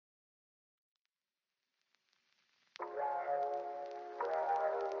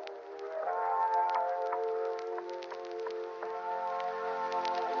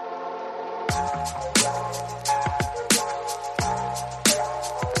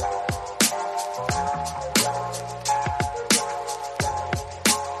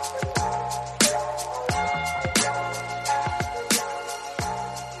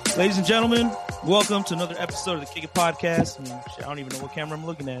Ladies and gentlemen, welcome to another episode of the Kick It Podcast. I don't even know what camera I'm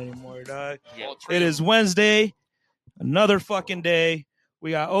looking at anymore, dog. Yeah, it is Wednesday, another fucking day.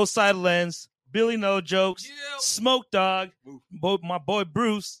 We got Oside, Lenz, Billy NoJokes, Smoke Dog, my boy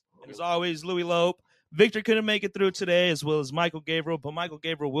Bruce, and as always, Louis Lope. Victor couldn't make it through today, as well as Michael Gabriel, but Michael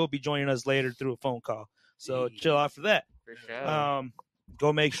Gabriel will be joining us later through a phone call. So chill out for that. For sure.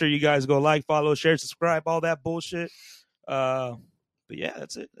 Go make sure you guys go like, follow, share, subscribe, all that bullshit. But yeah,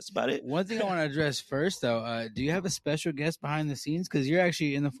 that's it. That's about it. One thing I want to address first, though, do you have a special guest behind the scenes? Because you're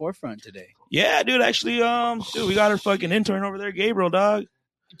actually in the forefront today. Yeah, dude. Actually, we got our fucking intern over there, Gabriel, dog.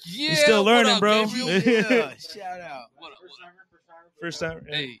 Yeah, he's still learning, bro. Yeah, shout out. First time.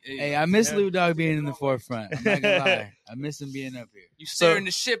 Hey, I miss Lou Dog being in the forefront. I'm not gonna lie. I miss him being up here. You steering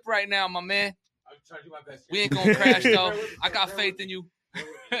the ship right now, my man. I'm trying to do my best. We ain't gonna crash though. I got faith in you.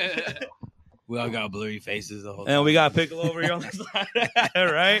 We all got blurry faces the whole time. And we got Pickle over here on the side.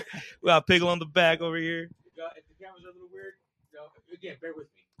 Right? We got Pickle on the back over here. If the camera's a little weird, again, bear with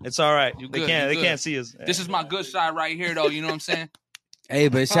me. It's all right. They can't see us. This is my good side right here, though. You know what I'm saying? Hey,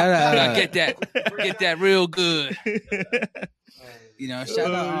 but shout out. Get that real good.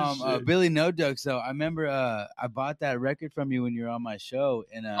 Shout out Billy NoJokes. So I remember I bought that record from you when you were on my show,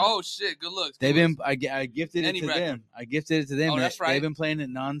 and oh shit, good looks. I gifted it to them. I gifted it to them. Oh, that's right. They've been playing it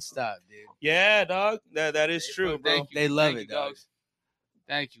nonstop, dude. Yeah, dog. That is true, bro. They love it, dog.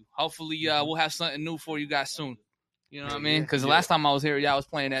 Thank you. Hopefully, we'll have something new for you guys soon. You know what I mean? Because the last time I was here, y'all was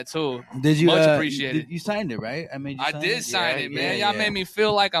playing that too. Did you? Much appreciated. You signed it, right? I did sign it, man. Y'all made me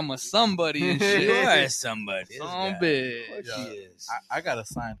feel like I'm a somebody and shit. You are somebody. Some bitch. I got a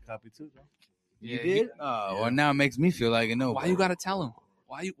signed copy too, though. You did? Well, now it makes me feel like I know. Why you gotta tell him?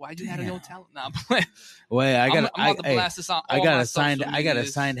 Why you had to go tell him? Nah, I'm playing. Wait, I'm about to blast this on. I got a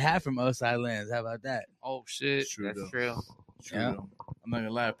signed hat from Oside Lenz. How about that? Oh shit, that's true. Yeah. I'm not gonna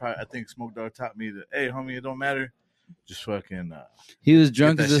lie. I think Smoke Dog taught me that. Hey, homie, it don't matter. Just fucking. He was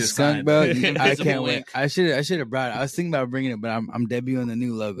drunk as a skunk, signed, bro. I can't wait. I should have brought it. I was thinking about bringing it, but I'm debuting the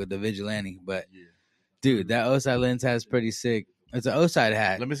new logo, the Vigilante. But dude, that Oside Lenz hat is pretty sick. It's an Oside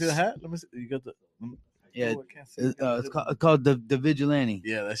hat. Let me see the hat. Let me see. You got the. Yeah, it's called the Vigilante.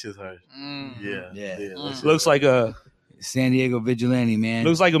 Yeah, that shit's hard. Yeah. Looks like a San Diego Vigilante, man.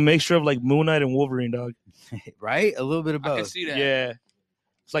 Looks like a mixture of like Moon Knight and Wolverine, dog. Right? A little bit of both. I can see that. Yeah,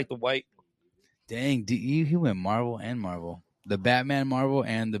 it's like the white. Dang, he went Marvel and Marvel. The Batman Marvel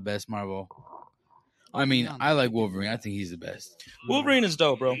and the best Marvel. I mean, I like Wolverine. I think he's the best. Wolverine is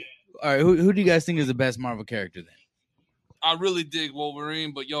dope, bro. All right, who do you guys think is the best Marvel character then? I really dig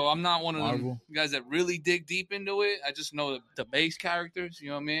Wolverine, but I'm not one of them guys that really dig deep into it. I just know the base characters, you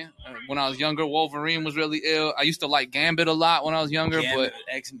know what I mean? When I was younger, Wolverine was really ill. I used to like Gambit a lot when I was younger, Gambit.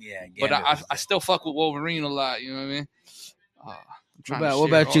 but I still fuck with Wolverine a lot, you know what I mean? What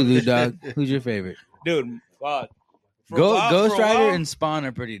about you, Lou Dog? Who's your favorite? Dude, fuck. Ghost Rider and Spawn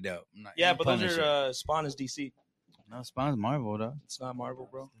are pretty dope. Yeah, but those are Spawn is DC. No, Spawn's Marvel, though. It's not Marvel,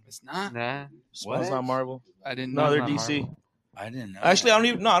 bro. It's not? Nah. Spawn's not Marvel. I didn't know. No, they're DC. Marvel. I didn't know. Actually,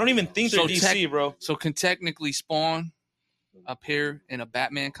 I don't even think they're DC, bro. So can technically Spawn appear in a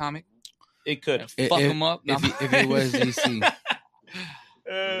Batman comic? It could. Fuck him up. If it was DC.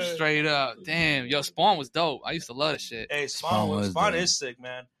 Straight up. Damn. Yo, Spawn was dope. I used to love that shit. Hey, Spawn is sick,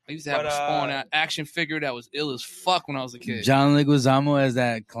 man. I used to have a Spawn action figure that was ill as fuck when I was a kid. John Leguizamo as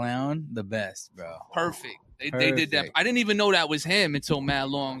that clown, the best, bro. Perfect. They did that. I didn't even know that was him until mad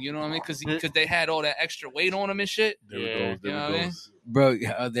long. You know what I mean? Because they had all that extra weight on him and shit. There we go. Bro,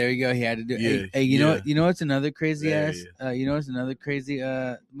 there you go. He had to do. Yeah, hey, you know what's another crazy ass? You know what's another crazy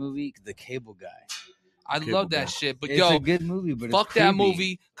movie? The Cable Guy. I love that shit. But it's a good movie. But fuck that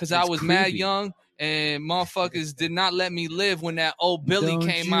movie because I was mad young. And motherfuckers did not let me live when that old Billy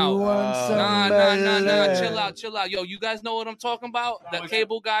came out. Nah. Chill out. Yo, you guys know what I'm talking about? The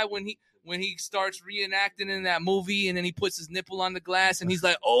Cable Guy when he starts reenacting in that movie and then he puts his nipple on the glass and he's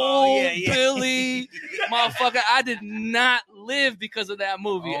like, Billy. Motherfucker, I did not live because of that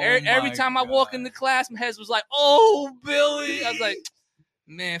movie. Every time I walk in the class, my head was like, oh, Billy. I was like,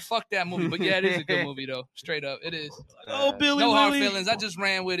 man, fuck that movie. But yeah, it is a good movie, though. Straight up. It is. Oh, Billy. No hard feelings. I just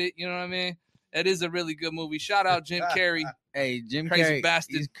ran with it. You know what I mean? It is a really good movie. Shout out Jim Carrey. Hey, Jim crazy Carrey,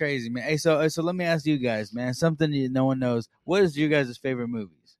 bastard. He's crazy, man. Hey, so let me ask you guys, man, something that no one knows. What is your guys' favorite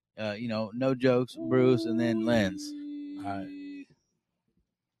movies? NoJokes, Bruce, and then Lenz. All right.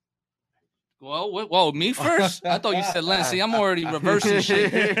 Well, me first? I thought you said Lenz. See, I'm already reversing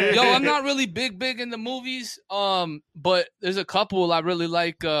shit. Yo, I'm not really big in the movies. But there's a couple I really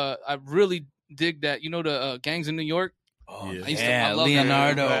like. I really dig that. You know the Gangs in New York? Oh, I love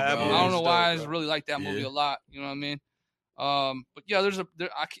Leonardo. That. I don't know why I just really like that movie a lot. You know what I mean? But yeah,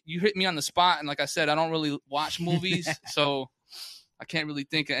 you hit me on the spot, and like I said, I don't really watch movies, so I can't really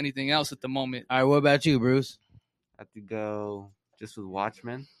think of anything else at the moment. All right, what about you, Bruce? I have to go just with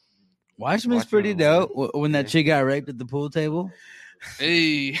Watchmen. Watchmen's pretty dope. When that chick got raped at the pool table.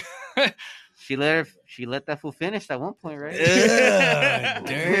 Hey. She let that fool finish at one point, right?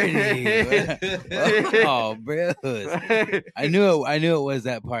 Dirty. Oh, bro. I knew it was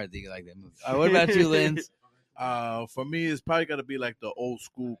that part that you like that movie. All right, what about you, Lenz? For me, it's probably got to be like the old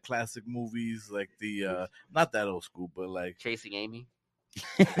school classic movies, like the not that old school, but like Chasing Amy.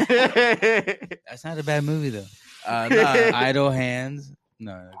 That's not a bad movie though. Nah, Idle Hands.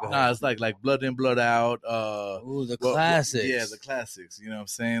 No, it's like Blood In, Blood Out. Ooh, the classics. Yeah, the classics. You know what I'm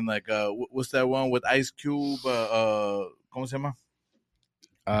saying? Like, what's that one with Ice Cube? ¿Cómo se llama?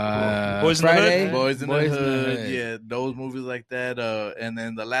 Boys in the Hood. Boys in the Hood. Yeah, those movies like that. And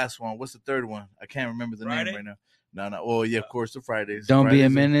then the last one. What's the third one? I can't remember the name right now. No. Oh yeah, of course, the Fridays. Don't Fridays Be a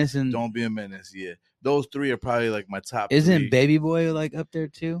Menace and Don't Be a Menace. Yeah, those three are probably like my top. Isn't three. Baby Boy like up there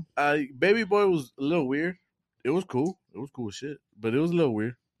too? Baby Boy was a little weird. It was cool. It was cool shit, but it was a little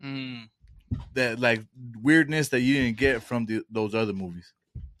weird. That like weirdness that you didn't get from those other movies.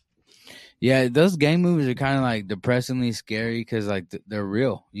 Yeah, those gang movies are kind of like depressingly scary because like they're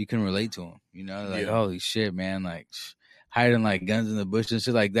real. You can relate to them. You know, like holy shit, man, like hiding like guns in the bush and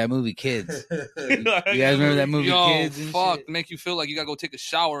shit. Like that movie Kids. You guys remember that movie Kids? And fuck, shit? Make you feel like you gotta go take a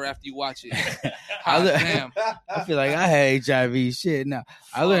shower after you watch it. Damn. I feel like I had HIV. Shit, now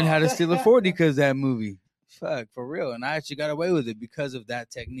I learned how to steal a 40 because of that movie. Fuck, for real. And I actually got away with it because of that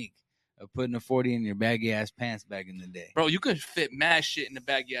technique of putting a 40 in your baggy ass pants back in the day. Bro, you could fit mad shit in the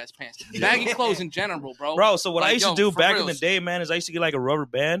baggy ass pants. Baggy clothes in general, bro. Bro, so what I used to do back in the day, man, is I used to get like a rubber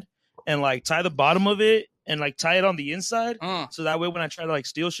band and like tie the bottom of it and like tie it on the inside. So that way when I try to like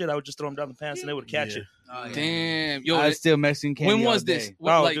steal shit, I would just throw them down the pants and they would catch it. Oh, yeah. Damn. Yo, I steal Mexican candy. When was this?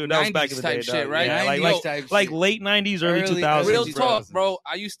 Like, dude, that was back in the day, shit, right? Yeah, like late 90s, early 2000s. Real talk, bro.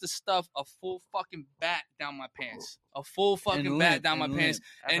 I used to stuff a full fucking bat down my pants. A full fucking bat down my pants.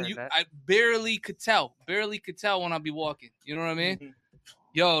 And I barely could tell when I be walking. You know what I mean?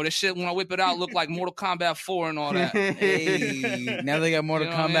 Yo, this shit, when I whip it out, look like Mortal Kombat 4 and all that. Hey, now they got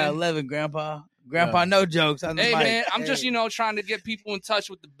Mortal Kombat 11, Grandpa. No jokes. On the mic. Man, I'm hey. just, trying to get people in touch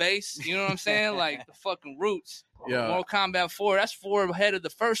with the base. You know what I'm saying? Like the fucking roots. Yeah. Mortal Kombat 4, that's 4 ahead of the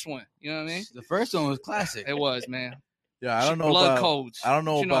first one. You know what I mean? The first one was classic. It was, man. Yeah, I don't know blood about codes. I don't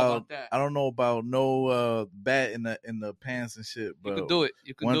know about that. I don't know about no bat in the pants and shit. But you could do it.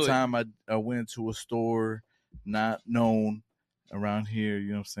 One time I went to a store not known around here. You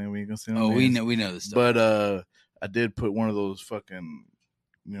know what I'm saying? We ain't gonna say no names. we know the stuff. But I did put one of those fucking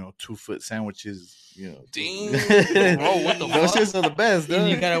 2-foot sandwiches. Damn, bro, what the fuck? Those shits are the best. And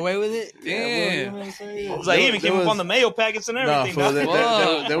you got away with it? Damn. It's like he even came up on the mayo packets and everything.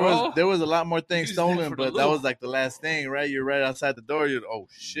 There was a lot more things stolen, but that was like the last thing, right? You're right outside the door. You're oh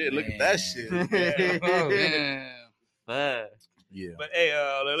shit, look at that shit. Yeah. Yeah. But hey,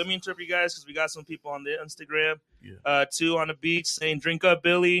 let me interrupt you guys because we got some people on the Instagram. Yeah. 2 on the beach saying "Drink up,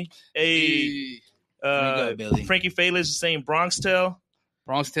 Billy." Drink up, Billy. Frankie Faylis is saying "Bronx Tale."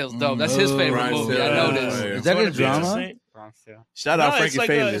 Bronx Tale's dope. That's his favorite movie. I know this. Is that a drama? Bronx Tale. Shout out Frankie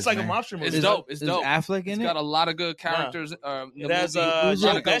Faylis. It's like a mobster movie. It's dope. It's dope. Affleck in it? It's got a lot of good characters. It has a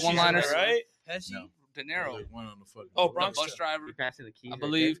lot of good one-liners, right? Pesci, De Niro. Bronx bus driver. I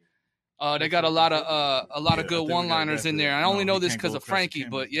believe. They got a lot of good one-liners in there. I only know this because of Frankie,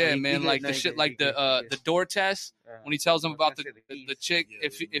 but yeah, man, like the shit, like the door test when he tells him about the chick.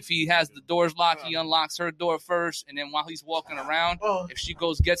 If he has the doors locked, he unlocks her door first, and then while he's walking around, if she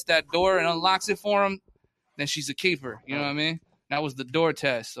gets that door and unlocks it for him, then she's a keeper. You know what I mean? That was the door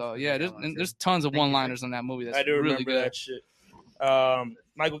test. So yeah, there's tons of one-liners on that movie. That's I do really remember good. that shit.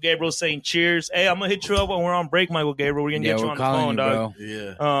 Michael Gabriel saying cheers. Hey, I'm gonna hit you up when we're on break, Michael Gabriel. We're gonna get you on the phone, dog.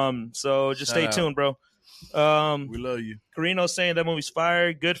 Yeah. So just stay tuned, bro. We love you. Carino saying that movie's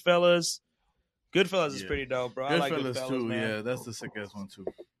fire. Goodfellas is pretty dope, bro. I like Goodfellas too. Man. Yeah, that's the sick ass one too.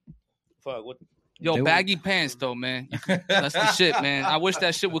 Fuck what? Yo, baggy pants though, man. That's the shit, man. I wish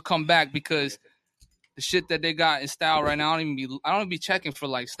that shit would come back because the shit that they got in style right now, I don't even be checking for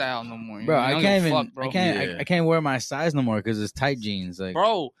like style no more. Bro, I can't wear my size no more because it's tight jeans. Like,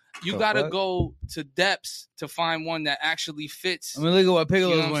 bro, you gotta go to depths to find one that actually fits. I mean, look at what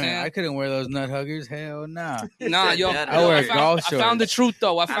Piccolo's wearing. I couldn't wear those nut huggers. Hell nah. Nah, yo, I wear golf shorts. I found the truth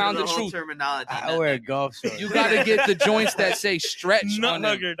though. I found the truth. Terminology. I wear golf shorts. You gotta get the joints that say stretch nut on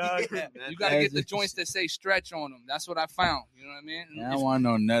them. hugger, dog. You gotta get the joints that say stretch on them. That's what I found. You know what I mean? I don't want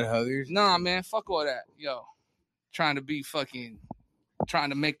no nut huggers. Nah, man, fuck all that. Yo, trying to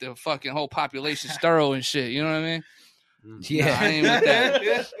make the fucking whole population sterile and shit. You know what I mean? Yeah, Nah, I ain't with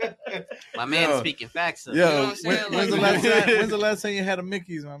that. My man speaking facts. Though. Yo, You know what I'm saying? when's the last time you had a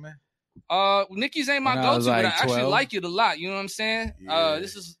Mickey's, my man? Mickey's ain't my When I go-to, was but I like actually 12. like it a lot. You know what I'm saying? Yeah.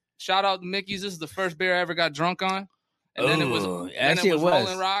 This is shout out to Mickey's. This is the first beer I ever got drunk on. And then it was Actually, it was.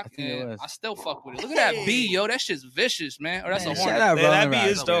 Rolling Rock. I think it was. I still fuck with it. Look at that B, yo. That shit's vicious, man. Or that's Man, a shout Hornet. out That Rolling B Rock.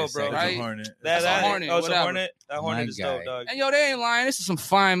 is dope, bro. That's Right? a Hornet. That's a Hornet, Oh, it's a whatever. Hornet. That Hornet is dope, guy. dog. And yo, they ain't lying. This is some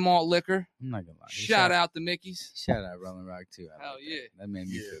fine malt liquor. I'm not gonna lie. Shout out to Mickey's. Shout out Rolling Rock too. I Hell like yeah. That made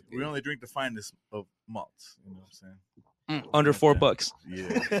me feel We good. only drink the finest of malts. You know what I'm saying? Under $4.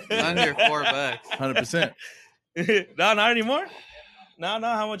 Yeah, Under $4. 100%. No, not anymore. No.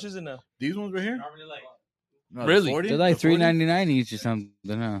 How much is it now? These ones right here. No, Really? the 40? They're like The 40? $3.99 each or something.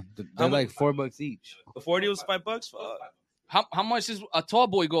 No, they're like $4 each. The 40 was $5. Fuck. How much does a tall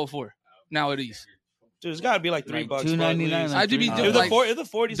boy go for nowadays? Dude, it's got to be like $3. Like bro, at $2.99. least. Like I'd be $3. doing If like the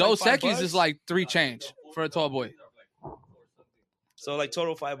 40 is Dos like Equis $5, is like 3 change for a tall boy. so like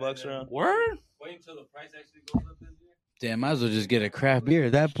total $5 around. Word? Damn, might as well just get a craft beer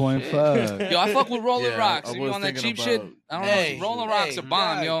at that point. Fuck. Yo, I fuck with Rolling Yeah, Rocks. I If you was on that thinking cheap shit, about- I don't Hey, know. Rolling Rocks hey, a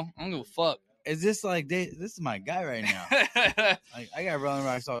bomb, dog. yo. I don't give a fuck. Is this like this is my guy right now? Like I got Rolling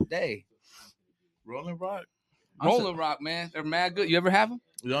Rocks all day. Rolling Rock. Rolling Rock, man. They're mad good. You ever have them?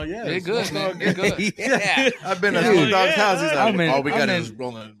 Oh yeah, They're it's good, Snoop man. Dogg. They're good. Yeah. I've been to Dude, Snoop Dogg's yeah, house. He's like, I'm in- all we got I'm is in-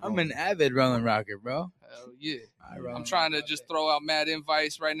 rolling. I'm an avid Rolling Rocker, bro. Hell yeah. I'm I'm trying to just throw out mad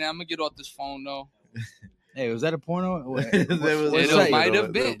invites right now. I'm going to get off this phone, though. Hey, was that a porno? What It site- might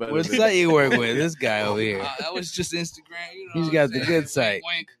have been. what site you work with? This guy over here. That was just Instagram. You know He's what got I'm the saying? good site.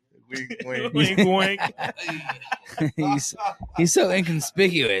 Wink, Wink. Wink, wink. wink. he's so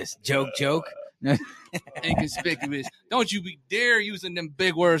inconspicuous. Joke. Inconspicuous. Don't you be dare using them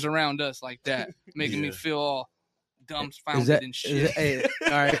big words around us like that, making me Yeah. feel all dumbfounded Is that, and is shit. that- hey,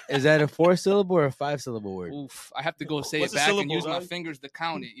 all right? Is that a 4-syllable or a 5-syllable word? Oof. I have to go say What's it the back and syllable, use my dog? fingers to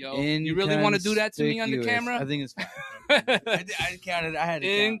count it, yo. You really want to do that to me on the Inconspicuous. camera? I think it's 5. I counted. I had to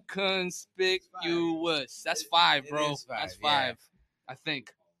count. Inconspicuous. That's 5, It bro. is 5, That's yeah. 5. I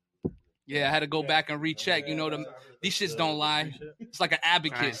think. Yeah, I had to go back and recheck. You know, these shits don't lie. It's like an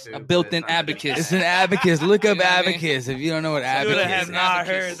abacus, a built-in abacus. It's an abacus. Look up You know what I mean? abacus if you don't know what Dude, abacus I is. have not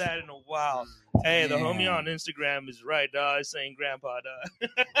Abacus. heard that in a while. Hey, the homie Yeah. on Instagram is right, dog. He's saying grandpa, dog.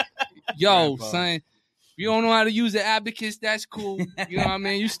 Yo, Grandpa. son, if you don't know how to use the abacus, that's cool. You know what I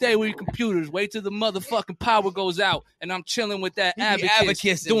mean? You stay with your computers. Wait till the motherfucking power goes out, and I'm chilling with that He be abacus,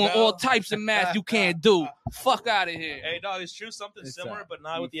 abacusing, doing bro. all types of math you can't do. Fuck out of here. Hey, dog, it's true. Something It's, similar, but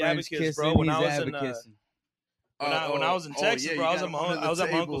not You with the French abacus, kissing, bro. When he's I was in abacusing. when I was in Texas, bro, I was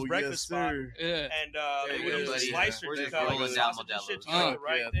at my uncle's breakfast spot, Yeah. and Yeah, they would use a buddy. slicer We're to just cut like rolling the down sausage and shit to Modelo. cut the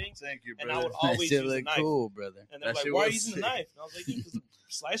right thing. Thank you, And brother. I would That always shit use a look knife. cool, brother. And they're That like, shit "Why are you was using the sick. knife?" And I was like, "Dude, 'cause the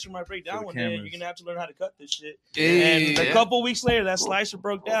slicer might break down the one day, and cameras. you're gonna have to learn how to cut this shit." Yeah. And a couple weeks later, that slicer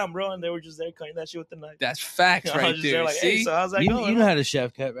broke down, bro, and they were just there cutting that shit with the knife. That's facts I was right just there. there like, "Hey, See? so how's that You going?" know how to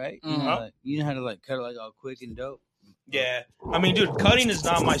chef cut, right? Uh-huh. You know how to like cut it like all quick and dope. Yeah, I mean, dude, cutting is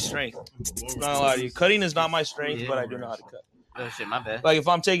not my strength. Not gonna lie to you, cutting is not my strength, but I do know how to cut. Oh shit, my bad. Like if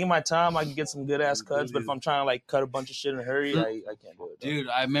I'm taking my time, I can get some good ass cuts. But if I'm trying to like cut a bunch of shit in a hurry, I can't do it. dog. Dude,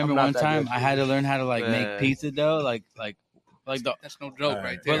 I remember I'm not one that time good. I had to learn how to like Yeah. make pizza dough, like the. That's no joke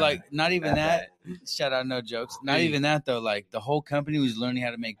right there. But like, not even that. Shout out, no jokes. Not Hey. even that though. Like the whole company was learning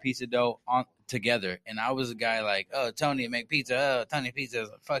how to make pizza dough on together, and I was a guy like, "Oh, Tony, make pizza. Oh, Tony, pizza." I was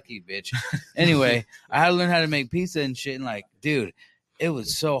like, "Fuck you, bitch." Anyway, I had to learn how to make pizza and shit. And like, dude, it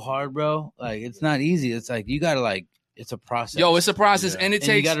was so hard, bro. Like, it's not easy. It's like you gotta like, it's a process. Yo, it's a process, Yeah. and it and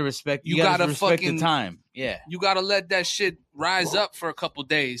you takes. gotta respect. you gotta gotta respect fucking- the time. Yeah. You gotta let that shit rise up for a couple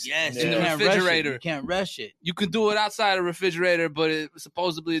days. Yes, in you the can't rush it. refrigerator. You can't rush it. You can do it outside the refrigerator, but it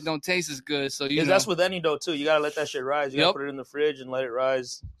supposedly it don't taste as good. So you Because know. that's with any dough too. You gotta let that shit rise. You Yep. gotta put it in the fridge and let it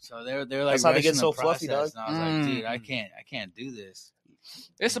rise. So they're like That's how they get rushing so the fluffy, process. dog. And I was like, dude, Mm. I can't do this.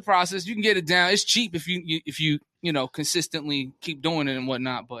 It's a process. You can get it down. It's cheap if you consistently keep doing it and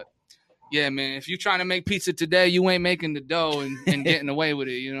whatnot. But yeah, man, if you're trying to make pizza today, you ain't making the dough and getting away with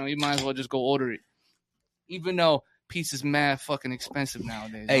it. You know, you might as well just go order it. Even though pizza's mad fucking expensive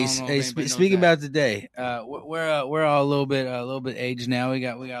nowadays. I Hey, don't know if hey, anybody knows speaking that. about today, we're all a little bit aged now. We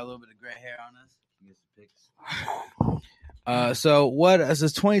got a little bit of gray hair on us. So what? This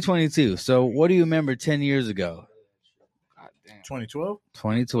is 2022. So what do you remember 10 years ago? God damn. 2012.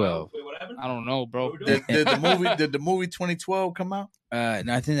 2012. Wait, what happened? I don't know, bro. Did the movie 2012 come out? No,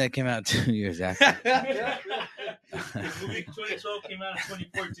 I think that came out 2 years after. This movie 2012 came out in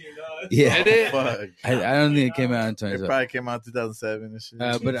 2014, dog. Yeah, It is. Fuck. I don't think it came out in It 2012. probably came out 2007 and shit.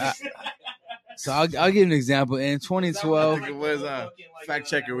 So I'll give you an example. In 2012, Where's fact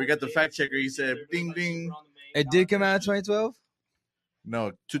checker? We got the fact checker. He said, "Ding ding." It did come out in 2012.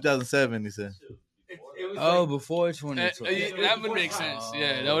 No, 2007. He said. Before 2012. That would make sense.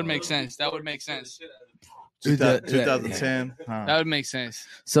 Yeah, that would make sense. That would make sense. 2010. That would make sense.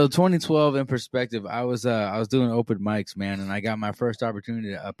 So 2012, in perspective, I was doing open mics, man, and I got my first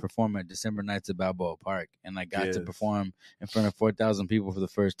opportunity to perform at December Nights at Balboa Park, and I got to perform in front of 4,000 people for the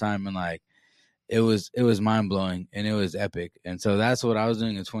first time, and like it was mind blowing and it was epic, and so that's what I was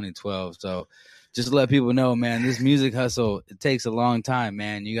doing in 2012. So just to let people know, man, this music hustle, it takes a long time,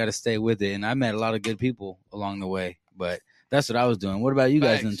 man. You got to stay with it, and I met a lot of good people along the way, but that's what I was doing. What about you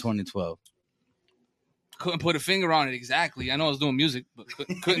guys in 2012? Couldn't put a finger on it exactly. I know I was doing music, but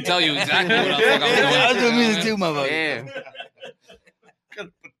couldn't tell you exactly what the fuck I was doing. I was doing music too, motherfucker.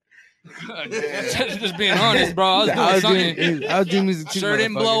 Yeah. Just being honest, bro. I was doing music too. Sure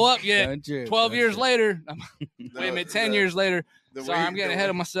didn't blow up yet. 12 years later. Wait a minute, 10 years later. Sorry, I'm getting ahead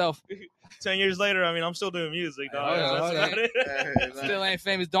of myself. 10 years later, I mean, I'm still doing music, dog. Still ain't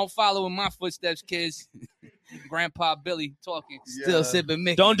famous. Don't follow in my footsteps, kids. Grandpa Billy talking. Still sipping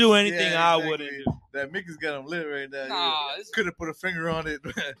Mickey. Don't do anything I wouldn't do. That Mickey's got him lit right now. Nah, could have put a finger on it.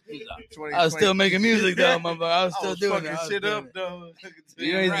 I was still making music, though, motherfucker. I was still doing it. Shit up, though.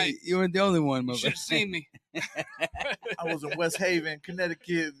 You weren't the only one, motherfucker. You should have seen me. I was in West Haven,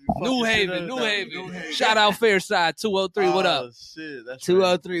 Connecticut. New Haven. Shout out Fairside, 203. What up? Shit, that's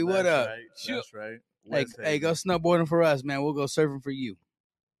 203. What up? That's right. Hey, go snowboarding for us, man. We'll go surfing for you.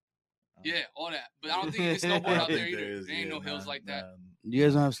 Yeah, all that. But I don't think you can snowboard out there either. There ain't no hills like that. You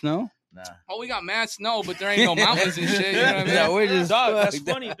guys don't have snow? Nah. Oh, we got mad snow, but there ain't no mountains and shit. You know what I mean? Yeah, we're just that's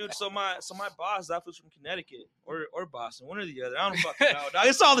funny, dude. So my boss, that was from Connecticut or Boston, one or the other. I don't fucking know, dog.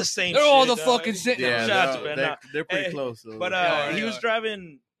 It's all the same. They're shit, all the dog. fucking shit. Yeah, shout out to Ben. They're pretty close. Though. But he was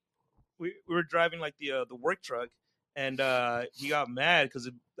driving. We were driving like the work truck, and he got mad because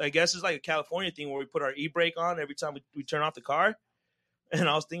I guess it's like a California thing where we put our e-brake on every time we turn off the car. And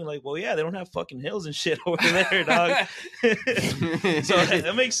I was thinking, like, well, yeah, they don't have fucking hills and shit over there, dog. So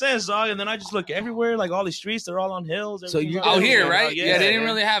that makes sense, dog. And then I just look everywhere, like all these streets, they're all on hills. So you're out here, right? Yeah, they didn't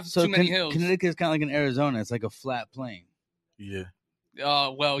really have too many hills. Connecticut's kind of like in Arizona. It's like a flat plain. Yeah.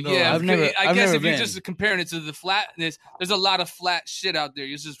 Well, No, yeah. I've guess never if you're been. just comparing it to the flatness, there's a lot of flat shit out there.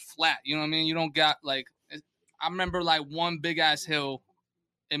 It's just flat. You know what I mean? You don't got like. I remember like one big ass hill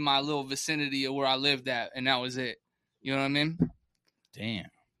in my little vicinity of where I lived at, and that was it. You know what I mean? Damn.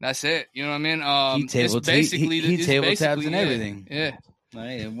 That's it. You know what I mean? It's basically he table tabs and everything. Yeah.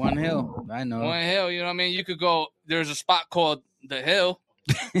 Hey, one hill. I know. One hill. You know what I mean? You could go. There's a spot called the Hill.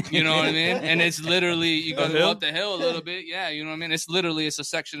 You know what I mean? And it's literally you go up the hill a little bit. Yeah. You know what I mean? It's a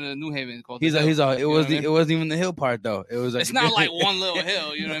section of New Haven called. It wasn't even the hill part though. It was like it's not like one little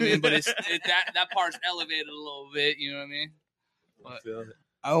hill. You know what I mean? But that part's elevated a little bit. You know what I mean? But,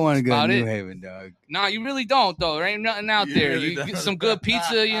 I want to go to New Haven, dog. Nah, you really don't, though. There ain't nothing out there. Really you get some good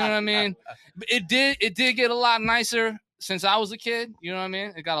pizza, you know what I mean? It did get a lot nicer since I was a kid, you know what I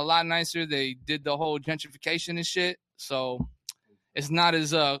mean? It got a lot nicer. They did the whole gentrification and shit. So it's not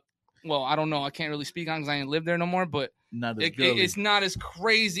as, well, I don't know. I can't really speak on because I ain't live there no more, but it's not as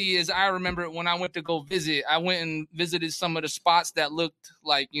crazy as I remember it when I went to go visit. I went and visited some of the spots that looked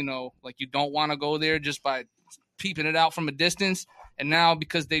like, you know, like you don't want to go there just by peeping it out from a distance. And now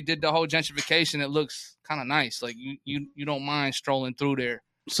because they did the whole gentrification, it looks kind of nice. Like you don't mind strolling through there.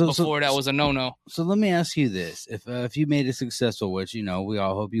 Before that was a no-no. So let me ask you this: if you made it successful, which you know we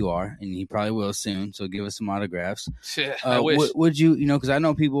all hope you are, and you probably will soon, so give us some autographs. Yeah, I wish. Would you know? Because I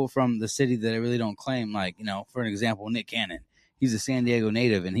know people from the city that I really don't claim. Like for an example, Nick Cannon. He's a San Diego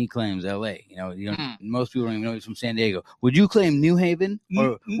native, and he claims L.A. Most people don't even know he's from San Diego. Would you claim New Haven,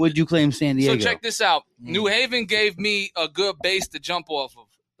 or would you claim San Diego? So check this out. New Haven gave me a good base to jump off of,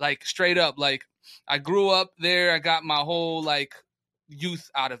 like straight up. Like I grew up there. I got my whole like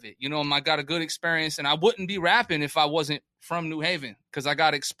youth out of it. I got a good experience, and I wouldn't be rapping if I wasn't from New Haven because I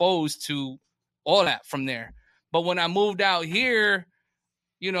got exposed to all that from there. But when I moved out here,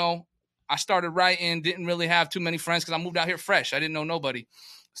 I started writing, didn't really have too many friends because I moved out here fresh. I didn't know nobody.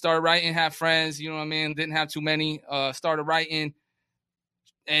 Started writing, have friends, you know what I mean? Didn't have too many. Started writing.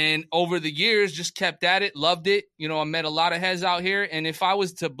 And over the years, just kept at it, loved it. I met a lot of heads out here. And if I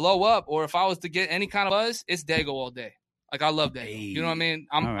was to blow up or if I was to get any kind of buzz, it's Dago all day. Like, I love Dago. You know what I mean?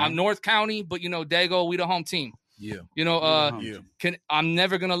 I'm North County, but, Dago, we the home team. Yeah. I'm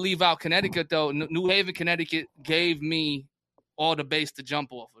never going to leave out Connecticut, though. New Haven, Connecticut gave me all the base to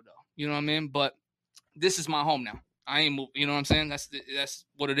jump off of, though. You know what I mean? But this is my home now. I ain't moved. You know what I'm saying? That's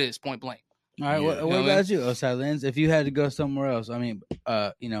what it is, point blank. All right. What about you, Oside Lenz? If you had to go somewhere else, I mean,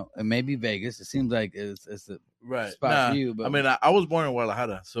 maybe Vegas. It seems like it's the spot for you. But I mean, I was born in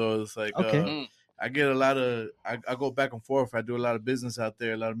Guadalajara, so it's like, okay. I get a lot of I go back and forth. I do a lot of business out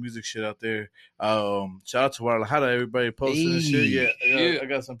there, a lot of music shit out there. Shout out to Guadalajara, everybody posting and shit. Yeah, I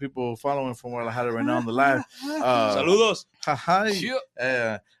got some people following from Guadalajara right now on the live. Saludos.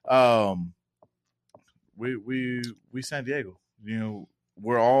 Hi. We San Diego. You know,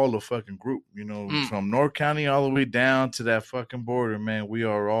 we're all a fucking group. You know, from North County all the way down to that fucking border, man. We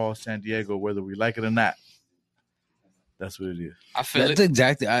are all San Diego, whether we like it or not. That's what it is. I feel That's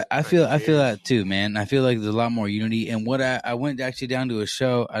exactly. I feel that too, man. I feel like there's a lot more unity. And what I went actually down to a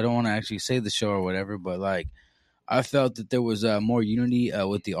show. I don't want to actually say the show or whatever, but like I felt that there was more unity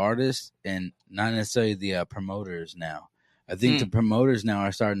with the artists and not necessarily the promoters now. I think the promoters now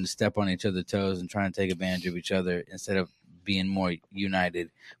are starting to step on each other's toes and trying to take advantage of each other instead of being more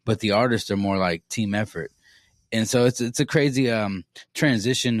united. But the artists are more like team effort, and so it's a crazy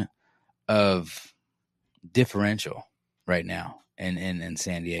transition of differential right now in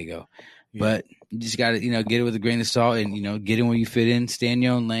San Diego. Yeah. But you just got to, get it with a grain of salt and, get in where you fit in, stay in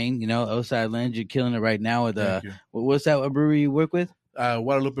your own lane. Oside, Lenz, you're killing it right now with, what's that brewery you work with?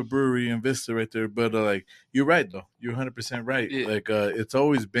 Guadalupe Brewery and Vista right there. But, you're right, though. You're 100% right. Yeah. It's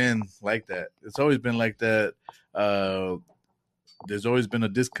always been like that. It's always been like that. There's always been a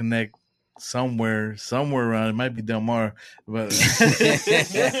disconnect somewhere around. It might be Del Mar, but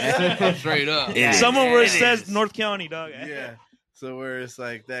straight up. Yeah, somewhere where it says North County, dog. Yeah. So where it's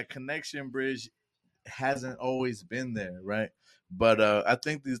like that connection bridge hasn't always been there, right? But I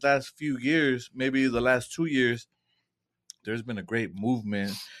think these last few years, maybe the last 2 years, there's been a great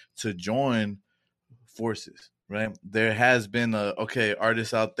movement to join forces, right? There has been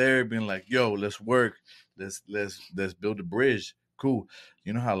artists out there being like, yo, let's work, let's build a bridge. Cool.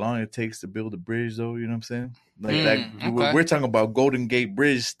 You know how long it takes to build a bridge, though? You know what I'm saying? We're talking about Golden Gate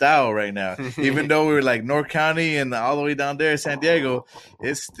Bridge style right now. Even though we're like North County and all the way down there in San Diego,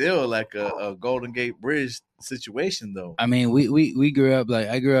 it's still like a Golden Gate Bridge situation, though. I mean, we grew up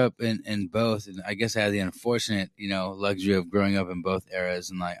I grew up in both, and I guess I had the unfortunate luxury of growing up in both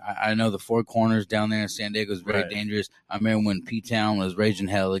eras. And I know the Four Corners down there in San Diego is very dangerous. I remember when P-Town was raging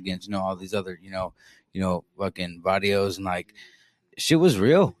hell against all these other fucking barrios and shit was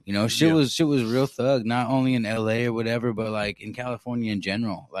real, shit was real thug, not only in LA or whatever, but in California in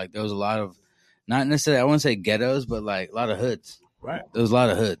general. There was a lot of, not necessarily, I wouldn't say ghettos, but a lot of hoods. Right. There was a lot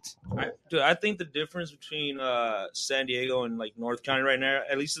of hoods. I think the difference between San Diego and North County right now,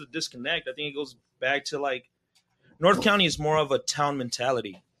 at least the disconnect, I think it goes back to North County is more of a town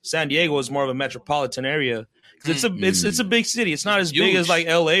mentality. San Diego is more of a metropolitan area. It's a big city. It's not as big as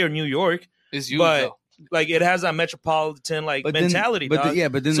LA or New York. It's huge, but it has that metropolitan mentality. But then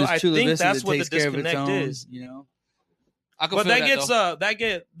there's Chula Vista that's that what takes the care of its disconnect own, is. But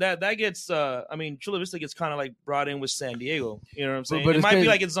that gets I mean, Chula Vista gets kind of brought in with San Diego. You know what I'm saying? But it might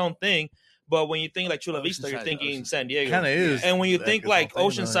crazy. be its own thing. But when you think Chula Vista, you're thinking San Diego. Kind of is. And when you think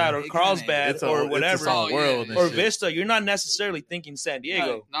Oceanside or Carlsbad or whatever, or Vista, you're not necessarily thinking San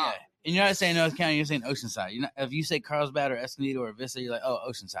Diego. No. Yeah. And you're not saying North County, you're saying Oceanside. If you say Carlsbad or Escondido or Vista, you're like, oh,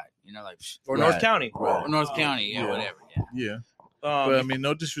 Oceanside. Or North County. Or North County, whatever. Yeah. But I mean,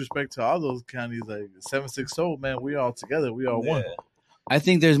 no disrespect to all those counties. 760, man, we all together. We all one. I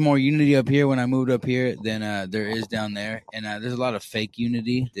think there's more unity up here when I moved up here than there is down there. And there's a lot of fake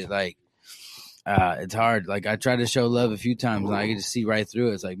unity that it's hard. I tried to show love a few times and I could just see right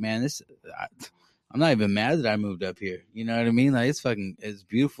through it. It's man, I'm not even mad that I moved up here. You know what I mean? It's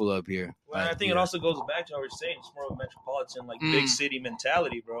beautiful up here. Well, I think it also goes back to what we're saying. It's more of a metropolitan, big city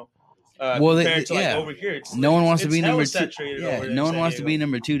mentality, bro. Compared to over here, no one wants to be number 2. Yeah, no one wants to be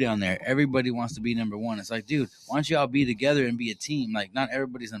number 2 down there. Everybody wants to be number 1. It's dude, why don't you all be together and be a team? Not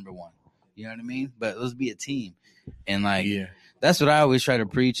everybody's number 1. You know what I mean? But let's be a team. And that's what I always try to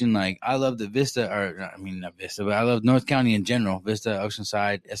preach. And I love the Vista, not Vista, but I love North County in general. Vista,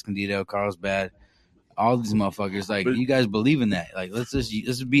 Oceanside, Escondido, Carlsbad. All these motherfuckers, you guys believe in that? Let's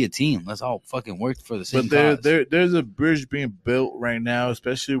be a team. Let's all fucking work for the same cause. There's a bridge being built right now,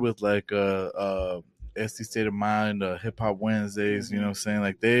 especially with SD State of Mind, Hip Hop Wednesdays. You know what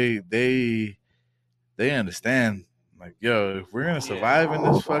I'm saying? They understand. Yo, if we're gonna survive in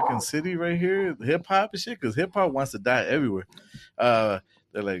this fucking city right here, hip hop and shit, because hip hop wants to die everywhere. They're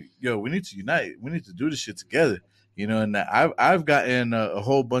yo, we need to unite. We need to do this shit together. And I've gotten a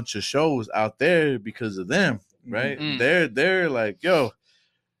whole bunch of shows out there because of them, right? Mm-hmm. They're yo,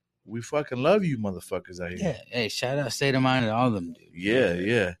 we fucking love you motherfuckers out here. Yeah, hey, shout out State of Mind to all of them, dude.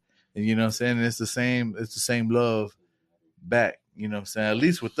 Yeah. And you know what I'm saying? It's the same love back, you know what I'm saying? At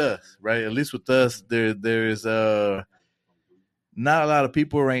least with us, right? At least with us, there's not a lot of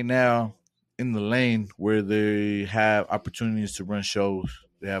people right now in the lane where they have opportunities to run shows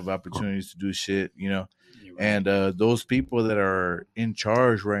They have opportunities to do shit, you know. And those people that are in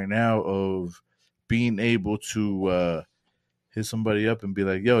charge right now of being able to hit somebody up and be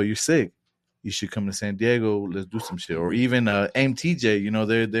like, "Yo, you're sick. You should come to San Diego. Let's do some shit." Or even AIM-TJ, you know,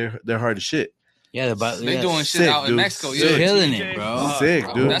 they're hard as shit. Yeah, they doing shit Sick, out in dude. Mexico. Sick. Yeah, killing TJ, it, bro.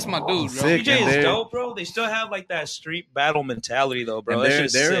 Sick, dude. That's my dude, bro. Sick. TJ and is they're- dope, bro. They still have like that street battle mentality, though, bro. And That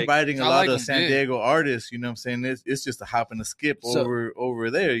shit's they're sick. inviting a I lot like of them, San yeah. Diego artists. You know what I'm saying? It's just a hop and a skip So- over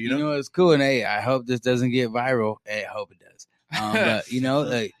there. You know? It's cool, and hey, I hope this doesn't get viral. Hey, I hope it does. But you know,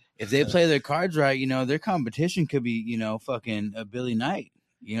 like, if they play their cards right, you know, their competition could be, you know, fucking a Billy Knight.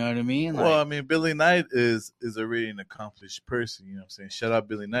 You know what I mean? Well, I mean, Billy Knight is already an accomplished person. You know what I'm saying? Shout out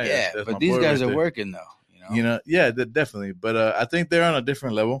Billy Knight. yeah, That's but my these boy guys right are there. working though. You know, yeah, definitely. But I think they're on a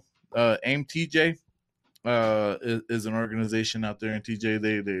different level. AIM-TJ is an organization out there in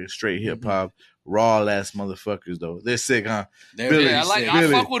TJ. They're straight hip hop, raw ass motherfuckers though. They're sick, huh? They're Yeah, I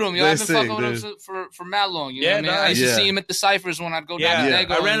fuck with him. Yo, I've been They're fucking with sick, him for mad long. You know Yeah, what I mean? I nice. used to Yeah. see him at the ciphers when I'd go down to Yeah,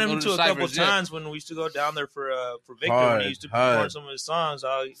 Dago. I ran and go to into the a couple ciphers, yeah. times when we used to go down there for Victor Hard, when he used to hard. perform some of his songs.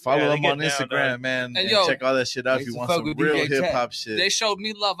 Follow they him get on down, Instagram, dog. man, and yo, check all that shit out if used you to want fuck some with real DJ hip Tech. hop shit. They showed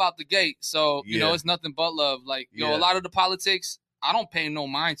me love out the gate, so you know Yeah. it's nothing but love. Like Yeah. a lot of the politics, I don't pay no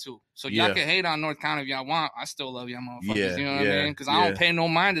mind to. So y'all Yeah. can hate on North County if y'all want. I still love y'all motherfuckers. Yeah, You know what I yeah, mean? Because I don't yeah. pay no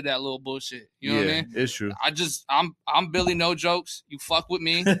mind to that little bullshit. You know what I mean? It's true. I'm Billy NoJokes. You fuck with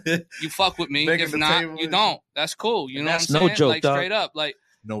me. You fuck with me. Making If the not, table you is- don't. That's cool. You know That's what I'm no saying? joke, like dog. straight up. Like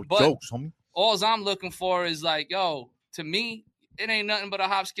No But- jokes, homie. all I'm looking for is like, yo, to me, it ain't nothing but a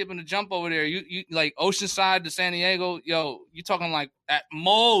hop, skip, and a jump over there. You like Oceanside to San Diego, yo, you talking like at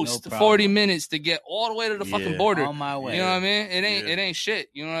most problem. 40 minutes to get all the way to the fucking Yeah. border. On my way. You know what I mean? It Yeah. ain't shit.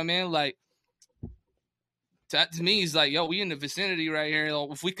 You know what I mean? Like to me, it's like, yo, we in the vicinity right here.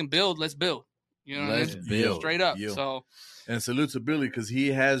 If we can build, let's build. You know what Let's I mean? build. Straight up. Yo. So And salute to Billy because he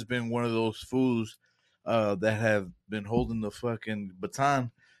has been one of those fools that have been holding the fucking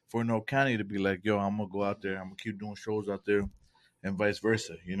baton for No County to be like, yo, I'm gonna go out there, I'm gonna keep doing shows out there, and vice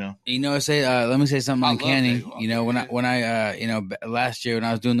versa. You know? You know, let me say something I on love Canny. Dago. You know, when I you know, last year when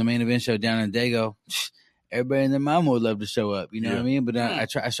I was doing the main event show down in Dago, everybody and their mama would love to show up. You know what I mean? But I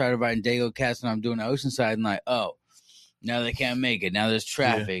started inviting Dago cats when I'm doing the Oceanside, and like, oh, now they can't make it. Now there's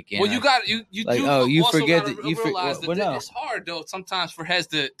traffic. well, you got you like, do oh, you also forget gotta that- you realize that well, no. it's hard though sometimes for heads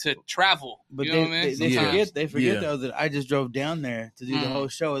to travel. But you know what I mean? they Sometimes. forget Yeah. though that I just drove down there to do the Mm. whole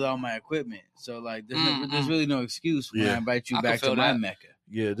show with all my equipment. So like, there's Mm, there's really no excuse when Yeah. I invite you I can back to feel my that. Mecca.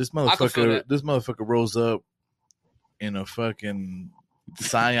 Yeah, this I can feel that. motherfucker rolls up in a fucking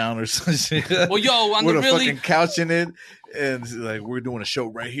Scion or some shit. Well, yo, on with the a really fucking couch in it, and it's like we're doing a show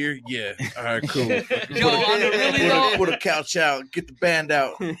right here. Yeah, all right, cool. Yo, on the really though, Put a couch out, get the band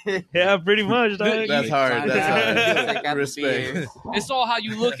out. Yeah, pretty much, dog. That's hard. Take out That's the hard. Respect. beers. it's all how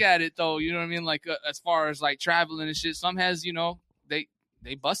you look at it though. You know what I mean? Like as far as like traveling and shit, some has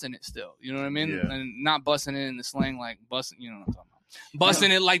they busting it still. You know what I mean? Yeah. And not busting it in the slang like busting. You know what I'm talking about?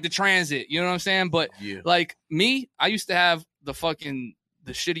 Busting it like the transit. You know what I'm saying? But Yeah, like me, I used to have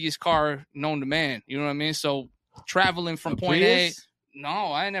the shittiest car known to man. You know what I mean? So traveling from A point Prius? A. No,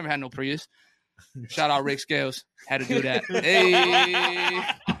 I ain't never had no Prius. Shout out Rick Scales. Had to do that. Hey.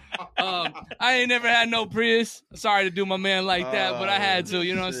 I ain't never had no Prius. Sorry to do my man like that, but I had to.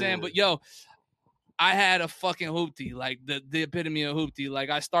 You know what I'm saying? shit. But yo, I had a fucking hoopty, like the epitome of hoopty. Like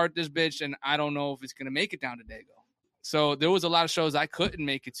I start this bitch and I don't know if it's gonna make it down to Dago. So there was a lot of shows I couldn't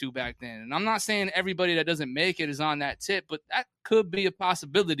make it to back then. And I'm not saying everybody that doesn't make it is on that tip, but that could be a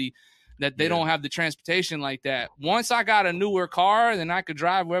possibility that they Yeah. don't have the transportation like that. Once I got a newer car, then I could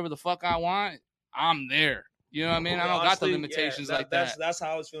drive wherever the fuck I want. I'm there. You know what I mean? I don't got the Honestly, limitations yeah, like that. That's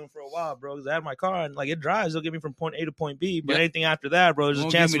how I was feeling for a while, bro. Because I had my car and like it drives, it'll get me from point A to point B. But Yep. anything after that, bro, there's a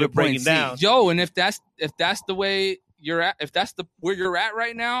Won't chance give of me it to breaking point C. down. Yo, and if that's the way you're at, if that's the where you're at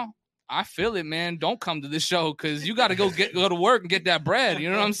right now, I feel it, man. Don't come to this show because you got to go to work and get that bread. You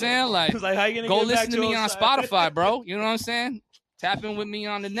know what I'm saying? Like, It's like, how you gonna go get listen back to me on Oside? Spotify, bro. You know what I'm saying? Tap in with me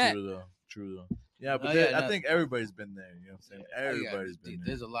on the net. True though. Yeah, but Oh, yeah, I no. think everybody's been there. You know what I'm saying? Yeah, Everybody's been there.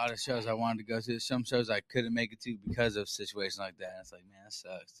 there's a lot of shows I wanted to go to. Some shows I couldn't make it to because of situations like that. It's like, man, that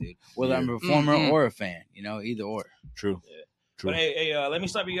sucks, dude. Whether I'm a performer Mhm. or a fan, you know, either or. True. But hey, let me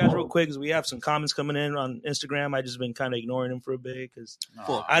stop you guys real quick because we have some comments coming in on Instagram. I just been kind of ignoring them for a bit because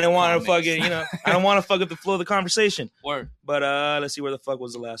Aw, I didn't want to comments. fucking, I don't want to fuck up the flow of the conversation. Word. But let's see where the fuck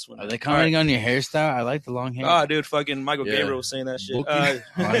was the last one. Are they commenting on your hairstyle? I like the long hair. Oh, dude, fucking Michael Yeah. Gabriel was saying that shit. Bookie. I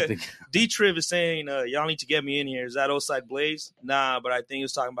like the- D-Triv is saying, y'all need to get me in here. Is that Oside Blaze? Nah, but I think he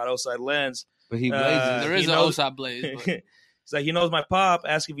was talking about Oside Lenz. but he blazes. There is he an knows- Oside Blaze. But It's like he knows my pop.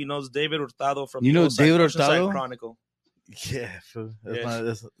 Ask if he knows David Hurtado from You the know Oside- David Oceanside Hurtado? Chronicle. Yeah, fool.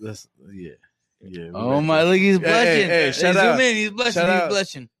 That's yeah. Oh my! Look, he's blushing. Hey, shout zoom out. in. He's blushing. Shout He's out.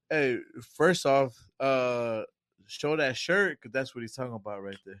 blushing. Hey, first off, show that shirt because that's what he's talking about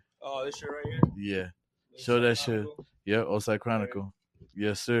right there. Oh, this shit right here. Yeah, show that shit. Yeah, Oside Chronicle.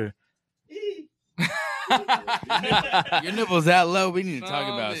 Yes, sir. Your nipples that low. We need to talk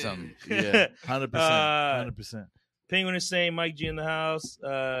about something. Yeah, 100%. Penguin is saying Mike G in the house.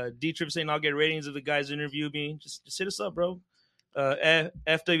 D-Trip saying I'll get ratings if the guys interview me. Just hit us up, bro.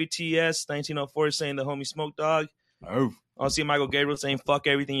 FWTS 1904 is saying the homie Smoke Dog. Oh. I'll see Michael Gabriel saying fuck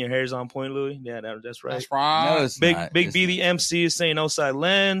everything. Your hair's on point, Louis. Yeah, that's right. That's right. No, it's not. Big It's B the MC is saying Oside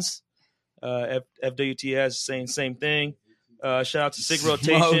Lenz. FWTS is saying same thing. Shout out to Sick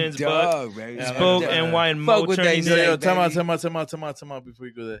Rotations, Dog, but Spoke NY and Fuck Mo what turning they say. Yo, in. time out before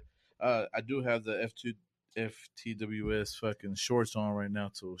you go there. I do have the FTWS fucking shorts on right now,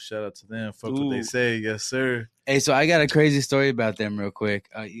 so shout out to them. Fuck what they Ooh. say. Yes, sir. Hey, so I got a crazy story about them real quick.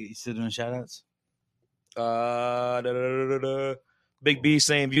 You still doing shout outs? Big B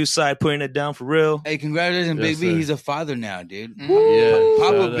saying View Side putting it down for real. Hey, congratulations, Yes, Big B. sir. He's a father now, dude. Yeah,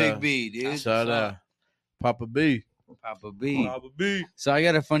 Papa shout Big out. B, dude. Shout out. Papa B. Papa B. Papa B. So I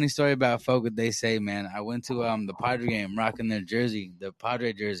got a funny story about folk what they say, man. I went to the Padre game, rocking their jersey, the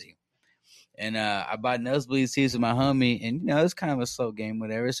Padre jersey. And I bought nosebleed seats with my homie, and it's kind of a slow game,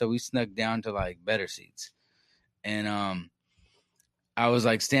 whatever. So we snuck down to like better seats. And I was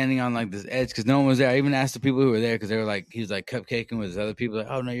like standing on like this edge because no one was there. I even asked the people who were there because they were like, he was like cupcaking with his other people. Like,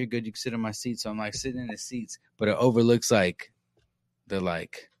 oh no, you're good. You can sit in my seat. So I'm like sitting in the seats, but it overlooks like the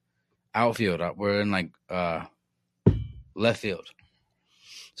like outfield. We're in like left field.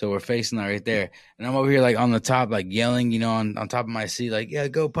 So we're facing that right there. And I'm over here like on the top, like yelling, on top of my seat, like, yeah,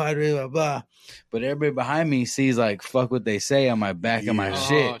 go Padre, blah, blah. But everybody behind me sees like, fuck what they say on my back of my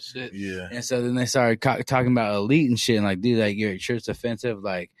shit. Oh, shit. Yeah. And so then they started talking about elite and shit. And like, dude, like your shirt's offensive.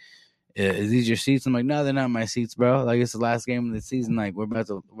 Like, is these your seats? I'm like, no, they're not my seats, bro. Like, it's the last game of the season. Like, we're about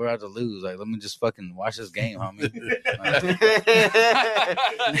to lose. Like, let me just fucking watch this game, homie.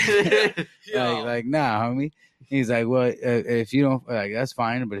 like, nah, homie. He's like, well, if you don't, like, that's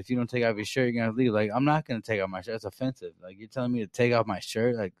fine. But if you don't take off your shirt, you're gonna leave. Like, I'm not gonna take off my shirt. That's offensive. Like, you're telling me to take off my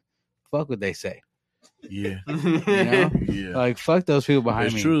shirt? Like, fuck what they say. Yeah. Yeah. Like, fuck those people behind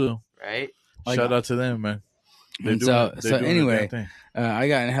me. It's true though. Right? Like, Shout out to them, man. So anyway, I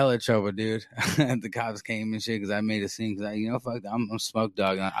got in hella trouble, dude. The cops came and shit because I made a scene. Because fuck, I'm Smoke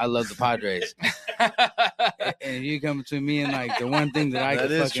Dog. And I love the Padres. And if you come between me and like the one thing that I that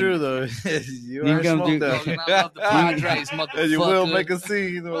can is fucking, true though. You can are come Smoke through- Dog. I love the Padres, motherfucker. And you will make a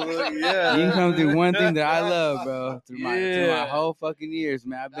scene. Yeah. You can come through one thing that I love, bro. Through my whole fucking years,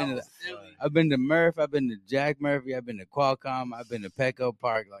 man. I've been to Murph. I've been to Jack Murphy. I've been to Qualcomm. I've been to Petco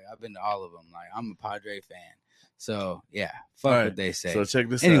Park. Like I've been to all of them. Like I'm a Padre fan. So yeah, fuck Right. what they say. So check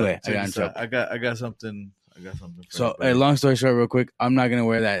this Anyway, out. I got in trouble. I got something. For So everybody. hey, long story short, real quick, I'm not gonna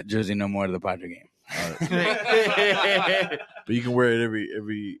wear that jersey no more to the Padre game. But you can wear it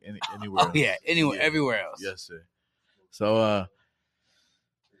anywhere. Oh yeah, everywhere else. Yes, sir. So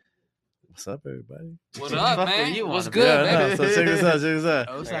what's up, everybody? What up, Fuck man? are you What's on good, about? man? No, so check this out.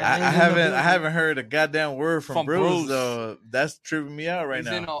 Oh, I haven't heard a goddamn word from Bruce, Bruce. so that's tripping me out right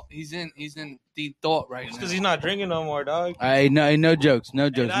now. He's in deep thought right now. Because he's not drinking no more, dog. No jokes, no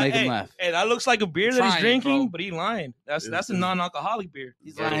jokes. Make him laugh. Hey, that looks like a beer that he's Trying, drinking, bro. but he lying. That's a non-alcoholic beer.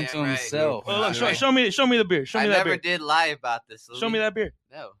 He's Yeah, lying to right. himself. Oh, look, show me the beer. Show me I that never beer. did lie about this. Show me that beer.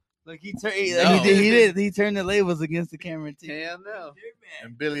 No. Look, he No. did. He turned the labels against the camera too. Hell no.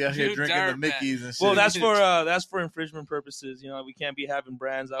 And Billy out here You drinking the dirtbag. Mickeys and shit. Well, that's for infringement purposes. We can't be having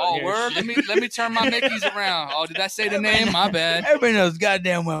brands out Oh, here. word? Let me turn my Mickey's around. Oh, did I say the name? My bad. Everybody knows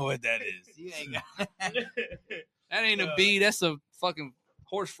goddamn well what that is. You ain't got That ain't a bee. That's a fucking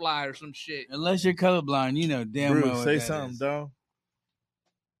horsefly or some shit. unless you're colorblind, you know damn Bruce, well what say that something, is. dog.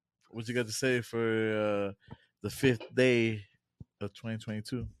 What you got to say for the 5th day of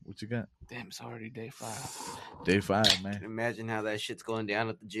 2022? What you got? Damn, it's already day 5. Day 5, man. Imagine how that shit's going down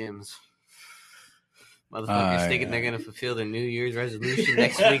at the gyms. Motherfuckers Alright. thinking they're gonna fulfill their New Year's resolution.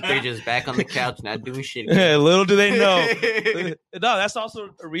 Next week they're just back on the couch not doing shit. Yeah, little do they know. No, that's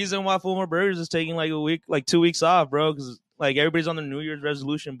also a reason why Full More Burgers is taking like a week, like 2 weeks off, bro. Because like everybody's on the New Year's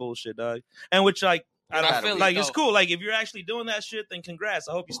resolution bullshit, dog. And which like I I don't feel like. it, It's though. cool. Like if you're actually doing that shit, then congrats.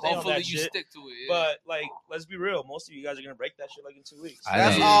 I hope you stay Hopefully on that you shit. stick to it. Yeah. But like, let's be real. Most of you guys are gonna break that shit like in 2 weeks.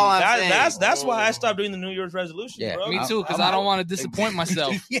 That's Yeah. all I'm saying. That's why I stopped doing the New Year's resolution, Yeah. bro. Me I'm- too, because I'm I don't out. want to disappoint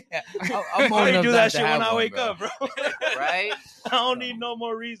myself. Yeah, I'm I old already enough do not that to shit have when I one, wake bro. up, bro. Right? I don't need no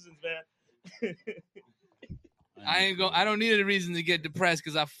more reasons, man. I don't need a reason to get depressed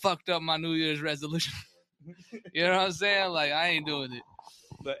because I fucked up my New Year's resolution. You know what I'm saying? Like, I ain't doing it.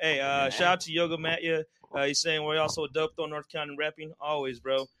 But hey, shout out to Yoga Matya. He's saying we're also a dope though, North Carolina rapping. Always,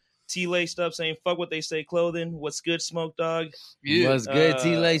 bro. T laced up saying fuck what they say clothing. What's good, Smoke Dog? Yeah. What's good?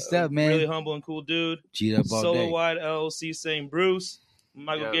 T laced up, man. Really humble and cool dude. Cheat up all Solo day. Wide LLC saying Bruce.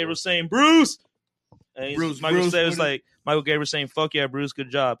 Michael Gabriel saying Bruce. And Michael Gabriel saying fuck yeah, Bruce, good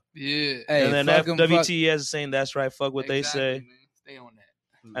job. Yeah. Hey, and then WT is saying that's right, fuck what they say. Man. Stay on that.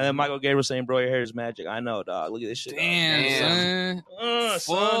 And then Michael Gabriel saying, bro, your hair is magic. I know, dog. Look at this shit. Damn, son.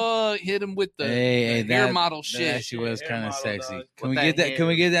 Fuck, hit him with the hair model shit. That actually was kind of sexy. Dog. Can we get that? Can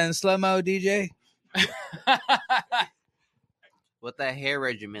we get that in slow mo, DJ? What that hair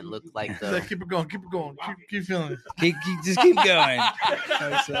regimen looked like, though. Keep it going. Keep feeling it. Just keep going.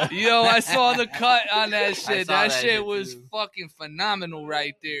 Yo, I saw the cut on that shit. That shit was fucking phenomenal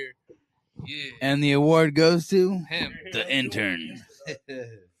right there. Yeah. And the award goes to him, the intern.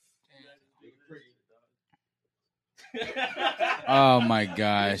 Oh my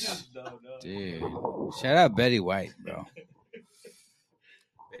gosh, dude! Shout out Betty White, bro.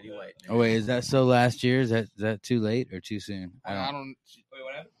 Betty White. Oh wait, is that so? Last year? Is that too late or too soon? I don't. Wait,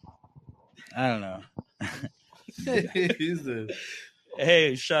 what happened? I don't know.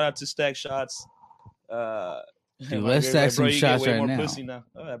 Hey, shout out to Stack Shots. Dude, let's stack some shots right now. Pussy now.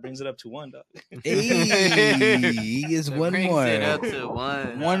 Oh, that brings it up to 1, dog. Hey, he gets one more. It up to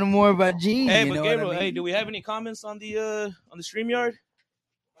 1. One more by Gene. Hey, but Gabriel, hey, do we have any comments on the StreamYard?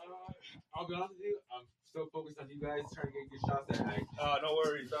 I'll be honest with you, I'm so focused on you guys trying to get good shots that I. No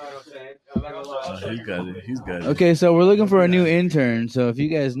worries. He's got it. He's got it. Okay, so we're looking for a new intern. So if you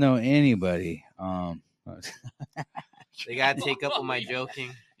guys know anybody, They gotta take up on my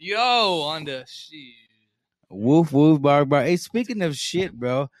joking. Yo, on the shit. Woof woof bark bark. Hey, speaking of shit,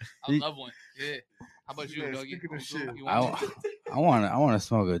 bro. I love one. Yeah. How about you, Dougie? Speaking of shit, I want to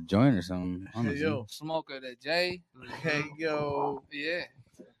smoke a joint or something. Hey, yo. Smoker that Jay. Hey yo. Yeah.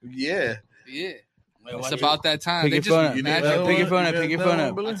 Yeah. It's about that time. Pick your phone up. Pick your phone up. Pick your phone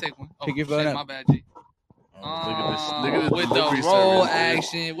up. I'll take one. Pick your phone up. My bad, G. Look at this With the delivery roll service.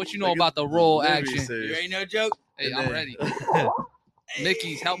 action. What you know about the roll action? You ain't no joke. Hey, I'm ready.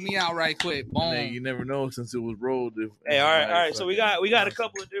 Mickey's, help me out right quick. Boom. You never know since it was rolled. Hey, all right. So we got a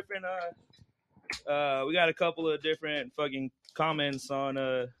couple of different fucking comments on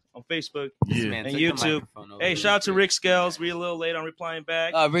Facebook and YouTube. Hey, shout out to Rick Scales. We're a little late on replying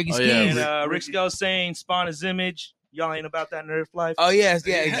back. Ricky Skills. And Rick Scales saying Spawn his image. Y'all ain't about that Nerf life. Oh yes,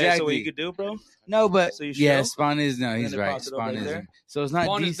 yeah, exactly. Hey, so what you could do, bro? No, but so Spawn is he's right. Spawn is. So it's not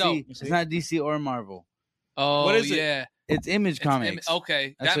Spawn DC. It's not DC or Marvel. Oh, what is it? It's Image Comics.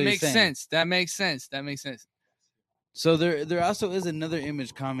 Okay, That's that makes sense. That makes sense. So there also is another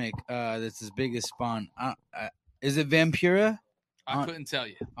Image comic that's as big as Spawn. Is it Vampira? I couldn't tell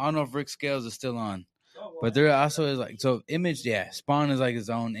you. I don't know if Rick Scales is still on, but there also is Image. Yeah, Spawn is like its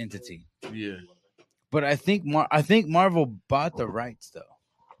own entity. Yeah, but I think Marvel bought the rights though.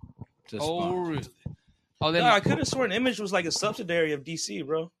 Oh, really? Oh, I could have sworn Image was like a subsidiary of DC,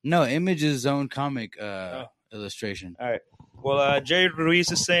 bro. No, Image is his own comic illustration. All right. Well, Jerry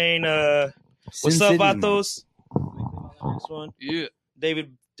Ruiz is saying, "What's up, Vatos?" Next one. Yeah.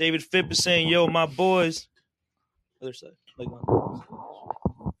 David Phipp is saying, "Yo, my boys." Other side. Like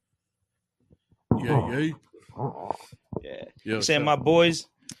yeah. He's saying, "My boys."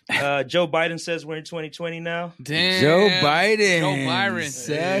 Joe Biden says we're in 2020 now. Damn. Joe Biden. Joe Byron.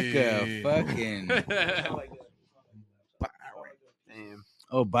 Sucker. Fucking. Damn.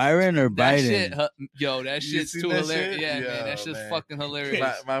 Oh, Byron or Biden? That shit's too hilarious. Yeah, man, that shit's fucking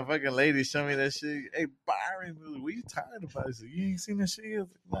hilarious. My fucking lady showed me that shit. Hey, Byron, what you tired about? I said, you ain't seen that shit yet?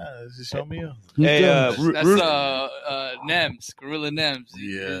 Nah, just show me up. Hey, that's Nems, Gorilla Nems.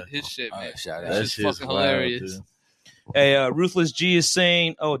 Yeah, his shit, man. Shout out. That shit's fucking hilarious. Dude. Hey, Ruthless G is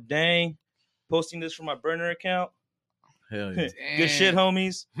saying, "Oh dang, posting this from my burner account." Hell yeah. Good shit,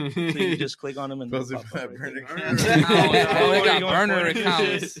 homies. So you can just click on them and Post it from my burner account. They got burner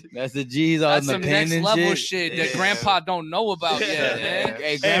accounts. That's the G's on That's the some pen next and level shit that Grandpa don't know about yet. Man.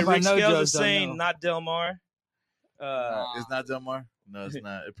 Hey, Hey, Grandpa Rick no Scales jokes is don't saying, know. "Not Del Mar." It's not Del Mar? No, it's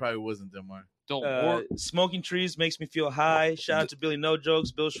not. It probably wasn't Del Mar. Don't work. Smoking trees makes me feel high. Shout out to Billy No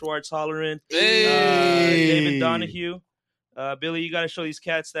Jokes, Bill Schwartz hollering, Hey. David Donahue. Billy, you got to show these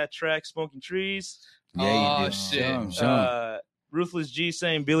cats that track Smoking Trees. Yeah, you do. Shit. Show 'em. Ruthless G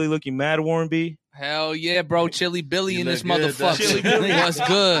saying Billy looking mad Warrenby. Hell yeah, bro. Chili Billy You in this look good, motherfucker. Chili Billy. What's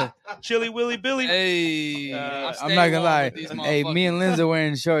good? Chili Willy Billy. Hey. I'm not gonna lie. Hey, me and Lenz are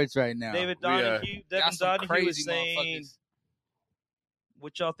wearing shorts right now. David We are. Donahue. Devin Donahue is saying,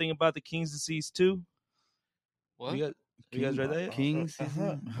 "What y'all think about the Kings Disease 2?" What? You guys read that yet? King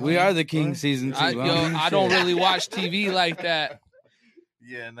season? We are the King season 2. I don't really watch TV like that.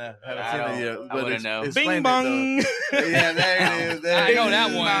 Yeah, no, I haven't seen it yet. I wouldn't know. Bing bong. Yeah, there it is. I know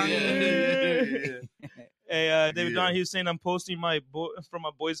that one. Hey, David Yeah. Donahue saying I'm posting from my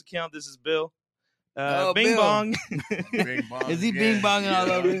boy's account. This is Bill. Oh, Bing Bill. bong. Bing bong. Is he bing bonging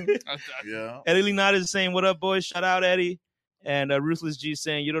all over? Yeah. Eddie Linada is saying, "What up, boys? Shout out, Eddie." And Ruthless G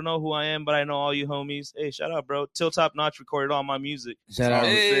saying, "You don't know who I am, but I know all you homies." Hey, shout out, bro. Till Top Notch recorded all my music. Shout out.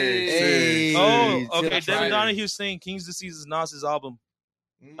 Hey. Oh, okay. That's David right. Donahue saying King's Disease is Nas's album.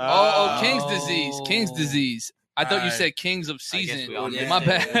 King's Disease. King's Disease. I thought you Alright. said Kings of I guess Season. we all Yeah. My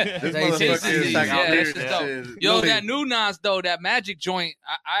missed bad. it. This They say motherfucker Disease. is like Yeah, weird that's and dope. shit. Yo, Really. that new Nas though, that Magic joint,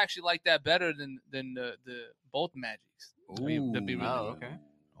 I actually like that better than the both Magics. To be really Oh, okay.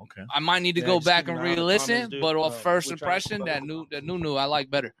 Okay. I might need to Yeah, go just back keep and an eye on the re-listen, comments, dude. but off first we're trying to impression, keep that up. new I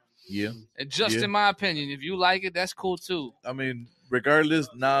like better. Yeah. And just Yeah. in my opinion, if you like it, that's cool too. I mean, regardless,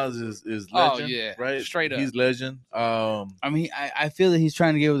 Nas is Oh, legend. yeah. Right? Straight up. He's legend. I mean, I feel that he's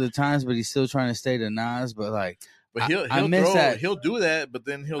trying to get with the times, but he's still trying to stay to Nas. But like, But I miss that. he'll do that, but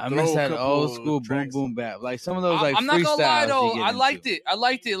then he'll I throw miss a that couple old school boom tracks. boom bap. Like some of those like I'm not gonna lie freestyles though, you get I liked into. it. I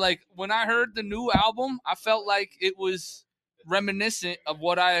liked it. Like when I heard the new album, I felt like it was reminiscent of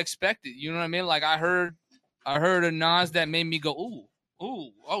what I expected. You know what I mean? Like I heard a Nas that made me go,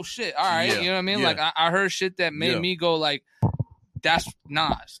 ooh, oh shit, all right. Yeah, You know what I mean? yeah. Like I heard shit that made Yeah. me go like, that's Nas.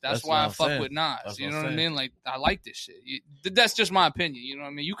 That's That's why what I I'm fuck saying. with Nas. That's You what know I'm what I saying. mean? Like I like this shit. That's just my opinion. You know what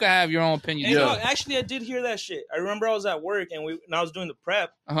I mean? You can have your own opinion. Hey, Yeah. no, actually, I did hear that shit. I remember I was at work and I was doing the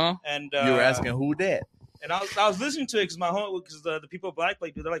prep, Uh-huh. and You were asking who that? and I was listening to it because the people at Black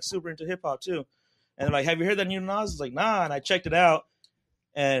Lake, they're like super into hip hop too, and they're like, "Have you heard that new Nas?" I was like, "Nah," and I checked it out,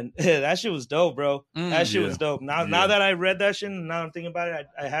 and that shit was dope, bro. That shit was dope. Now Yeah. that I read that shit, and now I'm thinking about it,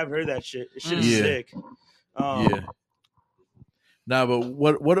 I have heard that shit. It shit is Yeah. sick. Yeah. Nah, but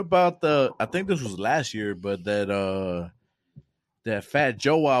what about I think this was last year, but that Fat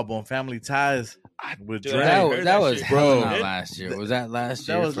Joe album, Family Ties with Dude, Dre. I heard That that was shit. hell Bro. not last year. Was that last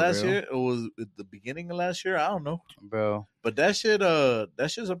year? That was for last real? year. It was at the beginning of last year. I don't know, bro. but that shit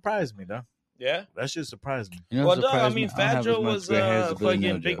surprised me, though. Yeah. That shit surprised me. You know, Well, what dog, I surprised mean, me? I don't Fat have Joe as much was gray hairs as Billy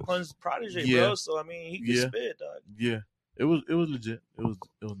fucking Big NoJokes. Pun's protege, Yeah. bro. So I mean, he could Yeah. spit, dog. Yeah, it was legit. It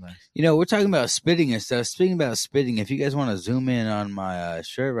was nice. You know, we're talking about spitting and stuff. Speaking about spitting, if you guys want to zoom in on my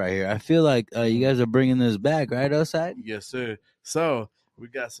shirt right here, I feel like you guys are bringing this back, right, Oside? Yes, sir. So we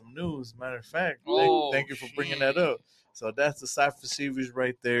got some news. Matter of fact, Oh, thank you for bringing that shit. up. So that's the Cypher series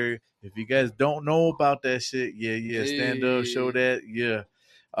right there. If you guys don't know about that shit, yeah, stand up, show that,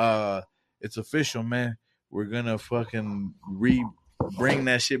 yeah. It's official, man. We're gonna fucking bring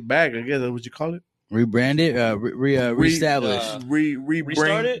that shit back. I guess that's what you call it. Rebrand it, reestablish,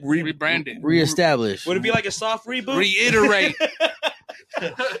 Restart it? Rebrand it. reestablish. Would it be like a soft reboot? Reiterate.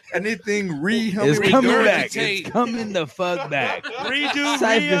 Anything It's coming back. regurgitate. It's coming the fuck back. Redo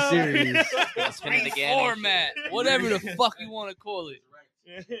Cypher re-up. series. Spin it again. Format. Whatever the fuck you want to call it.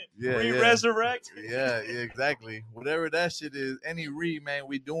 Yeah, Re-resurrect. yeah, exactly. Whatever that shit is, any man,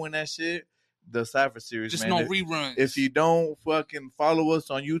 we doing that shit. The Cypher series, Just man. no reruns. If you don't fucking follow us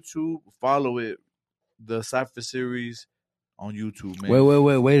on YouTube, follow it. The Cypher series on YouTube,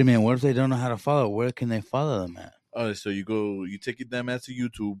 man. Wait a minute. What if they don't know how to follow? Where can they follow them at? So you take them out to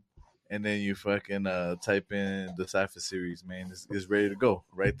YouTube, and then you fucking type in the Cypher series, man. It's ready to go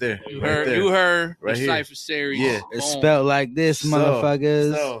right there. You right heard, there. you heard Right the here. Cypher series. Yeah. It's Boom. spelled like this, So-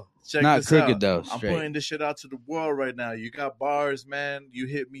 motherfuckers. So check Not this crooked out. though. I'm Straight. putting this shit out to the world right now. You got bars, man. You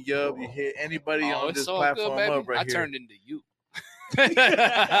hit me up. You hit anybody Oh, on it's this all platform good, baby. up right I here. turned into you.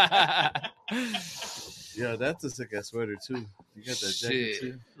 Yeah, that's a sick ass sweater too. You got that jacket Shit.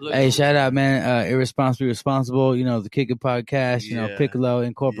 too. Look, Hey, shout out, man. Irresponsibly Responsible. You know, the Kick It Podcast. You know, Yeah. Piccolo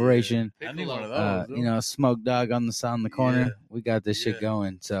Incorporation. I need one of Piccolo. those. You know, Smoke Dog on the corner. Yeah. We got this shit Yeah.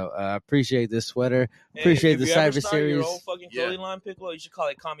 going. So I appreciate this sweater. Hey, Appreciate if the you ever Cypher start series. Your own fucking clothing line, Piccolo. You should call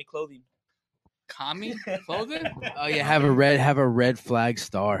it Kami Clothing. Kami clothing? Oh yeah, have a red flag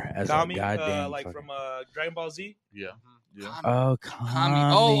star as Kami, a goddamn like fucking- from Dragon Ball Z. Yeah. Yeah. Oh,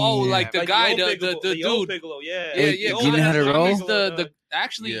 Kami. Oh, like the Like guy, old the Piccolo, the old dude. Piccolo, yeah. Yeah, Wait, yeah. do you know how to roll? Kami's the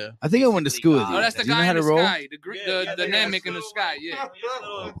actually. Yeah. I think I went to school with you. Oh, that's the Do you know guy how in to the roll? sky. Yeah, The yeah, Namek yeah. in the sky. Yeah. His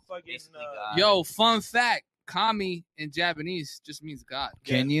little fucking, Basically God. Yo, fun fact: Kami in Japanese just means God.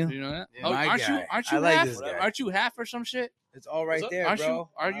 Can you? Do you know that? Yeah. Oh, My aren't guy. you? Aren't I you like half? this guy. Aren't you half or some shit? It's all right there, Aren't you? bro.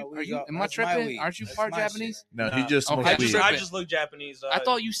 Are you? Am I tripping? Aren't you part Japanese? No, Nah. he just smoked Okay, weed. I just look Japanese. I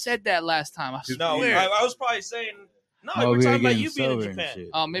thought you said that last time. I No, swear. I was probably saying. No, Oh, we're we talking were about getting you being in sober and Japan. shit.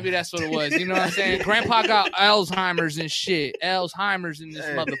 Oh, maybe that's what it was. You know what I'm saying? Grandpa got Alzheimer's and shit. Alzheimer's in this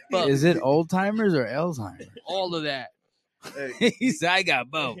Hey. motherfucker. Is it old timers or Alzheimer's? All of that. Hey, He said, "I got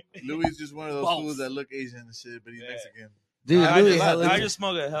both." Louis is just one of those Both. fools that look Asian and shit, but he's Mexican. Dude, I just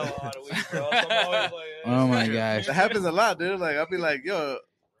smoke a hell of a lot of weed, bro. So I'm always like, oh my gosh. That happens a lot, dude. Like I'll be like, yo,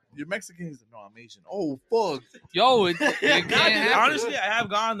 you're Mexican. He's like, no, I'm Asian. Oh fuck. Yo, it can't happen. honestly, I have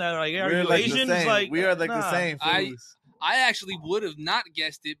gone that. Like, are We're you like Asian? the It's same. like, We are like the nah. same fools. I actually would have not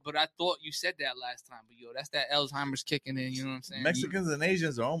guessed it, but I thought you said that last time. But yo, that's that Alzheimer's kicking in. You know what I'm saying? Mexicans and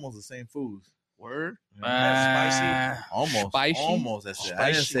Asians are almost the same foods. Word. Spicy. Almost. Spicy? Almost. That's it.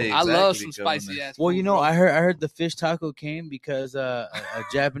 I didn't Spicy. say I exactly. love some because spicy ass. Well, food, you know, bro. I heard the fish taco came because a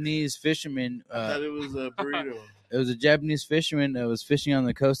Japanese fisherman. I thought it was a burrito. It was a Japanese fisherman that was fishing on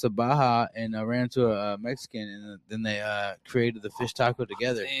the coast of Baja and ran into a Mexican, and then they created the fish taco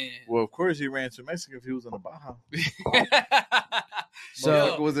together. Man. Well, of course he ran to Mexico if he was in the Baja. So-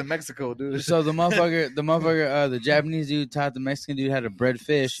 Motherfucker was in Mexico, dude. So the motherfucker, the Japanese dude taught the Mexican dude how to bread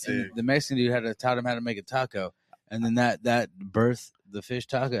fish, and Sick. the Mexican dude taught him how to make a taco, and then that birthed the fish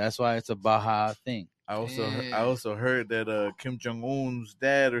taco. That's why it's a Baja thing. I also Yeah. heard that Kim Jong Un's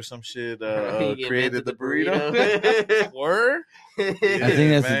dad or some shit He created invented the burrito. Word. I think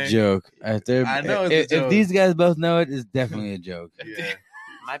that's man. a joke. I know it's a if joke. these guys both know it, it's definitely a joke. Yeah.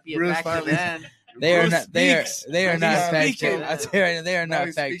 Might be a Bruce fact to finally- them. They are Bruce not. They are. speaks. They are He's not fact speaking. checkers. I tell you right now, they are Now not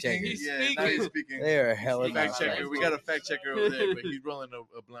he's fact speaking. checkers. Yeah, now he's speaking. They are hella He's not Fact checker. We got a fact checker over there, but he's rolling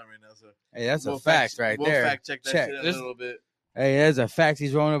a blunt right now. So Hey, that's we'll a fact right we'll there. fact check that Check. shit a This- little bit. Hey, that's a fact.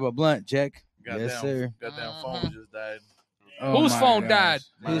 He's rolling up a blunt. Check. Goddamn, Yes, sir. Goddamn phone Mhm. just died. Oh Whose my phone gosh. died?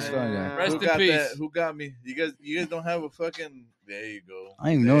 Whose phone died? Rest Who in got peace. that? Who got me? You guys don't have a fucking. There you go. I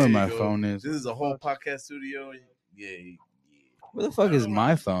don't even know where There my you go. phone is. This is a whole podcast studio. Yeah. Where the fuck is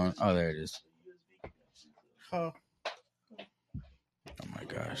my phone? Oh, there it is. Huh. Oh my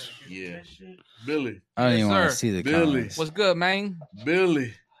gosh. Yeah. Billy. I don't Yes, even want to sir. see the Billy. comments. What's good, man?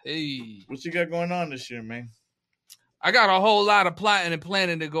 Billy. Hey, What you got going on this year, man? I got a whole lot of plotting and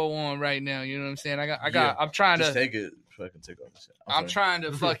planning to go on right now. You know what I'm saying? I'm trying Just to. take it. Fucking take off the shit. I'm trying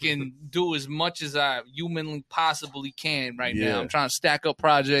to fucking do as much as I humanly possibly can right Yeah. now. I'm trying to stack up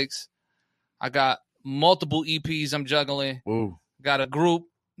projects. I got multiple EPs I'm juggling. Whoa. Got a group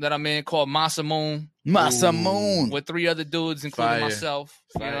that I'm in called Masa Moon Masa Moon. with 3 other dudes, including Fire. myself.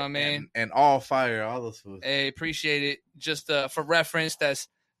 You know what I mean? And all fire, all those fools. Hey, appreciate it. Just for reference, that's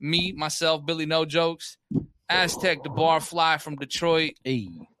me, myself, Billy NoJokes, Aztec, the bar fly from Detroit. Hey.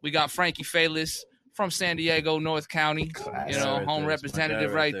 We got Frankie Falis from San Diego, North County. You know, Right home there. That's my guy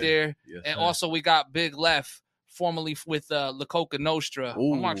representative right there. Yes, And sir. also we got Big Left, formerly with La Coca Nostra.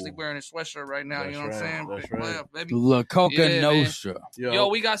 Ooh. I'm actually wearing a sweatshirt right now. That's you know what I'm right. saying? That's Big right. Left, baby. La Coca Yeah, man. Nostra. Yo,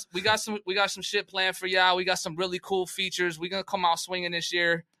 we got some shit planned for y'all. We got some really cool features. We're gonna come out swinging this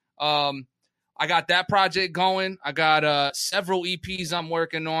year. I got that project going. I got several EPs I'm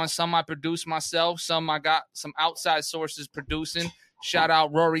working on. Some I produce myself. Some I got some outside sources producing. Shout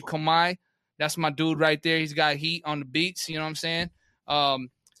out Rory Kamai. That's my dude right there. He's got heat on the beats. You know what I'm saying?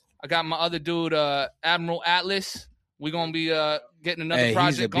 I got my other dude, Admiral Atlas. We're going to be getting another Hey, he's a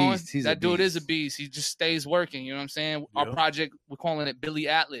project going. beast. He's a That dude beast. is a beast. He just stays working. You know what I'm saying? Our Yeah. project, we're calling it Billy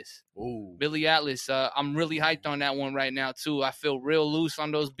Atlas. Ooh. Billy Atlas. I'm really hyped on that one right now, too. I feel real loose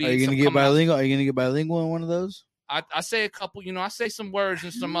on those beats. Are you I'm gonna get coming out- bilingual? Are you gonna get bilingual in one of those? I say a couple, I say some words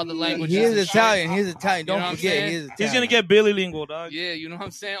in some other languages. He is and shit. Italian. He's Italian. You know Don't what I'm forget, saying? he is Italian. He's gonna get Billy lingual, dog. Yeah, you know what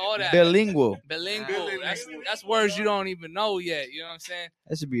I'm saying? All that. bilingual. Bilingual. That's words you don't even know yet. You know what I'm saying?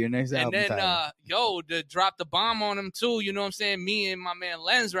 That should be your next And album then, title. to drop the bomb on him too. You know what I'm saying? Me and my man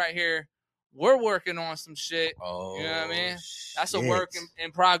Lenz right here, we're working on some shit. Oh, you know what I mean? That's a shit. work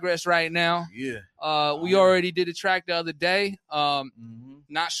in progress right now. Yeah. We already did a track the other day. Mm-hmm.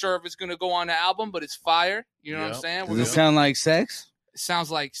 Not sure if it's gonna go on the album, but it's fire. You know what I'm Yep. saying? Does it sound like sex? It sounds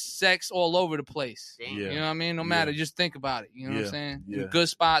like sex all over the place. Damn. Yeah. You know what I mean? No matter, just think about it. You know what I'm saying? Yeah. Good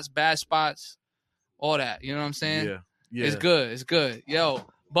spots, bad spots, all that. You know what I'm saying? Yeah. Yeah. It's good. It's good. Yo,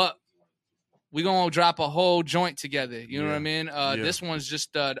 but we going to drop a whole joint together. You know what I Yeah. mean? Yeah. This one's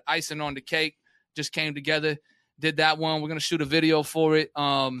just the icing on the cake. Just came together. Did that one. We're going to shoot a video for it.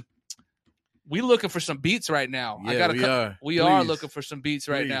 We looking for some beats right now. Yeah, we are Please. looking for some beats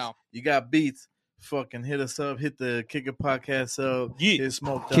right Please. now. You got beats. Fucking hit us up. Hit the Kick It podcast up. Yeah. Hit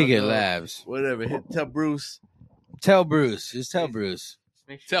Smoke Kick It up. Labs. Whatever. Tell Bruce. Tell Bruce. Just tell Bruce.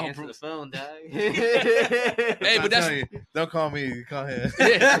 Make sure Tell you answer Bruce. the phone, dog. Hey, I'm but that's telling you, don't call me. Call him.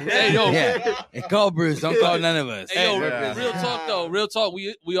 hey, yo. Yeah. Hey, call Bruce. Don't call none of us. Hey, yo, Yeah. real talk though. Real talk.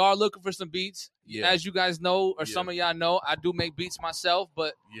 We are looking for some beats. Yeah. As you guys know, or Yeah. some of y'all know, I do make beats myself,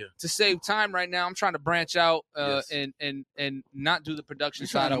 but Yeah. to save time right now, I'm trying to branch out Yes. and not do the production You're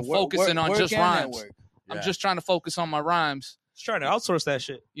side. trying I'm to work- focusing on work just and rhymes. network. I'm just trying to focus on my rhymes. trying to outsource that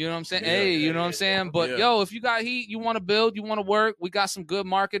shit. You know what I'm saying? Yeah, Hey, you yeah, know what I'm saying? But yo, if you got heat, you want to build, you want to work, we got some good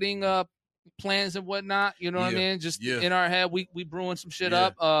marketing plans and whatnot. You know what I mean? Just in our head, we brewing some shit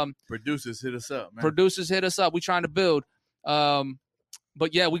up. Producers hit us up, man. Producers hit us up. We trying to build.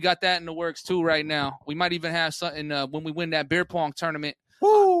 But yeah, we got that in the works too right now. We might even have something when we win that beer pong tournament,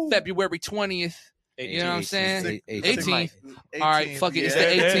 February 20th. You know what I'm saying? 18th. All right, fuck it. It's the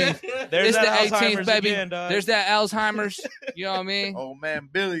 18th. It's the 18th, baby. Again, there's that Alzheimer's. You know what I mean? Old man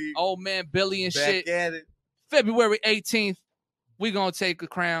Billy and back shit. At it. February 18th, we gonna take a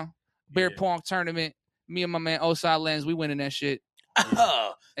crown. Beer pong tournament. Me and my man Oside Lenz, we winning that shit.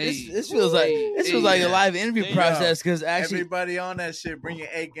 Oh, this feels like a live interview process because actually everybody on that shit, bring your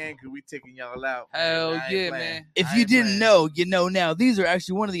A game because we taking y'all out. Hell yeah, man! If you didn't know, you know now. These are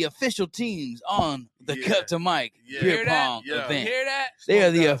actually one of the official teams on the Cup to Mike beer pong event. You hear that? They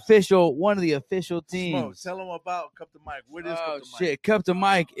are one of the official teams. Tell them about Cup to Mike. What is Cup to Mike? Shit, Cup to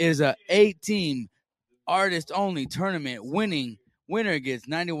Mike is a 8-team artist only tournament. Winner gets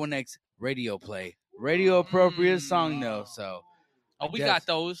 91X radio play, radio appropriate song though. So. Oh, we got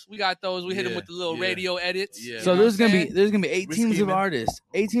those. We hit them with the little radio edits. Yeah. So there's gonna be 8 teams of artists.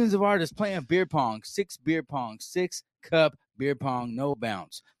 8 teams of artists playing beer pong. 6 beer pong. 6 cup beer pong. No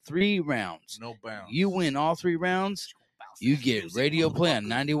bounce. 3 rounds. No bounce. You win all 3 rounds. You get radio play on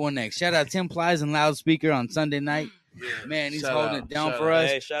 91X. Shout out Tim Plies and Loudspeaker on Sunday night. Yeah. Man, he's holding it down for us.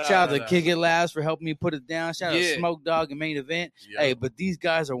 Hey, shout out to Kick It Labs for helping me put it down. Shout out Smoke Dog and Main Event. Yeah. Hey, but these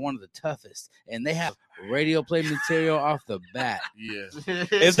guys are one of the toughest, and they have radio play material off the bat. Yeah.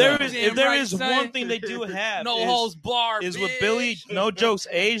 If there is one thing they do have, no holds bar, is with Billy NoJokes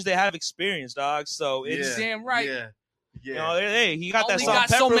age, they have experience, dog. So it's damn right. Yeah. You know, hey, he got only that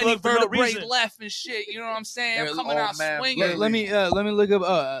got so many vertebrae left and shit. You know what I'm saying? Coming out swinging. Let me look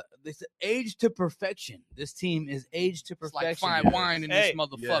up. This age to perfection. This team is age to perfection. It's like fine wine in this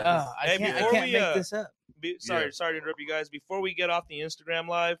motherfucker. I can't make this up. Sorry to interrupt you guys. Before we get off the Instagram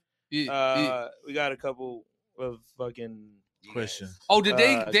live, we got a couple of fucking questions. Oh, did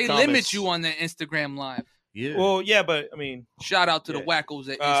they limit you on the Instagram live? Yeah. Well, yeah, but I mean, shout out to the wackos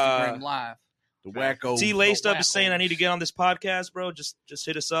at Instagram live. The wacko. T Laced Up is saying I need to get on this podcast, bro. Just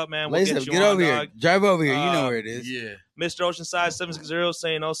hit us up, man. We'll get over here. Drive over here. You know where it is. Yeah. Mr. Oceanside 760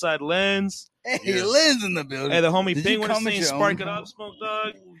 saying Oside Lenz. Hey, Lenz in the building. Hey, the homie Penguin is saying spark it up, Smoke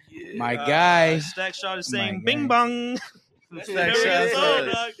Dog. My guy. Stack Shot is saying bing bong. Stack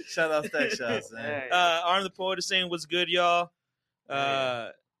Shots. Shout out Stack Shots, man. Arm the Poet is saying what's good, y'all.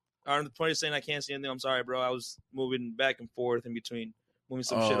 Arm the Poet is saying I can't see anything. I'm sorry, bro. I was moving back and forth in between. Moving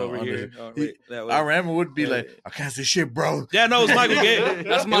some shit over here. I remember would be like, I can't see shit, bro. Yeah, no, it's Michael Gabriel.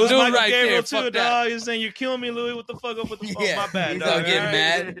 That's my dude right Gabriel there. Too, dog. He's saying you're killing me, Louis. What the fuck up with the my bad, he's dog. All getting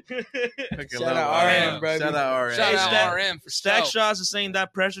mad. Shout out RM, bro. Shout out RM. Shout out RM for Stack Shots is saying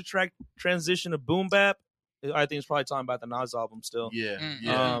that pressure track transition to boom bap. I think it's probably talking about the Nas album still.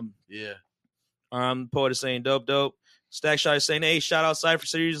 Yeah. Poet is saying dope. Stack Shot is saying, hey, shout out Cypher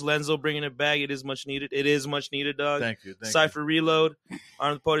Series. Lenzo bringing it back. It is much needed. It is much needed, dog. Thank you. Cypher Reload.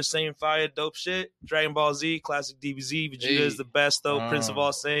 Arm the Poet is saying fire, dope shit. Dragon Ball Z, classic DBZ. Vegeta is the best, though. Prince of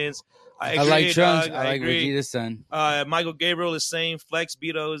all Saiyans. I like Trunks. I like Vegeta's son. Michael Gabriel is saying Flex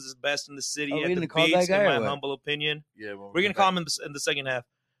Beto is the best in the city at the call beats, that guy, in my humble opinion. Yeah, we're going to call him in the second half.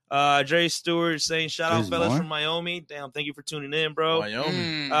 Dre Stewart is saying, shout out fellas from Miami. Damn, thank you for tuning in, bro.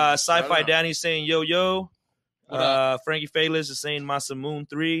 Miami. Sci-Fi Danny saying, yo. Frankie Faylis is saying Masamoon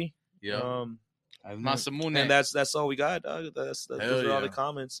 3. Yeah. Masamoon. And that's all we got, dog. Those are all the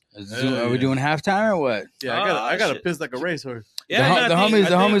comments. Are we doing halftime or what? Yeah, I gotta piss like a racehorse. Yeah, the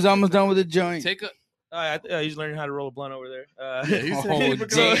homie's almost done with the joint. Take a he's learning how to roll a blunt over there.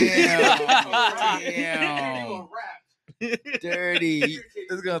 Damn. Dirty.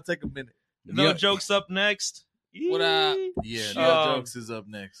 It's gonna take a minute. No Jokes up next. What up? Yeah, No Jokes is up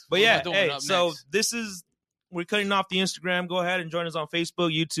next. But yeah, we're cutting off the Instagram. Go ahead and join us on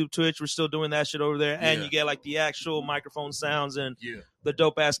Facebook, YouTube, Twitch. We're still doing that shit over there. And you get like the actual microphone sounds and the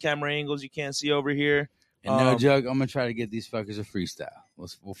dope ass camera angles you can't see over here. And no joke, I'm gonna try to get these fuckers a freestyle.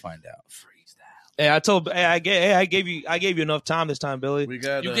 We'll find out. Freestyle. Hey, I gave you enough time this time, Billy. You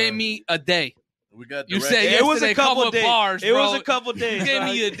gave me a day. We got you said it was a couple days. Bars, it was a couple days. You gave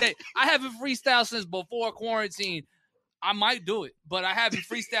me a day. I haven't freestyled since before quarantine. I might do it, but I haven't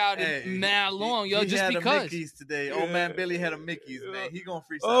freestyled in that long, yo. Just had because. A Mickey's today, old man Billy had a Mickey's, man. He gonna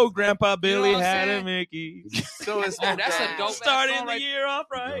freestyle. Oh, Grandpa Billy had a Mickey. So it's that's a dope. Starting the year off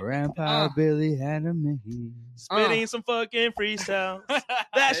right. Grandpa Billy had a Mickey. Spitting some fucking freestyles.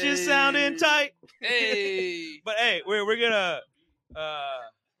 That shit sounding tight. Hey, but hey, we're gonna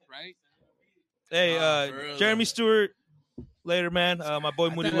right. Hey, Jeremy Stewart Later, man. My boy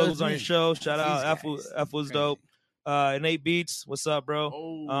Moody Logan's on your show. Shout out. F was dope. And 8 Beats. What's up,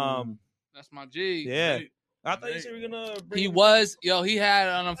 bro? That's my G. Yeah. I thought you said we were gonna. He was, he had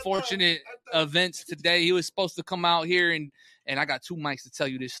an unfortunate event today. He was supposed to come out here and I got 2 mics to tell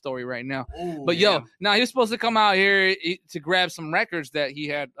you this story right now. But he was supposed to come out here to grab some records that he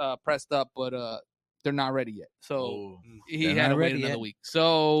had pressed up, but they're not ready yet. So he had to wait another week.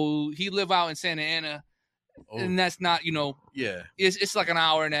 So he live out in Santa Ana, and that's not, it's like an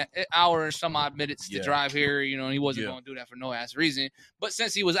hour and some odd minutes to drive here, and he wasn't going to do that for no ass reason. But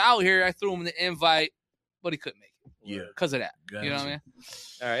since he was out here, I threw him the invite, but he couldn't make it. Yeah, because of that. Gotcha. You know what I mean?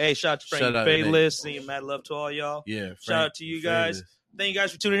 All right. Hey, shout out to Frank Bayless. Sending mad love to all y'all. Yeah. Frank, shout out to you guys. Thank you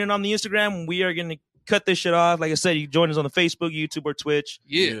guys for tuning in on the Instagram. We are going to cut this shit off. Like I said, you can join us on the Facebook, YouTube, or Twitch.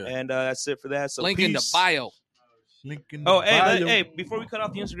 Yeah. And that's it for that. So link in the bio. Hey, before we cut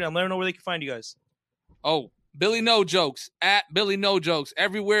off the Instagram, let them know where they can find you guys. Oh, Billy NoJokes at Billy NoJokes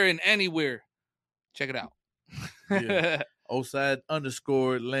everywhere and anywhere. Check it out. Yeah. Oside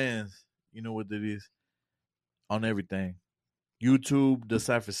 _ Lenz. You know what it is. On everything. YouTube, the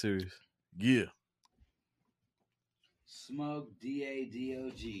Cypher series. Yeah. Smoke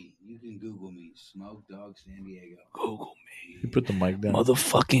DADOG. You can Google me. Smoke Dog San Diego. Google me. You put the mic down.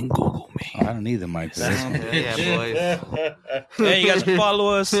 Motherfucking Google me. I don't need the mic. Yeah, boys. Hey, you guys can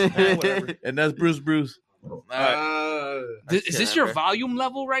follow us. Whatever. And that's Bruce. All right. Is this your volume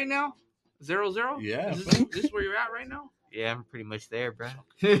level right now? 0, 0? Yeah. Is this where you're at right now? Yeah, I'm pretty much there, bro.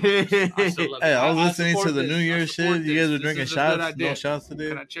 Hey, I was listening to the New Year's shit. You guys were drinking shots. No shots today.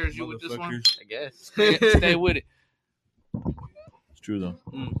 Can I cheers you with this one? I guess. Stay with it. It's true, though.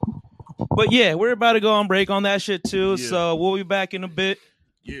 But yeah, we're about to go on break on that shit, too. Yeah. So we'll be back in a bit.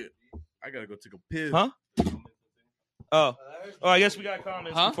 Yeah. I got to go take a piss. Huh? Oh, I guess we got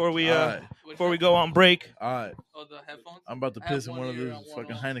comments before we go on break. All right. Oh, the headphones? I'm about to piss in one of those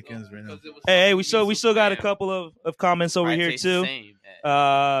fucking Heinekens right now. Hey, we still got a couple of comments over here too.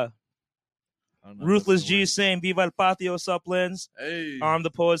 Ruthless G is saying "Viva el Patio." What's up, Lenz? Hey. Arm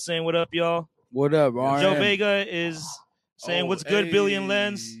the Poet saying "What up, y'all?" What up, RM? Joe Vega is saying "What's good, Billy and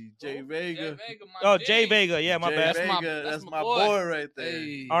Lenz?" Jay Vega. Jay Vega. Yeah, my bad. That's my boy right there.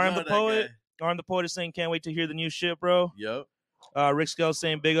 Hey. Arm the Poet. Arm the Poet is saying "Can't wait to hear the new shit, bro." Yep. Rick Scale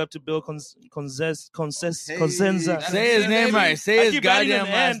saying "Big up to Bill Consenza." Say his name right. Say his goddamn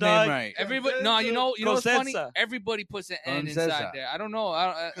last name right. Everybody, no, you know what's funny? Everybody puts an N inside there. I don't know.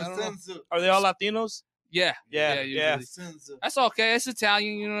 I don't know. Are they all Latinos? Yeah. Usually. That's okay. It's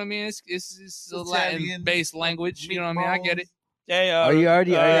Italian. You know what I mean? It's a Latin-based lanlanguage. You know what I mean? I get it. Hey, are you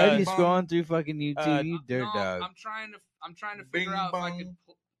already scrolling through fucking YouTube? You dirt dog. I'm trying to figure out if I could.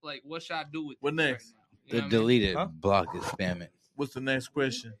 Like, what should I do with what next? Right now? Delete it, block it, spam it. What's the next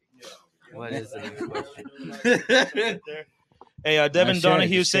question? What is the next question? Hey, Devin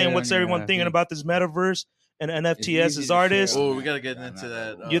Donahue saying, "What's everyone thinking about this metaverse and NFTs as artists?" Oh, we gotta get into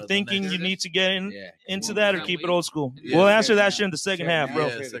that. You're thinking you need to get into that or keep it old school? We'll answer that shit in the second half, bro.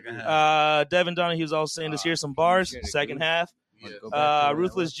 Yeah, second half. Devin Donahue's also saying, "Let's hear some bars." Second half.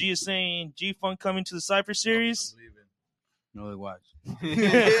 Ruthless G is saying, "G-Funk coming to the Cypher series." No, watch. I'm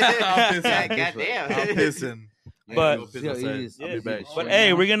pissing. Goddamn. I'm pissing. But I'll be back. But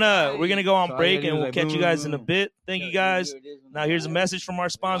hey, we're gonna go on break and we'll catch you guys in a bit. Thank you guys. Now here's a message from our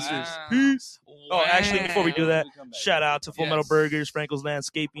sponsors. Peace. Oh, actually, before we do that, shout out to Full Metal Burgers, Franco's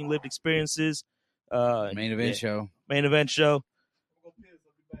Landscaping, Lived Experiences, Main event show. All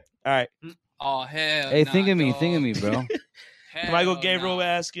right. Oh hell. Hey, think of me, bro. Michael Gabriel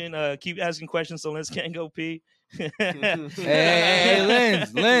asking, keep asking questions so Lenz can't go pee. hey,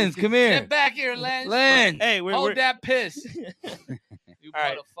 Lenz, come here. Get back here, Lenz. Hey, hold that piss. You all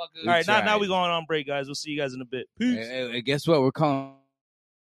right. motherfucker. All right, now we going on break, guys. We'll see you guys in a bit. Peace. Hey, guess what? We're calling.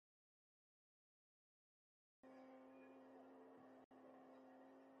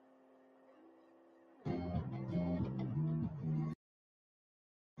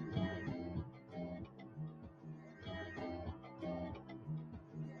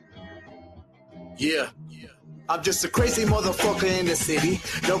 Yeah. I'm just a crazy motherfucker in the city.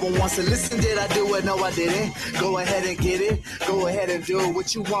 No one wants to listen, did I do it? No, I didn't. Go ahead and get it. Go ahead and do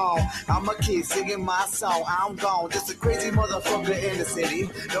what you want. I'm a kid singing my song. I'm gone. Just a crazy motherfucker in the city.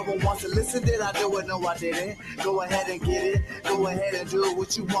 No one wants to listen, did I do it? No, I didn't. Go ahead and get it. Go ahead and do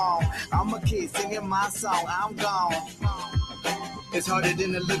what you want. I'm a kid singing my song. I'm gone. It's harder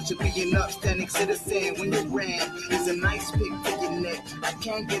than it looks to be an upstanding citizen. When your brand is a nice pick to your neck, I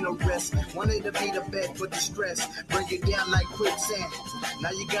can't get no rest. Wanted to be the best, but the stress bring you down like quicksand.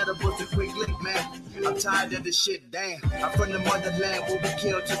 Now you gotta bust a quick lick, man. I'm tired of this shit, damn. I'm from the motherland where we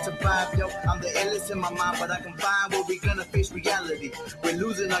kill to survive, yo. I'm the illest in my mind, but I can find where we gonna face reality. We're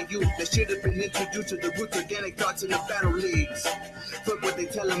losing our youth that should have been introduced to the roots organic thoughts in the battle leagues. Fuck what they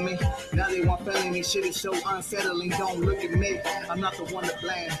telling me. Now they want felony shit is so unsettling. Don't look at me. I'm not the one to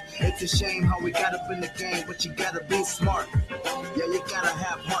blame. It's a shame how we got up in the game, but you gotta be smart. Yeah, you gotta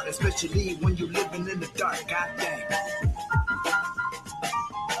have heart, especially when you living in the dark. God dang.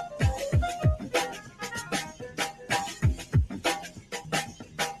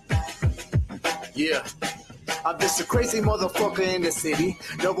 Yeah. I'm just a crazy motherfucker in the city.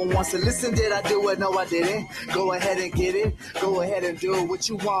 No one wants to listen, did I do it? No, I didn't. Go ahead and get it. Go ahead and do what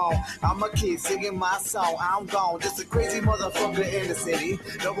you want. I'm a kid singing my song. I'm gone. Just a crazy motherfucker in the city.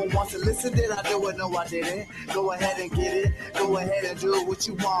 No one wants to listen, did I do it? No, I didn't. Go ahead and get it. Go ahead and do what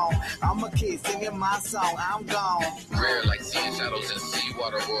you want. I'm a kid singing my song. I'm gone. Rare like seeing shadows in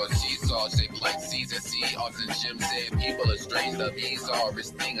seawater or a seesaw shaped like seas at sea. Often Jim said people are strange to me.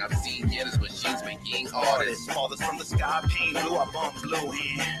 Hardest thing I've seen yet is machines making artists. Fathers from the sky, pain blue, I bump blue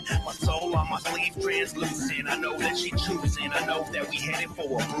in. My soul on my sleeve translucent. I know that she choosing. I know that we headed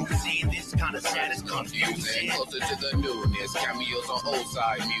for a bruising. This kind of sad is confusing. Closer to the newness, cameos on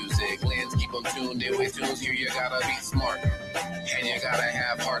Oside music. Lenz keep them tuned in with tunes here. You gotta be smart, and you gotta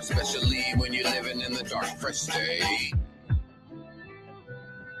have heart, especially when you're living in the dark. Fresh state.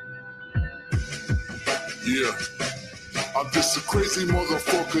 Yeah. I'm just a crazy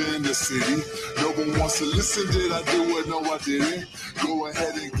motherfucker in the city. No one wants to listen, did I do it? No, I didn't. Go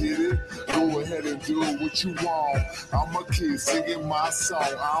ahead and get it. Go ahead and do what you want. I'm a kid singing my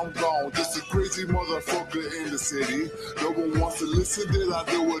song. I'm gone. Just a crazy motherfucker in the city. No one wants to listen, did I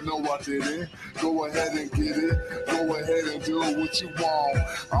do it? No, I didn't. Go ahead and get it. Go ahead and do what you want.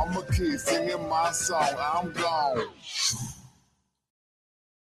 I'm a kid singing my song. I'm gone.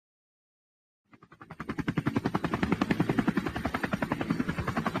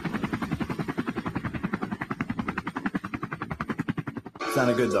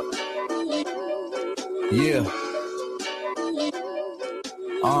 Sounded good though. Yeah.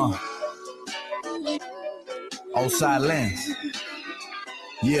 Oside Lenz.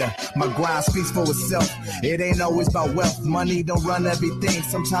 Yeah, my grind speaks for itself. It ain't always about wealth. Money don't run everything.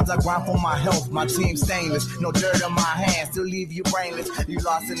 Sometimes I grind for my health. My team stainless. No dirt on my hands. Still leave you brainless. You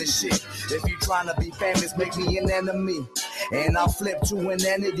lost in the shit. If you tryna be famous, make me an enemy. And I'll flip to an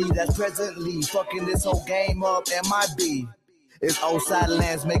entity that's presently fucking this whole game up. MIB. It's Oside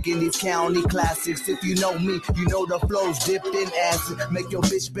Lenz making these county classics. If you know me, you know the flow's dipped in acid. Make your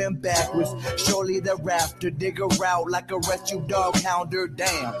bitch bend backwards. Surely the rafter, dig her out like a rescue dog hounder.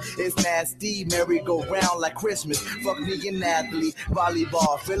 Damn, it's nasty. Merry-go-round like Christmas. Fuck me an athlete.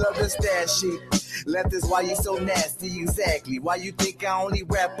 Volleyball, fill up the stat sheet. Left is why you so nasty, exactly. Why you think I only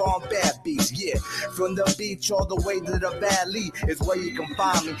rap on bad beats? Yeah, from the beach all the way to the valley is where you can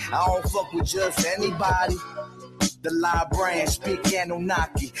find me. I don't fuck with just anybody. The live brand, speak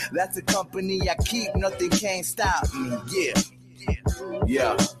Anunnaki. That's the company I keep, nothing can't stop me.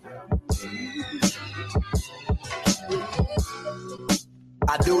 Yeah.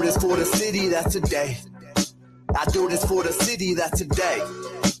 I do this for the city, that's today. I do this for the city, that's today.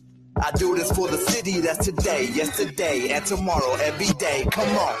 I do this for the city, that's today. Yesterday and tomorrow, every day.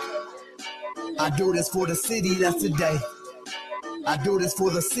 Come on. I do this for the city, that's today. I do this for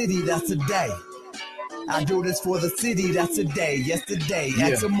the city, that's today. I do this for the city, that's today, yesterday,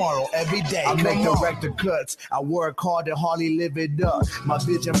 and tomorrow, every day. I make director cuts, I work hard and hardly live it up. My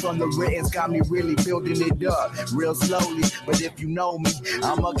vision from the written's got me really building it up, real slowly. But if you know me,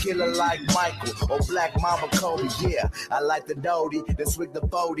 I'm a killer like Michael or Black Mama Kobe. Yeah, I like the Doty, the swig the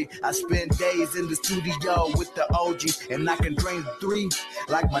 40. I spend days in the studio with the OG, and I can drain 3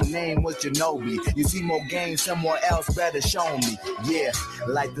 like my name was Ginobili. You see more games somewhere else, better show me. Yeah,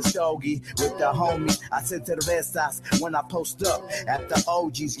 like the stogie with the homies. I said to the Vestas when I post up at the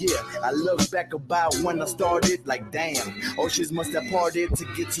OGs, yeah. I look back about when I started, like damn, oceans must have parted to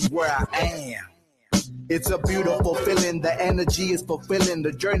get to where I am. It's a beautiful feeling, the energy is fulfilling.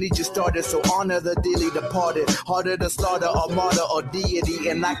 The journey just started, so honor the dearly departed. Harder to slaughter a martyr or deity,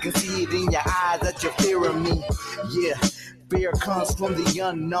 and I can see it in your eyes that you're fearing me. Yeah. Fear comes from the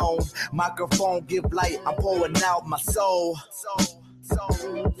unknown. Microphone give light, I'm pouring out my soul.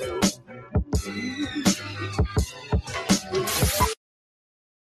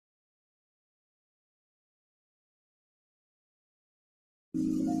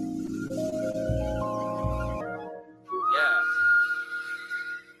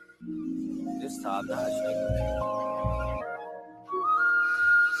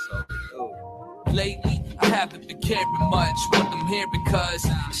 Lately, I haven't been caring much what I'm hearing because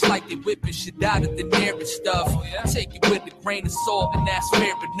it's like they whipping shit out of the air and stuff. Take it with a grain of salt and that's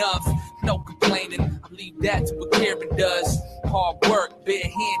fair enough. No complaining, I leave that to what Karen does. Hard work,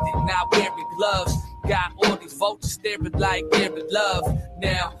 barehanded, not wearing gloves. Got all these vultures staring like they're in love.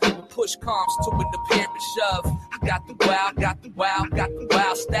 Now, when push comes to an apparent shove, I got the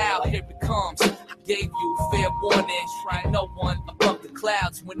wild style. Here it comes. I gave you fair warning. Right, no one above the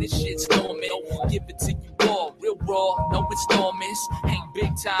clouds when this shit's storming. Give it to you all, real raw, no installments. Ain't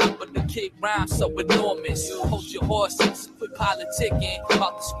big time, but the kick rhymes so enormous. Hold your horses, quit politicking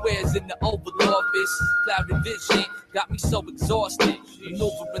about the squares in the Oval Office. Clouded vision got me so exhausted.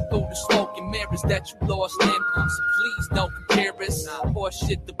 Maneuvering through the smoke and mirrors that you lost in. So please don't compare us. Horse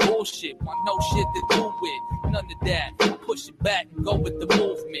shit to bullshit. Want no shit to do with. None of that. Push it back and go with the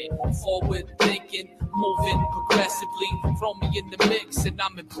movement. Forward thinking, moving progressively. Throw me in the mix and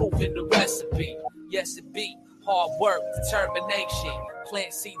I'm improving the recipe. Yes, it be hard work, determination.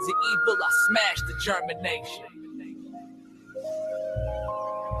 Plant seeds of evil, I smash the germination.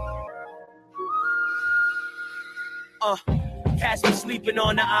 Catch me sleeping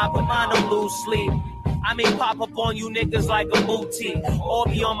on the eye, but mine don't lose sleep. I may pop up on you niggas like a boutique, or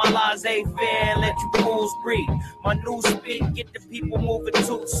be on my laissez-faire and let you fools breathe. My new speak, get the people moving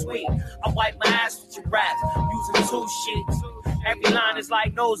too sweet. I wipe my ass with your raps, using 2 sheets. Every line is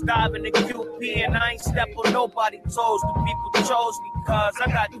like nose diving the QP, and I ain't step on nobody's toes. The people chose me cause I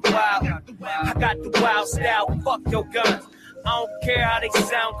got the wild style. Fuck your guns. I don't care how they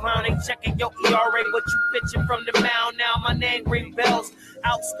sound, clown. They checking your ERA, what you pitching from the mound. Now my name ring bells.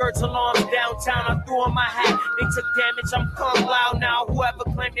 Outskirts, alarms, downtown. I threw on my hat. They took damage. I'm calm loud now. Whoever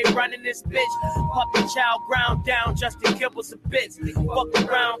claimed they running this bitch, puppy child ground down. Justin Kibbles a bitch. Fuck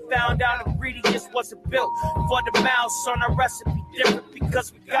around, found out I'm greedy. Just wasn't built for the mouse. On our recipe different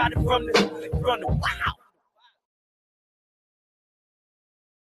because we got it from the wow.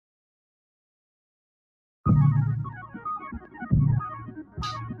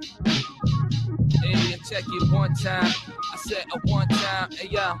 Hey, check it one time. I said one time. Hey,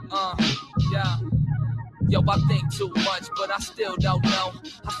 yeah. Yo, I think too much, but I still don't know.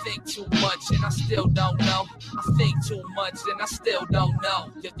 I think too much and I still don't know. I think too much and I still don't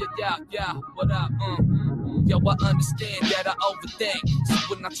know. Yeah. What up? Yo, I understand that I overthink. So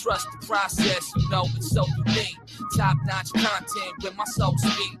when I trust the process, you know it's so unique. Top-notch content when my soul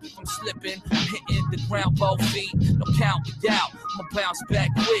speak. If I'm slipping, I'm hitting the ground both feet. No count me out, I'ma bounce back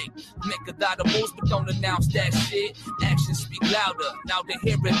quick. Make a lot of moves, but don't announce that shit. Actions speak louder, now they're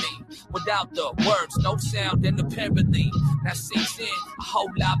hearing me. Without the words, no sound, and apparently that sinks in a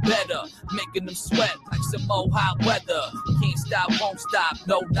whole lot better. Making them sweat like some old hot weather. Can't stop, won't stop,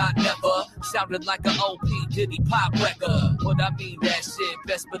 no, not never. Sounded like an OP Diddy pop record. But I mean that shit,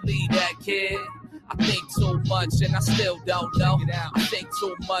 best believe that, kid. I think too much and I still don't know. I think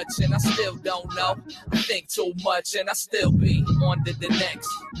too much and I still don't know. I think too much and I still be on to the next.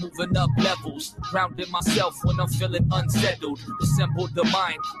 Moving up levels, grounding myself when I'm feeling unsettled. Assemble the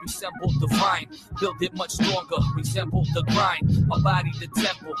mind, resemble the vine. Build it much stronger, resemble the grind. My body the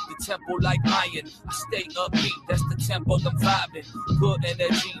temple like iron. I stay upbeat, that's the tempo I'm vibing. Good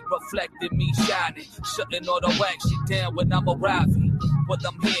energy reflecting me shining. Shutting all the whack shit down when I'm arriving. Well,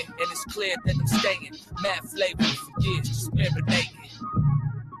 I'm here and it's clear that I'm staying. Mad flavor for years, just marinating.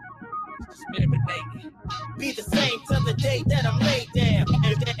 Be the same till the day that I'm laid down.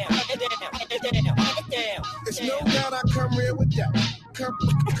 It's no doubt I come real with that. Come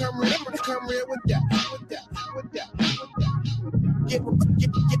real with that. Get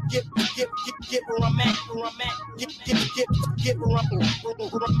where I'm at. Get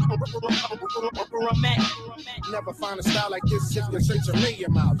where I'm at. Never find a style like this if you search a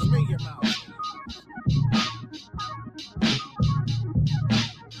million miles.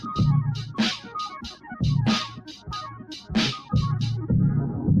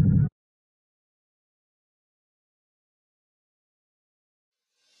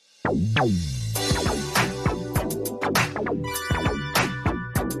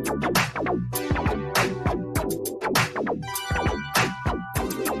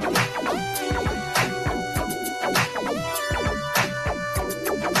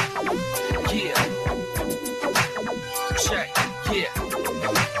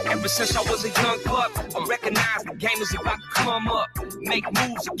 Ever since I was a young buck, I recognized the game is about to come up. Make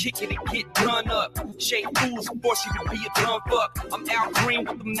moves and kick it and get done up. Shake fools and force you to be a dumb fuck. I'm Al Green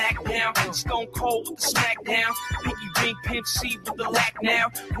with the Mac down. Stone Cold with the smack down. Pinky Ring Pimp C with the lack now.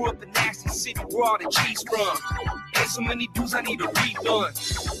 Grew up in nasty city where all the cheese from. And so many dudes I need a redone.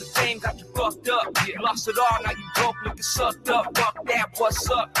 The fame got you fucked up. You lost it all, now you broke, looking sucked up. Fuck that, what's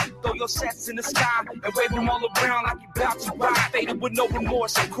up? Throw your sets in the sky and wave them all around like you about to ride. Faded with no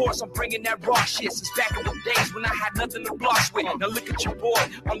remorse, of course, I'm bringing that raw shit. Since back in the days when I had nothing to floss with. Now look at your boy,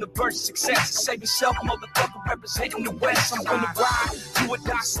 on the verge of success. Save yourself, motherfucker, representing the West. I'm gonna ride, do or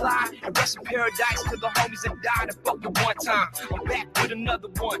die, slide, and rest in paradise to the homies that died and fucked it one time. I'm back with another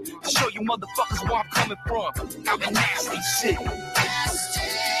one to show you motherfuckers where I'm coming from. Out in nasty city.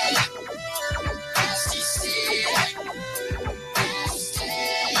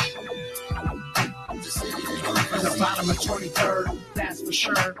 From the bottom of 23rd, that's for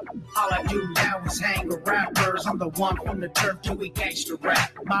sure. All I do now is hang with rappers. I'm the one from the turf doing gangster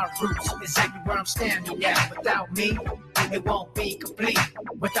rap. My roots, exactly where I'm standing at. Without me, it won't be complete.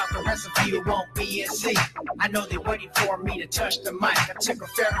 Without the recipe, it won't be easy. I know they're waiting for me to touch the mic. I took a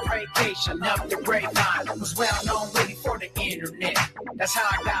fair vacation up the grapevine. Was well known waiting for the internet. That's how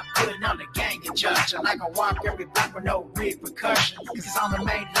I got put on the gang injunction. Like I walk every block with no repercussions. Cause on the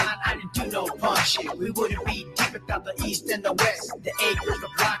main line, I didn't do no punk shit. We wouldn't be deep without the east and the west. The acres, the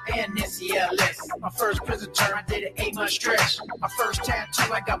block, and NCLS. My first prison term, I did an 8-month stretch. My first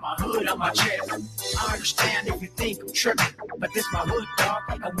tattoo, I got my hood on my chest. I understand if you think I'm tripping, but this my hood, dog,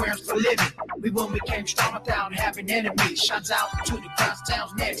 and where I'm for living. We won't became strong without having enemies. Shouts out to the cross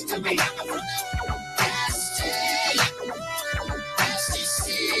towns next to me.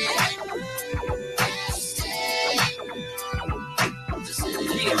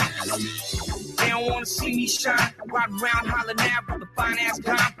 They don't wanna see me shine. Riding around hollering out with the fine ass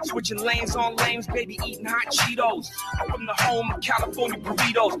dime. Switching lanes on lanes, baby, eating hot Cheetos. I'm from the home of California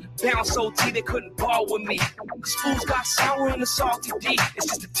burritos. Bounce OT, they couldn't ball with me. Cause fools got sour in the salty D. It's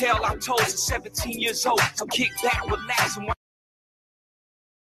just a tale I told since 17 years old. So kick back, relax, and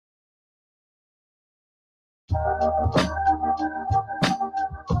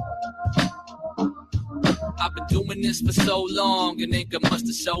I've been doing this for so long, and nigga must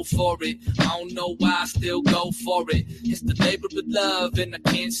have sold for it. I don't know why I still go for it. It's the labor of love, and I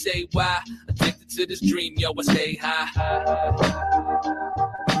can't say why. Addicted to this dream, yo, I stay high.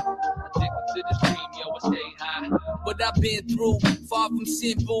 Addicted to this dream, yo, I stay high. What I've been through, far from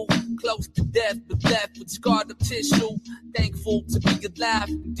simple, close to death, but left with scarred up tissue. Thankful to be alive,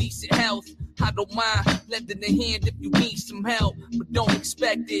 in decent health. I don't mind lending a hand if you need some help, but don't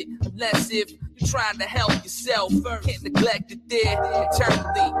expect it unless if you're trying to help yourself. Can't neglect it there.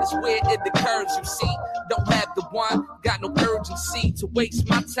 Internally, it's where it occurs, you see. Don't have the one, got no urgency to waste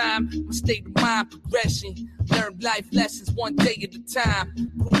my time. My state of mind progression. Learn life lessons one day at a time.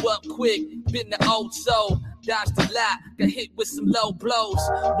 Grew up quick, been the old soul. Dodged a lot, got hit with some low blows.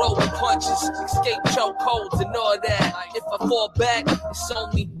 Rolling punches, escape chokeholds and all that. If I fall back, it's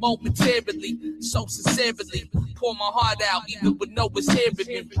only momentarily. So sincerely, pour my heart out even with no one's hearing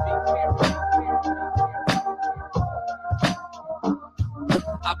me.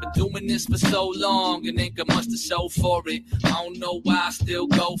 I've been doing this for so long, and nigga must have sold for it. I don't know why I still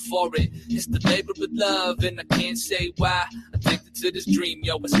go for it. It's the labor of love, and I can't say why. Addicted to this dream,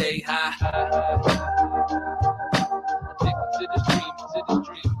 yo, I stay high. Addicted to this dream, to this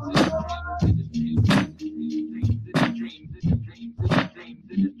dream, to this dream, to this dream, to this dream, to this dream, to this dream, to this dream,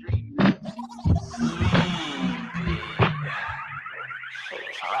 to this dream.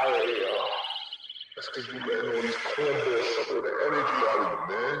 Tired, y'all. That's because you letting all these cornballs suck all the energy out of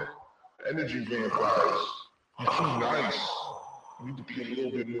you, man. Energy vampires. I'm too nice. You need to be a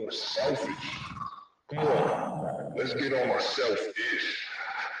little bit more selfish. Come on, let's get on myself ish.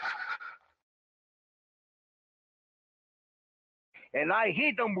 And I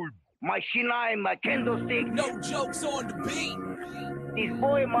hit them with my shina and my kendo stick. No jokes on the beat. This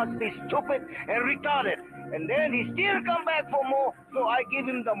boy must be stupid and retarded. And then he still come back for more, so I give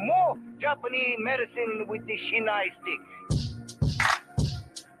him the more Japanese medicine with the shinai stick.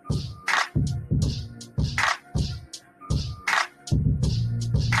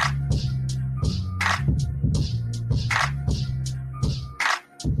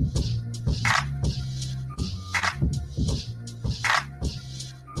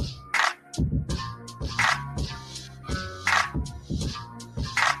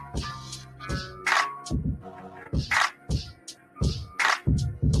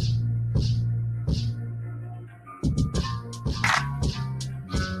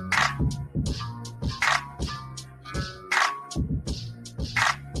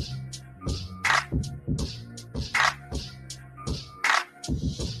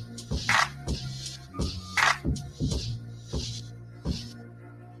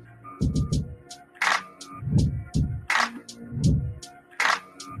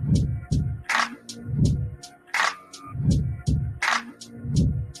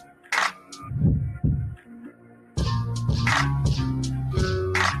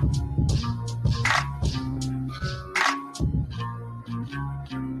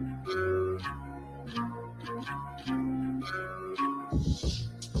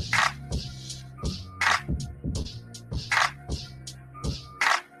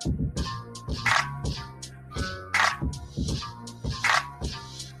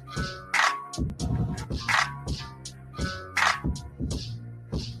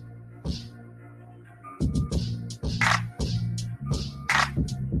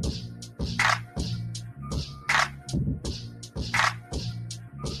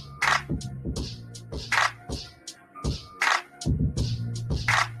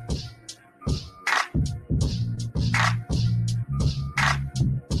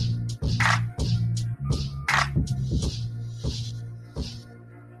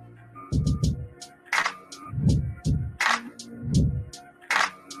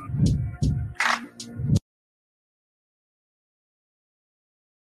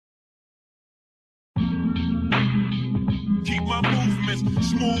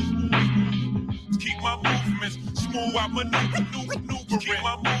 smooth. Keep my movements smooth while maneuvering. Keep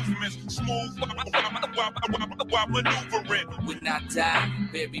my movements smooth while maneuvering. When I die,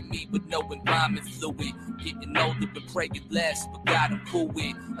 bury me with no embalming fluid. Getting older and praying less, but God I'm cool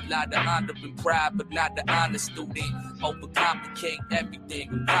with. A lot of honor and pride, but not the honest student. Overcomplicate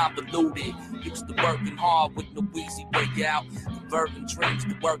everything, I'm convoluted. Used to working hard with no easy way out. Converting dreams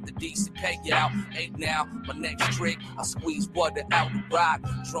to worth a decent payout. Ain't now my next trick, I squeeze water out the rock.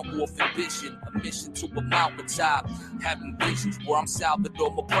 Drunk off ambition, a mission to a mountaintop. Having visions where I'm salvaged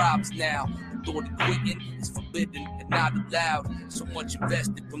all my problems now. The thought of quitting is forbidden and not allowed. So much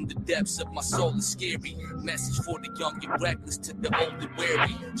invested from the depths of my soul is scary. Message for the young and reckless to the old and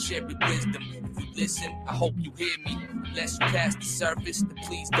wary. Sharing wisdom. If you listen, I hope you hear me. Unless you pass the surface, then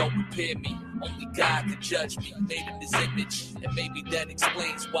please don't repair me. Only God can judge me, made in his image. And maybe that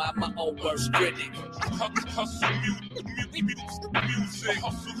explains why I'm my own worst critic. Hustle music,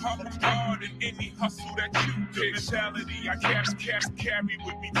 hustle hard in any hustle that you do. Mentality I carry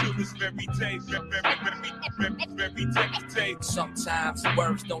with me till this very day. Sometimes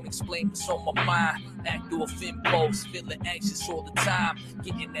words don't explain what's on my mind. Act off impulse, feeling anxious all the time.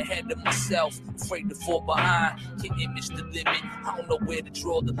 Getting ahead of myself, afraid to fall behind. Can't image the limit, I don't know where to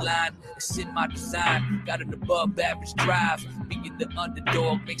draw the line. It's in my design, got an above average drive. Being the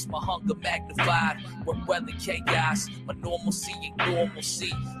underdog makes my hunger magnified. Work well in chaos, my normalcy ain't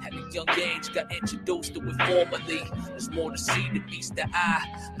normalcy. At a young age, got introduced to it formally. There's more to see than meets the eye.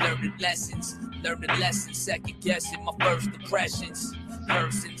 Learning lessons, second guessing my first impressions.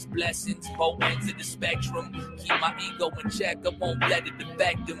 Persons, blessings, both ends of the spectrum. Keep my ego in check, I won't let it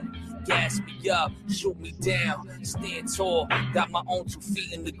affect them. Gas me up, shoot me down, stand tall, got my own 2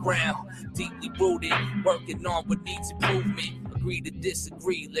 feet in the ground. Deeply rooted, working on what needs improvement. Agree to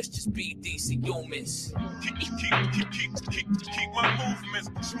disagree, let's just be decent humans. Keep my movements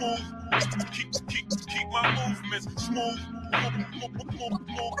smooth. Keep my movements smooth.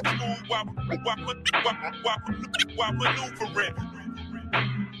 While maneuvering.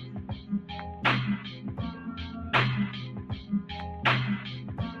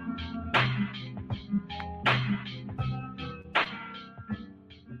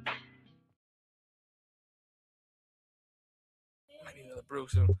 I need another brew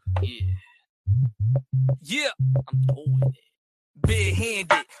soon. Yeah, I'm doing it.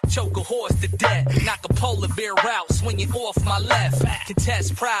 Bare-handed, choke a horse to death. Knock a polar bear out, swinging off my left.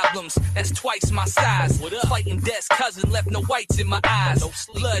 Contest problems, that's twice my size. Fighting death's cousin, left no whites in my eyes.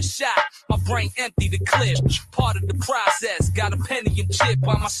 Bloodshot, my brain empty to clip. Part of the process, got a pentium chip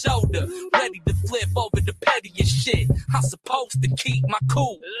on my shoulder. Ready to flip over the pettiest shit. I'm supposed to keep my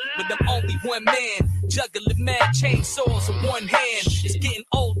cool, but I'm only one man. Juggling mad chainsaws in one hand. It's getting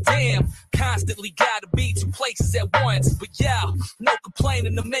old, damn. Constantly gotta be 2 places at once. But yeah, no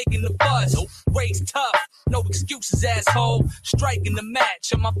complaining or making the fuss. Race tough, no excuses, asshole. Striking the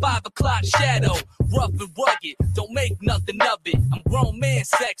match on my 5 o'clock shadow. Rough and rugged, don't make nothing of it. I'm grown man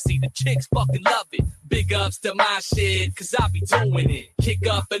sexy, the chicks fucking love it. Big ups to my shit, cause I be doing it. Kick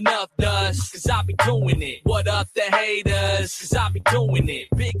up enough dust, cause I be doing it. What up the haters, cause I be doing it.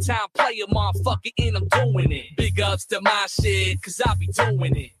 Big time player, motherfucker, and I'm doing it. Big ups to my shit, cause I be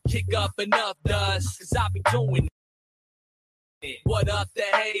doing it. Kick up enough dust, cause I be doing it. What up the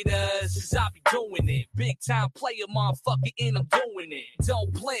haters, cause I be doing it. Big time player, motherfucker, and I'm doing it.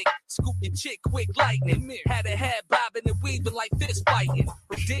 Don't blink, scoop your chick quick lightning. Had a head bobbing and weaving like fist fighting.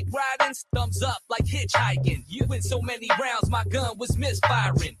 Dick riding, thumbs up like hitchhiking. You win so many rounds, my gun was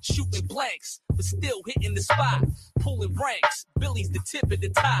misfiring. Shooting blanks, but still hitting the spot. Pulling ranks, Billy's the tip of the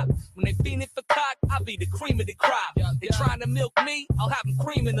top. When they fiending for cock, I'll be the cream of the crop. They trying to milk me, I'll have them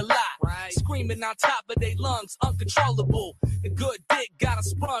creaming a lot. Screaming on top of their lungs, uncontrollable. The good dick got 'em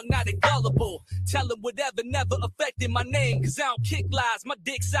sprung, now they gullible. Tell them whatever never affected my name. Cause I don't kick lies, my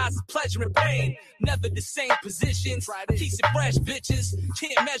dick size is pleasure and pain. Never the same positions, keep it fresh bitches.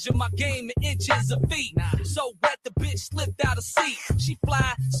 Can't measure my game in inches of feet. So wet the bitch slipped out of seat. She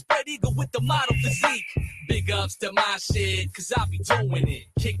fly, spread eagle with the model physique. Big ups to my shit, cause I be doing it.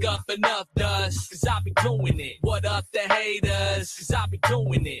 Kick up enough dust, cause I be doing it. What up the haters, cause I be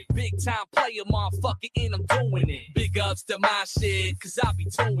doing it. Big time player, motherfucker, and I'm doing it. Big ups to my shit, cause I be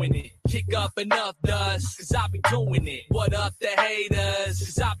doing it. Kick up enough dust, cause I be doing it. What up the haters,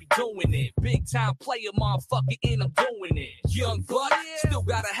 cause I be doing it. Big time player, motherfucker, and I'm doing it. Young buck, still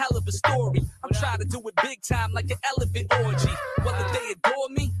got a hell of a story. I'm trying to do it big time like an elephant orgy. Whether they adore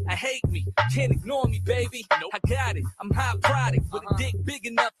me, I hate me. Can't ignore me, baby. I got it, I'm high product. With a dick big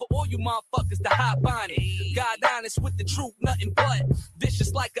enough for all you motherfuckers to hop on it. God honest with the truth, nothing but.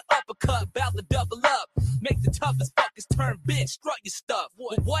 Vicious like an uppercut, bout to double up. Make the toughest fucking niggas turn bitch, strut your stuff.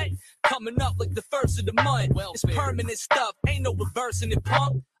 What? Coming up like the first of the month. It's permanent stuff, ain't no reversing it,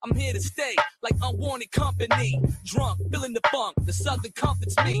 punk. I'm here to stay like unwanted company. Drunk, feeling the funk, the southern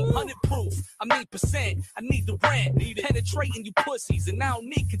comforts me. 100 proof, I mean percent. I need the rent, penetrating you pussies, and I don't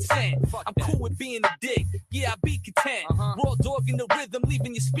need consent. I'm cool with being a dick, yeah, I be content. Raw dog in the rhythm,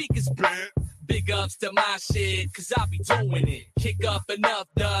 leaving your speakers bent. Big ups to my shit, cause I be doing it. Kick up enough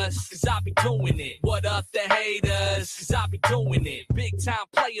dust, cause I be doing it. What up the haters, cause I be doing it. Big time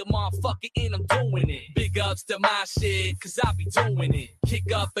player, motherfucker, and I'm doing it. Big ups to my shit, cause I be doing it.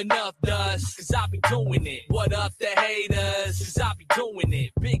 Kick up enough dust, cause I be doing it. What up the haters, cause I be doing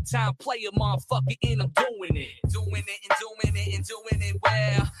it. Big time player, motherfucker, and I'm doing it. Doing it and doing it and doing it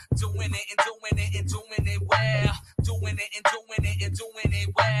well. Doing it and doing it and doing it well. Doing it and doing it and doing it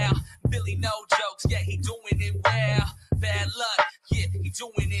well. Billy NoJokes, yeah, he doing it well. Bad luck, yeah, he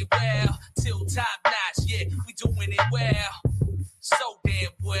doing it well. Till top notch, yeah, we doing it well. So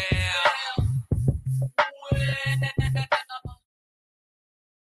damn well.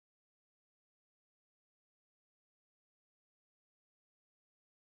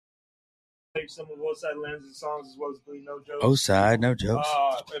 Some of Oside Lenz's songs as well as Billy NoJokes. Oside, no jokes.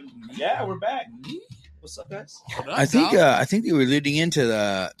 Yeah, we're back. What's up, guys? I think they were leading into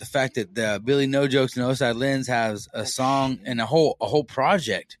the fact that Billy NoJokes and Oside Lenz has a song and a whole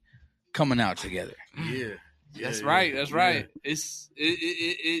project coming out together. Yeah. That's right.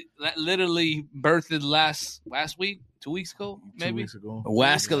 It literally birthed last week, 2 weeks ago, maybe. 2 weeks ago.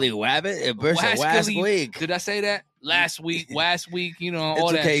 Wascally Wabbit. It birthed last week. Did I say that? Last week, you know, it's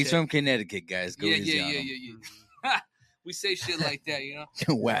all that. Okay, shit. He's from Connecticut, guys. Go easy on him. Yeah. We say shit like that, you know.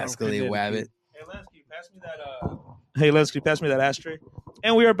 Wascally Wabbit. Hey, Lenz, can you pass me that ashtray?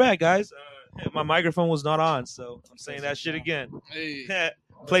 And we are back, guys. My microphone was not on, so I'm saying that shit again. Hey.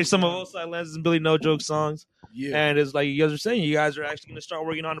 Play some of Oside Lenz's and Billy NoJokes songs. Yeah. And it's like you guys are saying, you guys are actually going to start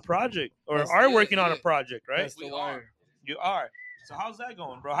working on a project or are working on a project, right? We are. You are. So how's that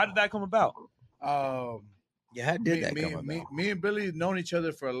going, bro? How did that come about? How did that come about? Me and Billy have known each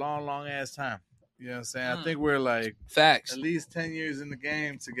other for a long, long ass time. You know what I'm saying? I think we're like facts at least 10 years in the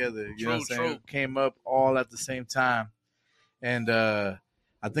game together. You know what I'm saying? True. Came up all at the same time. And I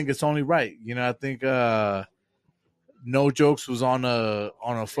think it's only right. You know, I think NoJokes was on a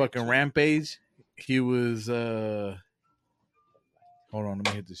fucking rampage. He was hold on, let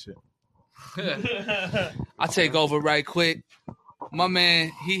me hit this shit. I'll take over right quick. My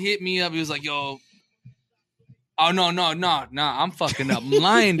man, he hit me up. He was like, yo, oh, no, I'm fucking up. I'm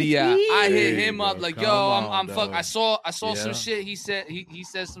lying to y'all. I hit him up like, yo, I'm fuck. I saw some shit. He said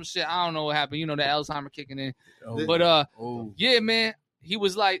some shit. I don't know what happened. You know, the Alzheimer kicking in. But yeah, man, he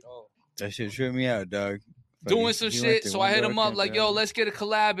was like, that shit tripped me out, dog. Doing some shit. So I hit him up like, yo, let's get a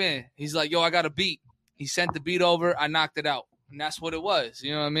collab in. He's like, yo, I got a beat. He sent the beat over. I knocked it out. And that's what it was.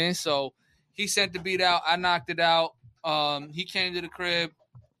 You know what I mean? So he sent the beat out. I knocked it out. He came to the crib,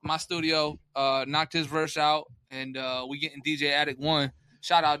 my studio, knocked his verse out. And we getting DJ Addict 1.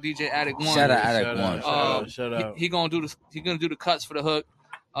 Shout out DJ Addict 1. Shout out Addict 1. Shout out. He gonna do the cuts for the hook.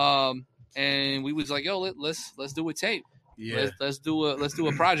 And we was like, yo, let's do a tape. Yeah. Let's do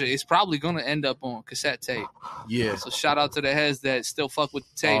a project. It's probably gonna end up on cassette tape. Yeah. So shout out to the heads that still fuck with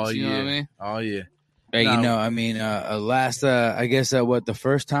the tapes. You know what I mean? Oh yeah. Hey, you know, I mean, last, I guess, the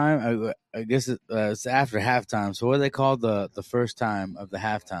first time? I guess it's after halftime. So what do they call the first time of the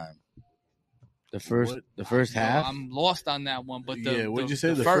halftime? The first half? I'm lost on that one. But what'd you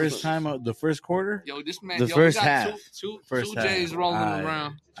say? The first time of the first quarter? Yo, this man. The first half. Two First J's half. rolling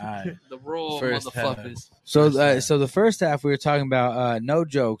around. All right. The raw First motherfuckers. So the first half we were talking about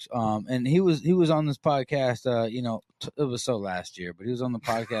NoJokes, and he was on this podcast. You know, it was last year, but he was on the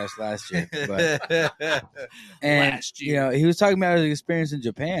podcast last year. But, and Last year. you know, he was talking about his experience in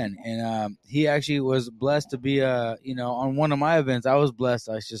Japan, and he actually was blessed to be you know, on one of my events. I was blessed,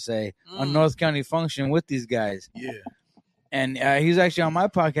 I should say, on North County Function with these guys. Yeah. And he was actually on my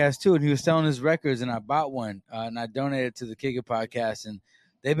podcast too, and he was selling his records, and I bought one, and I donated to the Kick It podcast, and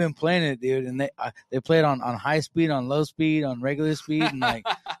they've been playing it, dude, and they play it on high speed, on low speed, on regular speed, and like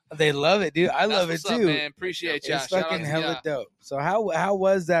they love it, dude. I love it too. Up, man. Appreciate y'all. It's fucking hella dope. So how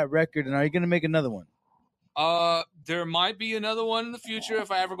was that record, and are you gonna make another one? There might be another one in the future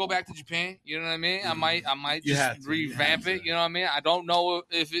if I ever go back to Japan. You know what I mean? I might just revamp it. You know what I mean? I don't know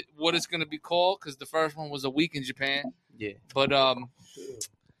what it's gonna be called because the first one was a week in Japan. Yeah. But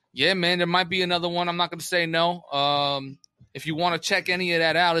yeah, man, there might be another one. I'm not gonna say no. If you want to check any of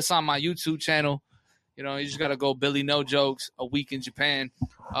that out, it's on my YouTube channel. You know, you just gotta go Billy NoJokes, a week in Japan.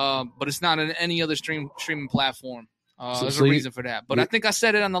 But it's not on any other streaming platform. There's a reason for that. But I think I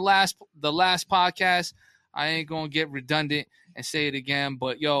said it on the last podcast. I ain't gonna get redundant and say it again,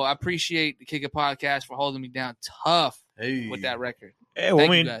 but yo, I appreciate the Kick It Podcast for holding me down tough with that record. Hey, well, I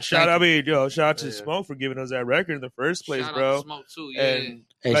mean, guys. shout out to Smoke for giving us that record in the first place, Shout bro. out to Smoke too, yeah. And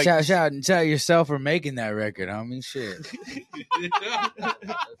Hey, like, shout out yourself for making that record, homie. Shit.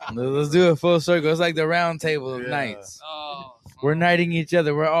 Let's do it full circle. It's like the round table of knights. Oh, we're knighting each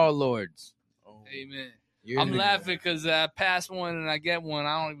other. We're all lords. amen. You're I'm the- laughing because I pass one and I get one.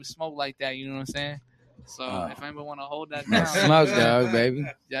 I don't even smoke like that. You know what I'm saying? So if anybody want to hold that down, Smoke, dog, baby.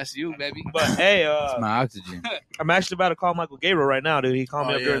 That's you, baby. But hey, It's my oxygen. I'm actually about to call Michael Gabriel right now, dude. He called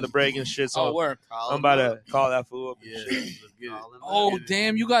me up during the break and shit. So work. I'm about to call that fool up. Oh,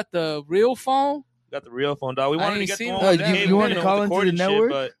 damn! You got the real phone? Got the real phone, dog. We I wanted to ain't get the seen one. one. that you wanted came to call with into cord the and shit,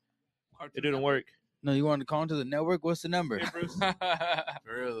 network? but it didn't work. No, you wanted to call into the network? What's the number? For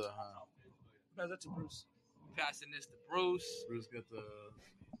real, though, huh? Pass that to Bruce. Passing this to Bruce. Bruce got the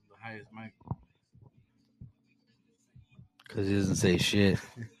highest mic. Because he doesn't say shit.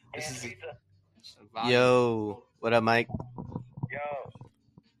 Yo, what up, Mike?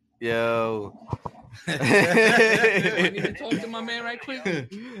 Yo. I need to talk to my man right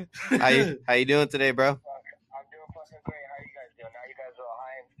quick. How you doing today, bro?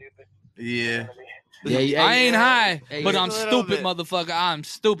 Yeah. I ain't high, Hey, but you're I'm a little stupid, bit. motherfucker. I'm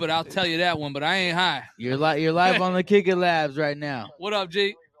stupid. I'll tell you that one, but I ain't high. You're live on the Kick It Labs right now. What up,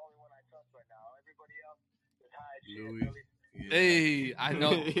 G? Louis. Hey, I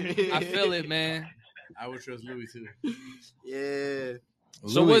know. I feel it, man. I would trust Louis too. Yeah.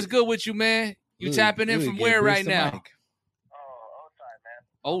 So what's good with you, man? You Louis- tapping in Louis from gave where Bruce right the now? mic.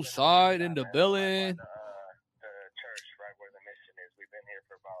 Oside in the building.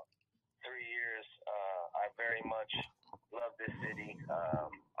 I very much love this city.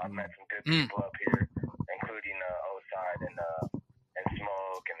 I've met some good people up here, including Oside and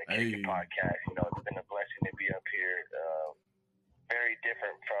Smoke and the Kick It Podcast. You know, it's been a blessing to be up here. Very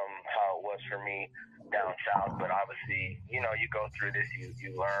different from how it was for me down south, but obviously, you know, you go through this,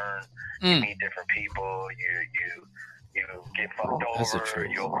 you learn, you meet different people, you get fucked over,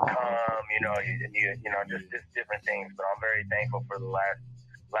 you overcome, you know, just different things. But I'm very thankful for the last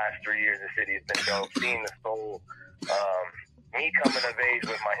 3 years. The city has been dope. Seeing the soul, me coming of age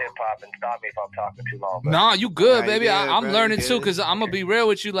with my hip hop, and stop me if I'm talking too long. But Nah, you good, Nah, baby. you good, I'm bro, learning you too, good. because I'm gonna be real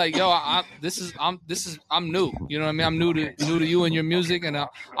with you. Like, yo, I'm new. You know what I mean? I'm new to you and your music, and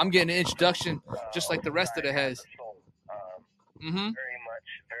I'm getting an introduction just like the rest of the heads. very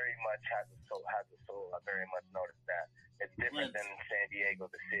much has a soul. I very much noticed that. It's different than San Diego,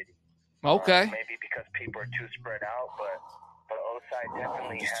 the city. Okay. Maybe because people are too spread out, but Oside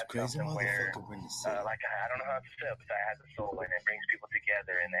definitely has something where, like, I don't know how to say it, but it has a soul and it brings people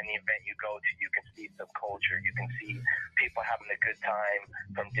together. And any event you go to, you can see some culture. You can see people having a good time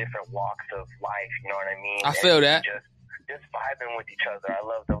from different walks of life. You know what I mean? I feel that. Just vibing with each other. I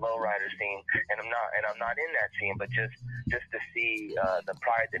love the lowrider scene, and I'm not in that scene, but just to see the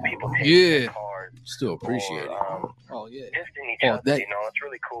pride that people take in their cars. Still appreciate it. Just in each other. You know, it's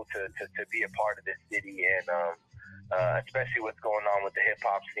really cool to be a part of this city, and especially what's going on with the hip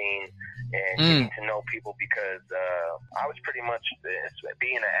hop scene and getting to know people, because I was pretty much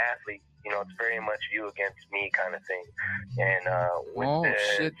being an athlete. You know, it's very much you against me kind of thing. And with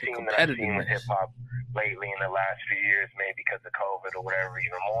the scene that I've seen with hip hop lately in the last few years, maybe because of COVID or whatever,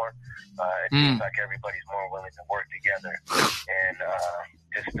 even more, it seems like everybody's more willing to work together and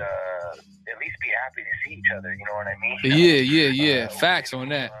just at least be happy to see each other. You know what I mean? Yeah. Facts on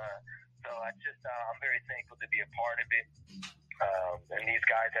that. So I'm very thankful to be a part of it. And these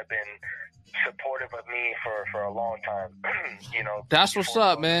guys have been supportive of me for a long time. You know, That's what's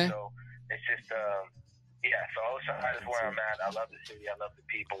up, man. So it's just, so Oside is where I'm at. I love the city. I love the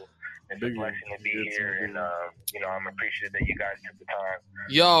people. It's a blessing to be here, and you know, I'm appreciative that you guys took the time.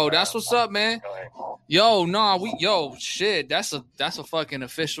 Yo, that's what's up, man. Shit. That's a fucking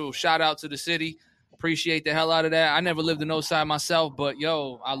official shout out to the city. Appreciate the hell out of that. I never lived in Oside myself, but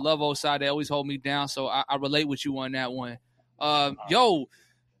yo, I love Oside. They always hold me down, so I relate with you on that one.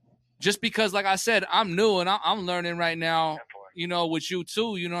 Just because, like I said, I'm new and I'm learning right now. You know, with you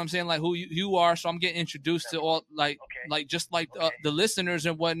too. You know what I'm saying? Like who you are. So I'm getting introduced to all like the listeners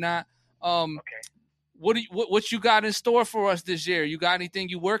and whatnot. What you got in store for us this year? You got anything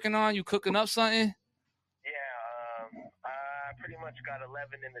you working on? You cooking up something? I pretty much got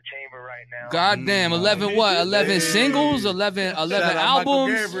 11 in the chamber right now. Goddamn, 11 what? 11 singles? 11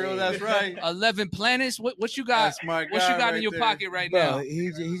 albums? Gabriel, that's right. 11 planets? What you got? What you got in your pocket right now?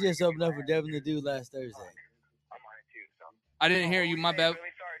 He just opened up for Devin to do last Thursday. I didn't hear you. My bad.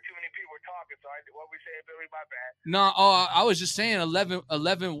 Really sorry, too many people were talking. So what we saying, Billy? My bad. No, I was just saying 11.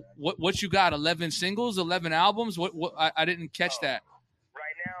 What you got? 11 singles, 11 albums. What? I didn't catch that.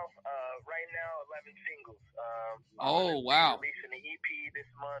 Right now, 11 singles. Oh wow. Releasing an EP this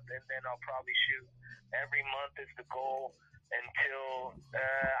month, and then I'll probably shoot every month is the goal until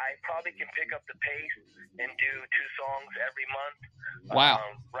I probably can pick up the pace and do 2 songs every month. Wow.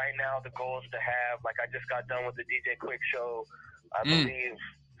 Right now, the goal is to have, like, I just got done with the DJ Quick show. I believe,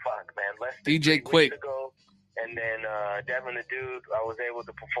 less than DJ 3 Quick. weeks ago. And then Devin the Dude, I was able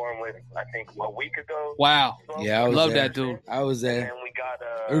to perform with, I think, a week ago. Wow. Yeah, I was love there. that dude. I was there. And then we got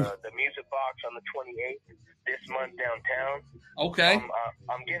the Music Box on the 28th this month downtown. Okay.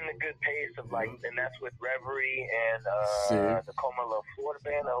 I'm getting a good pace of, like, and that's with Reverie and the Coma La Florida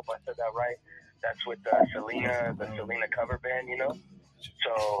band. I hope I said that right. That's with Selena, the Selena cover band, you know?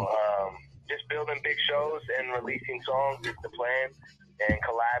 So just building big shows and releasing songs is the plan, and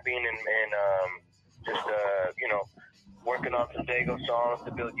collabing and just, working on some Dago songs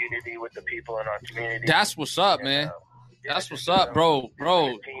to build unity with the people in our community. That's what's up, man. That's what's up, bro. A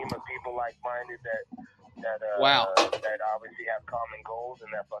team of people like-minded that obviously have common goals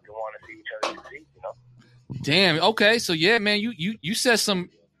and that fucking want to see each other succeed, you know? Damn. Okay. So yeah, man, you said some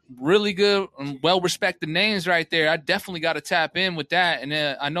really good and well-respected names right there. I definitely got to tap in with that. And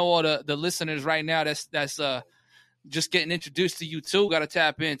I know all the listeners right now that's just getting introduced to you too. Got to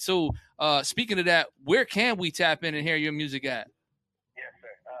tap in too. Speaking of that, where can we tap in and hear your music at? Yes, sir.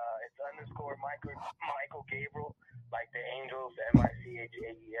 It's _Michael Gabriel, like the Angels,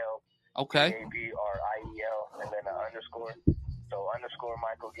 MICHAEL. Okay. GABRIEL, and then an underscore. So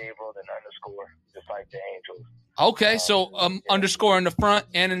 _Michael Gabriel, then underscore, just like the Angels. Okay, so underscore in the front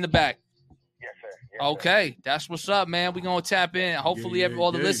and in the back. Yes, sir. Okay, that's what's up, man. We're going to tap in. Hopefully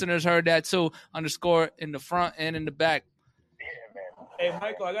all the listeners heard that too. Underscore in the front and in the back. Yeah, man. Hey,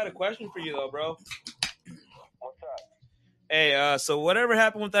 Michael, I got a question for you, though, bro. What's up? Hey, so whatever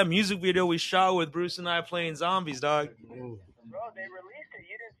happened with that music video we shot with Bruce and I playing zombies, dog? Bro, they released it.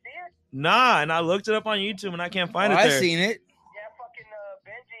 You didn't see it? Nah, and I looked it up on YouTube, and I can't find it there. I seen it. Yeah, fucking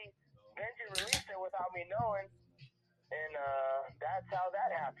Benji released it without me knowing, and that's how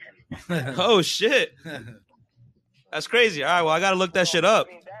that happened. Oh, shit. That's crazy. All right, well, I got to look that shit up.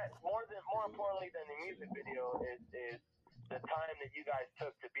 I mean, that more importantly than the music video is the time that you guys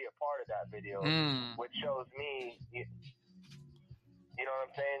took to be a part of that video, which shows me, you know what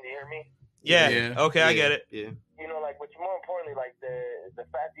I'm saying? Do you hear me? Yeah. Okay, I get it. Yeah. You know, like, which more importantly, like, the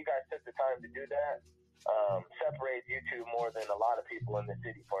fact you guys took the time to do that separates you two more than a lot of people in the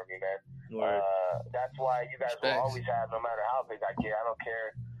city for me, man. That's why you guys will always have, no matter how big I get, I don't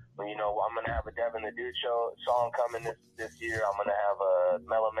care. But, you know, I'm going to have a Devin the Dude song coming this year. I'm going to have a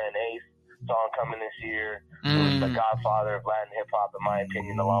Mellow Man Ace song coming this year. Who's the godfather of Latin hip-hop, in my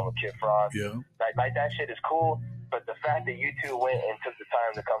opinion, along with Kid Frost. Yeah. Like, that shit is cool. But the fact that you two went and took the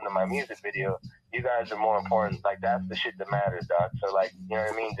time to come to my music video, you guys are more important. Like, that's the shit that matters, dog. So, like, you know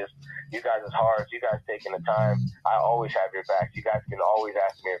what I mean? Just, you guys is hard. You guys taking the time. I always have your backs. You guys can always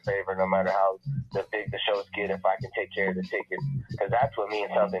ask me a favor, no matter how big the shows get, if I can take care of the tickets. Because that's what means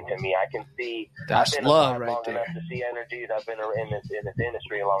something to me. I can see. That's I've been love alive right long there. enough to see energies. I've been in this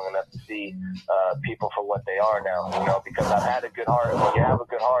industry long enough to see people for what they are now, you know, because I've had a good heart. When you have a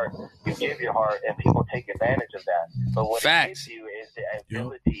good heart, you give your heart, and people take advantage of that. But what it gives you is the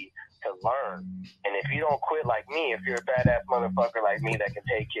ability to learn. And if you don't quit like me, if you're a badass motherfucker like me that can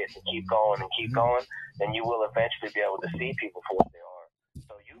take hits and keep going, then you will eventually be able to see people for what they are.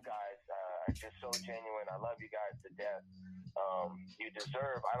 So you guys are just so genuine. I love you guys to death. You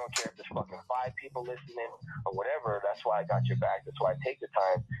deserve, I don't care if there's fucking 5 people listening or whatever, that's why I got your back. That's why I take the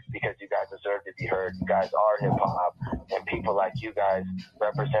time, because you guys deserve to be heard. You guys are hip-hop, and people like you guys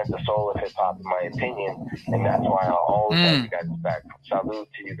represent the soul of hip-hop, in my opinion, and that's why I'll always have you guys back. Salute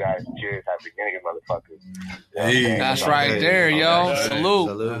to you guys. Cheers. Happy New Year, motherfuckers. Hey, That's right there, yo. Hey,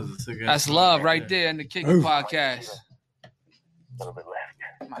 Salute. That's love right there in the Kicking Podcast. A little bit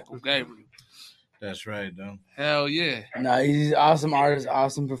left. Michael Gabriel. That's right, though. Hell yeah. No, he's an awesome artist,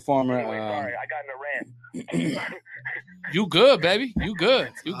 awesome performer. Anyway, sorry, I got in a rant. You good, baby. You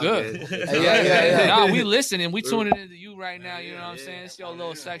good. You good. Yeah. Nah, we listening. We tuning into you right now. You know what I'm saying? It's your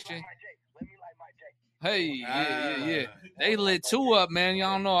little section. Hey, yeah. They lit 2 up, man.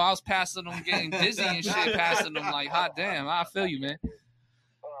 Y'all know I was passing them, getting dizzy and shit, passing them like, hot damn. I feel you, man.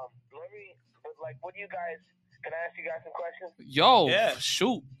 What do you guys? Can I ask you guys some questions? Yo,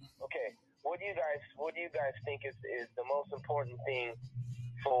 shoot. Okay. What do you guys think is the most important thing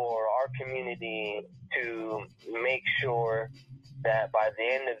for our community to make sure that by the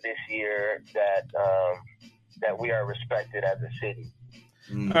end of this year that we are respected as a city?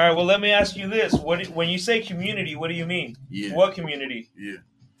 All right. Well, let me ask you this: when you say community, what do you mean? Yeah. What community? Yeah.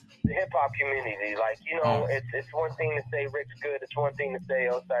 The hip hop community, like, it's one thing to say Rick's good, it's one thing to say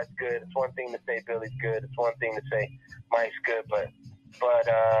Oside's good, it's one thing to say Billy's good, it's one thing to say Mike's good, but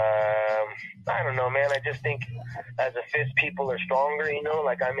I don't know, man. I just think as a fist, people are stronger.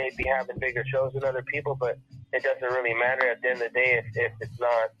 Like I may be having bigger shows than other people, but it doesn't really matter at the end of the day if it's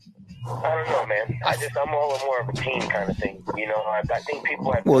not. I don't know, man. I'm all more of a team kind of thing. I think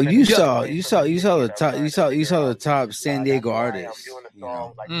people have. Well, you saw the top San Diego artists. I'm doing a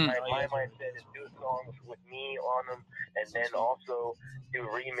song. Like my mindset is do songs with me on them, and then also do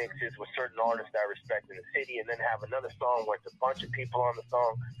remixes with certain artists that I respect in the city, and then have another song where it's a bunch of people on the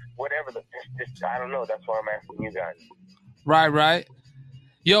song. Whatever. I don't know. That's why I'm asking you guys. Right.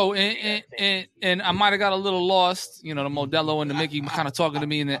 Yo, and I might have got a little lost, the Modelo and the Mickey kind of talking to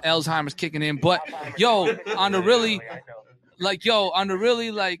me, and the Alzheimer's kicking in. But yo, on the really,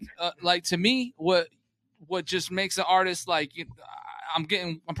 to me, what just makes an artist like, I'm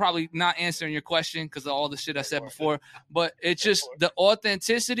probably not answering your question because of all the shit I said before, but it's just the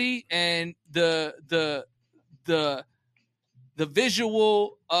authenticity and the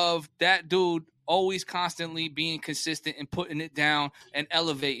visual of that dude always constantly being consistent and putting it down and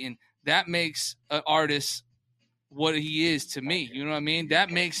elevating. That makes an artist what he is to me. You know what I mean? That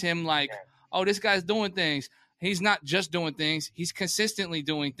makes him like, oh, this guy's doing things. He's not just doing things. He's consistently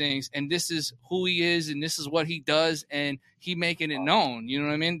doing things. And this is who he is. And this is what he does. And he making it known. You know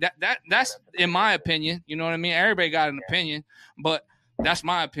what I mean? That's in my opinion. You know what I mean? Everybody got an opinion, but that's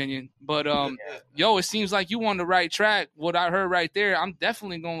my opinion. But, yo, it seems like you on the right track. What I heard right there, I'm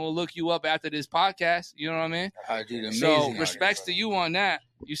definitely going to look you up after this podcast. You know what I mean? So respects to you on that.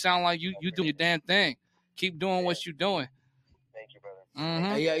 You sound like you doing your damn thing. Keep doing what you're doing. Thank you, brother.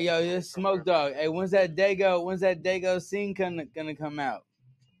 Mm-hmm. Hey, yo, this Smoke Dog. Hey, when's that Dago scene gonna come out?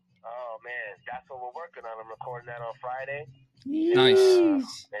 Oh man, that's what we're working on. I'm recording that on Friday.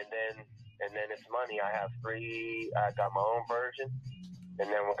 Nice. And then it's money. I got my own version, and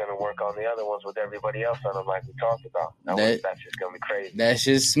then we're gonna work on the other ones with everybody else on them, like we talked about. That's just gonna be crazy. That's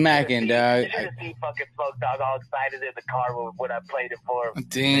just smacking, dog. You should have seen fucking Smoke Dog all excited in the car when I played it for him.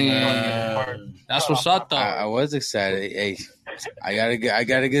 Damn. That's what's up, though. I was excited. Hey, I got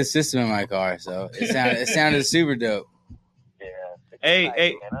a good system in my car, so it sounded super dope. Yeah. Hey. And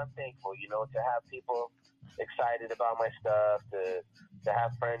I'm thankful, to have people excited about my stuff, to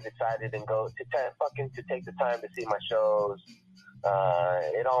have friends excited and go to take the time to see my shows.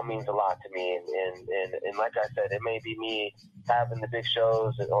 It all means a lot to me, and like I said, it may be me having the big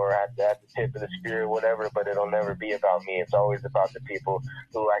shows or at the tip of the spear or whatever, but it'll never be about me. It's always about the people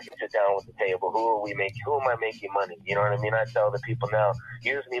who I can sit down with the table. Who am I making money? You know what I mean? I tell the people now,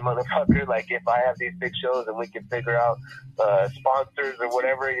 use me, motherfucker. Like if I have these big shows and we can figure out sponsors or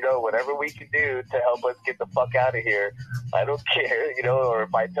whatever, whatever we can do to help us get the fuck out of here, I don't care, or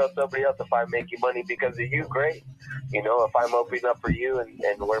if I tell somebody else if I'm making money because of you, great. If I'm opening up for you and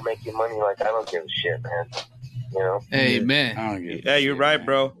we're making money, like I don't give a shit, man. Amen. Yeah, you're right,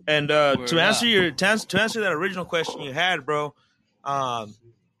 bro. And to answer that original question you had, bro, I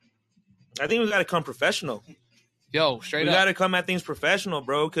think we got to come professional. Yo, straight up. We got to come at things professional,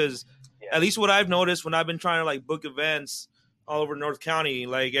 bro, because at least what I've noticed when I've been trying to like book events all over North County,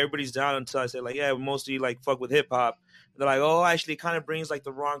 like everybody's down until I say like, yeah, we mostly like fuck with hip hop. They're like, oh, actually, it kind of brings like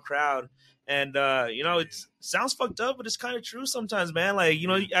the wrong crowd. And, it sounds fucked up, but it's kind of true sometimes, man. Like,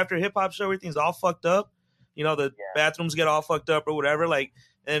 after a hip hop show, everything's all fucked up. The bathrooms get all fucked up or whatever. Like,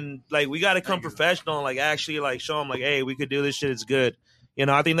 and like, we got to come professional and like actually like show them like, hey, we could do this shit. It's good.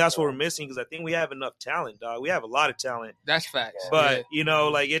 I think that's what we're missing because I think we have enough talent, dog. We have a lot of talent. That's facts. But, we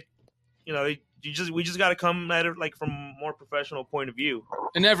just got to come at it like from a more professional point of view.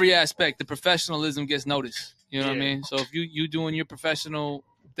 In every aspect, the professionalism gets noticed. You know what I mean? So if you doing your professional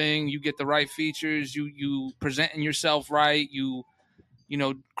thing, you get the right features, you presenting yourself right, you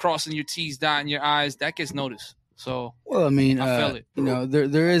crossing your T's, dotting your I's, that gets noticed. So well, I mean, I feel it.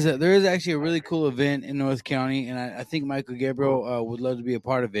 There is actually a really cool event in North County, and I think Michael Gabriel would love to be a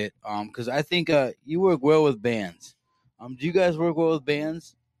part of it. Because I think you work well with bands. Do you guys work well with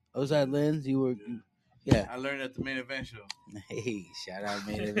bands? Oside, Lenz, you work. Yeah, I learned at the Main Event show. Hey, shout out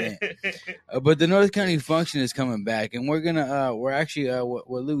Main Event. But the North County function is coming back, and we're actually what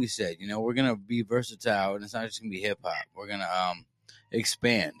Louis said. We're gonna be versatile, and it's not just gonna be hip hop. We're gonna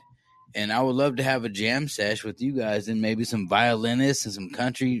expand, and I would love to have a jam sesh with you guys, and maybe some violinists and some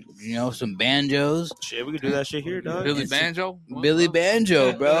country, some banjos. Shit, we could do that shit here, dog. Billy Banjo, Billy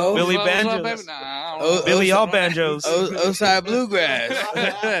Banjo, bro. Billy Banjo. Nah, I Billy all banjos. Oside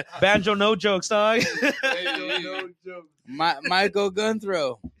bluegrass. Banjo no jokes, dog. Michael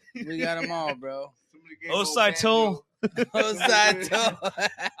Gunthrow. We got them all, bro. Oside toll. Oside toll.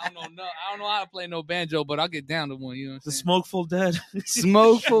 I don't know how to play no banjo, but I'll get down to one. You know what I'm The saying? Smokeful Dead.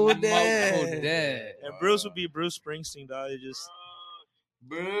 Smokeful Smokeful Dead. Dead. And Bruce would be Bruce Springsteen, dog. It just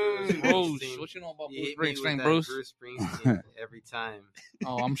Bruce. What you know about You Bruce hit me with Springsteen, that Bruce? Bruce Springsteen every time.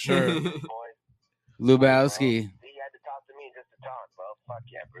 Oh, I'm sure. Lubowski. He had to talk to me just to talk, bro. Fuck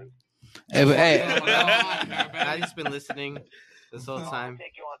yeah, Bruce. Hey, but hey. I just been listening this whole time. I'll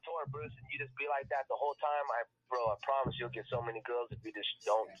take you on tour, Bruce, and you just be like that the whole time. I promise you'll get so many girls if you just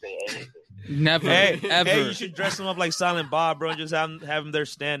don't say anything. Never, ever. Hey, you should dress him up like Silent Bob, bro, and just have him there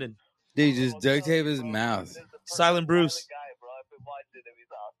standing. Dude, just duct tape his mouth. Silent Bruce.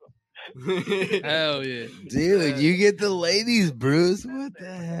 Hell yeah. Dude, you get the ladies, Bruce. What the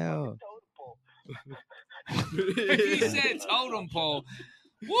hell? He said totem pole.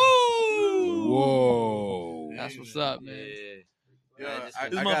 Woo! Whoa. That's what's up, man. This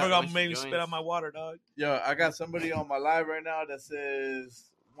motherfucker gonna make me spit out my water, dog. Yo, I got somebody on my live right now that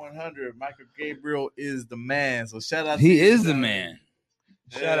says 100. Michael Gabriel is the man. So shout out. He is the man.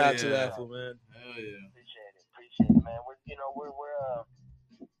 Shout out to that fool, man. Hell yeah. Appreciate it, man. We're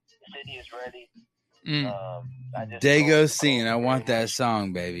the city is ready. I just Dago scene. I want that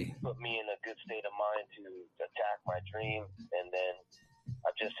song, baby. put me in a good state of mind to attack my dream, and then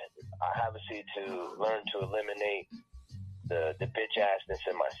I have a seed to learn to eliminate the bitch assness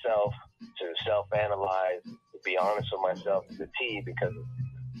in myself, to self-analyze, to be honest with myself to the T, because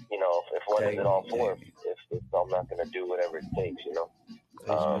if one isn't all for it, if I'm not going to do whatever it takes,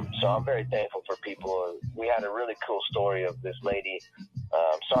 So I'm very thankful for people. We had a really cool story of this lady.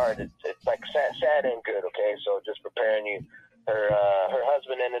 Sorry, it's like sad and good. Okay, so just preparing you. Her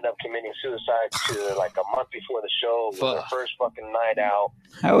husband ended up committing suicide to like a month before the show. It was her first fucking night out.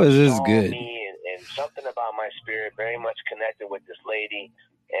 How is this good? Me and something about my spirit very much connected with this lady.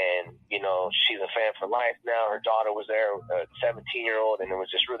 And, she's a fan for life now. Her daughter was there, a 17-year-old, and it was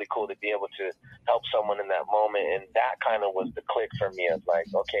just really cool to be able to help someone in that moment. And that kind of was the click for me. I was like,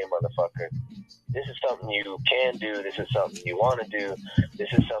 okay, motherfucker, this is something you can do. This is something you want to do.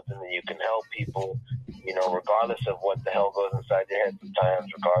 This is something that you can help people, regardless of what the hell goes inside your head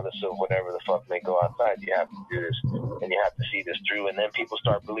sometimes, regardless of whatever the fuck may go outside, you have to do this, and you have to see this through. And then people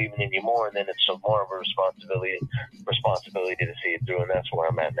start believing in you more, and then it's more of a responsibility to see it through. And that's where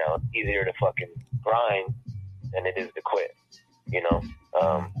I'm at now. It's easier to fucking grind than it is to quit,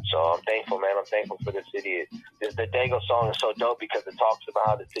 So I'm thankful, man. I'm thankful for the city. The Dago song is so dope because it talks about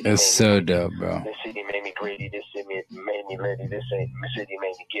how the city. It's so dope, bro. This city made me greedy. This city made me litty. This city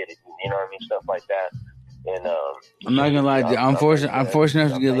made me get it. You know what I mean? Stuff like that. And I'm not gonna lie, I'm fortunate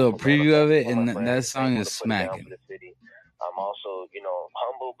enough to get a little preview of it, and that song is smacking. I'm also,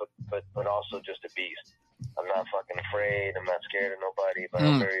 humble, but also just a beast. I'm not fucking afraid. I'm not scared of nobody. But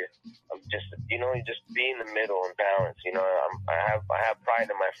I'm just, you just be in the middle and balance. I have pride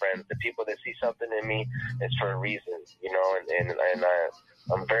in my friends. The people that see something in me, it's for a reason. And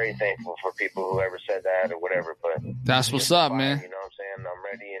I'm very thankful for people who ever said that or whatever. But that's what's up, man. You know what I'm saying? I'm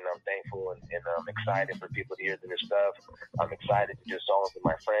ready and I'm thankful and I'm excited for people to hear the new stuff. I'm excited to do songs with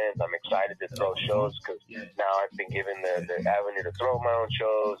my friends. I'm excited to throw shows because now I've been given the avenue to throw my own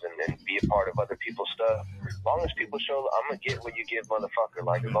shows and be a part of other people's stuff. As long as people show, I'm gonna get what you give, motherfucker.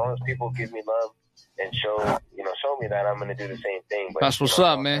 Like as long as people give me love and show me that, I'm gonna do the same thing. But that's what's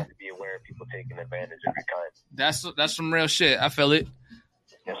up, man. To be aware of people taking advantage of your kind. That's some real shit. I feel it.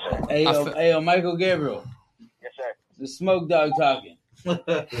 Yes, sir. Hey, Michael Gabriel. Yes, sir. The smoke dog talking. I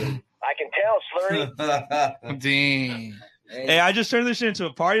can tell, Slurry. Dang. Hey, I just turned this shit into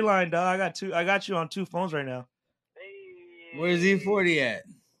a party line, dog. I got you on 2 phones right now. Where's E40 at?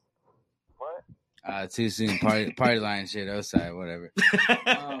 What? Too soon. Party line shit. Oside, whatever.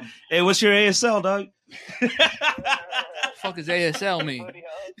 Hey, what's your ASL, dog? Fuck is ASL mean?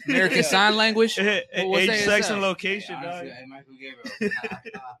 American Sign Language? What's Age, ASL? sex, and location, Hey, honestly, dog. hey, Michael Gabriel.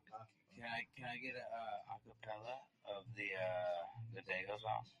 Can I get a acapella of the Dago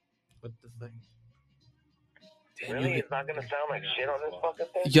song? What the fuck? Really? It's not gonna sound like shit on this fucking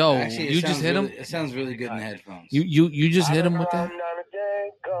thing? Yo, Actually, you just hit him? It sounds really good in the headphones. You just hit him with that? I'm not a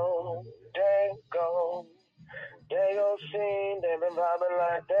Dago. Dago scene, they been vibing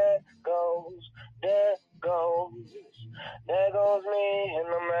like there goes. There goes me, and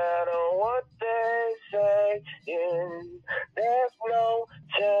no matter what they say, there's no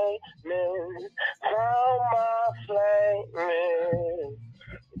taming. Found my flame.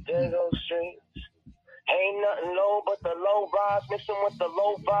 Dago streets. Ain't nothing low but the low vibes, mixing with the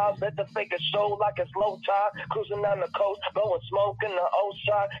low vibes. Let the fakers show flow like it's low tide. Cruising down the coast, blowing smoke in the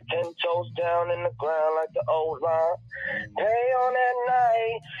Oside. 10 toes down in the ground like the old line. Day on that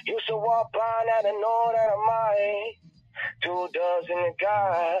night, used to walk by, now to know that I might. 2 dozen a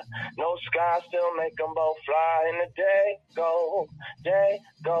guy, no sky, still make them both fly. And the day go, day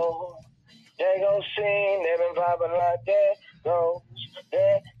go. They go sing, they been vibing like there goes,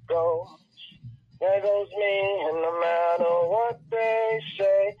 there goes me. And no matter what they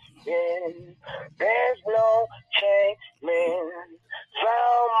say, there's no changing.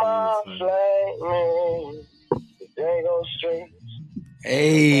 Found my flame, they go straight.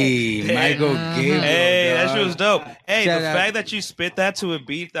 Hey, Michael Gabriel. Hey, that dog. shit was dope. Hey, Shout the out. fact that you spit that to a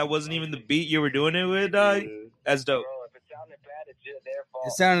beat that wasn't even the beat you were doing it with, dog, that's dope.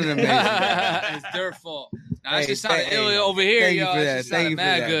 It sounded amazing. It's their fault. Nah, that Hey, shit sounded hey, ill over here, thank you y'all. for That that. shit Thank sounded you for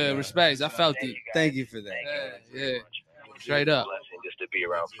mad that, good. bro. Respects. I felt it. Thank you for that. Yeah. Straight up. Just to be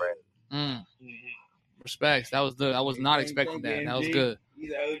around friends. Respects. That was good. I was not expecting that. That was good.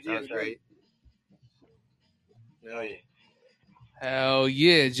 That's right. Oh, yeah. Hell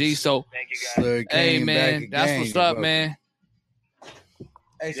yeah, G. So, Slur hey, came man, back that's again. what's You're up, welcome. man.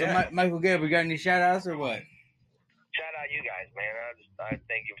 Hey, so Michael Gabriel, got any shout outs or what? Shout out you guys, man. I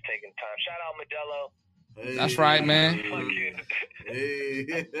thank you for taking time. Shout out Modelo. That's right, man.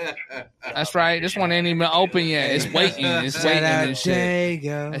 That's right. This one ain't even open yet. It's waiting. It's Shout waiting out and shit.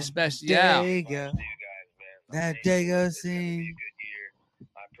 Dago. Especially, yeah. Dago. That Dago scene.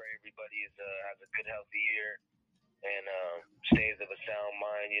 I pray everybody has a good, healthy year and stays of a sound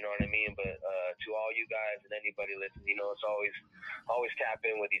mind. You know what I mean? But to all you guys and anybody listening, you know, it's always tap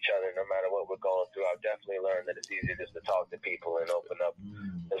in with each other, no matter what we're going through. I've definitely learned that it's easier just to talk to people and open up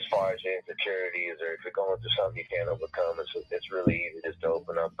as far as your insecurities, or if you're going through something you can't overcome. It's really easy just to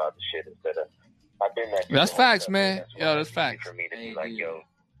open up about the shit instead of. I've been that. That's facts, man. Yo, that's facts. For me to be like, yo.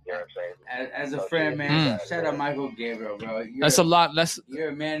 You know what I'm saying? As a friend, man, shout out Michael Gabriel, bro. That's a lot. You're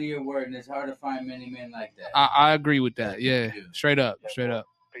a man of your word, and it's hard to find many men like that. I agree with that. Yeah. Straight up. Straight up.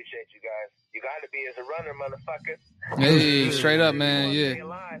 Appreciate you guys. You got to be as a runner, motherfucker. Hey, straight up, man. Yeah.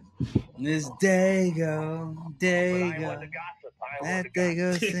 This Dago. That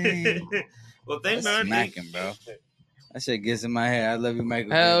Dago scene. Well, thanks, man. Smacking, bro. That shit gets in my head. I love you,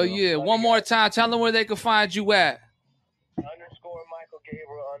 Michael Hell Gabriel. yeah. One more time. Tell them where they can find you at. _Michael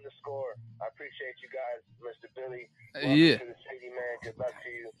Gabriel_. I appreciate you guys, Mr. Billy. Yeah. To the city, man. Good luck to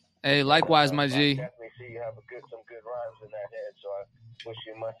you. Hey, likewise, my I G. definitely see you have some good rhymes in that head, so I wish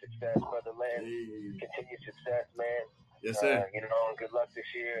you much success, brother Lenz. Continued success, man. Yes, sir. You know, and good luck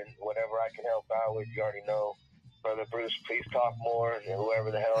this year, and whatever I can help out with, you already know. Brother Bruce, please talk more, and whoever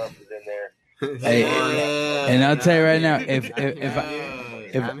the hell else is in there. Hey, and I'll tell you right now, if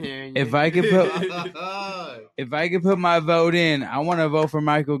I could put my vote in, I want to vote for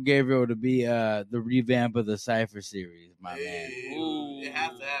Michael Gabriel to be the revamp of the Cypher series, my man. Ooh, it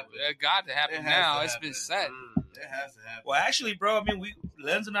has to happen. It got to happen now. It's been set. It has to happen. Well, actually, bro, I mean,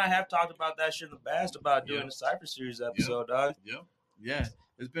 Lenz and I have talked about that shit in the past about doing the Cypher Series episode, dog. Yep. Yeah,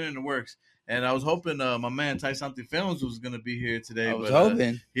 it's been in the works. And I was hoping my man Ty Something Films was going to be here today. I was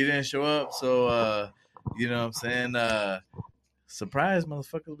hoping. He didn't show up. So, you know what I'm saying? Surprise,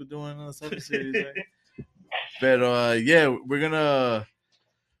 motherfuckers, we're doing another Cypher series, right? But, yeah, we have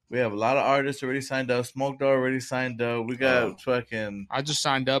a lot of artists already signed up. Smoke Dog already signed up. We got fucking. I just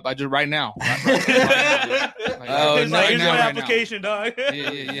signed up. I just right now. Here's my application, dog.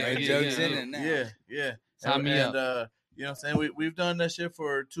 Yeah. Jokes in it now. Yeah. Sign me up. You know what I'm saying? We've done that shit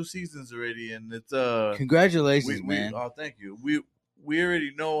for 2 seasons already, and it's Congratulations, man. Oh, thank you. We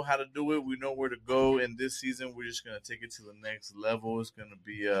already know how to do it. We know where to go, and this season we're just gonna take it to the next level. It's gonna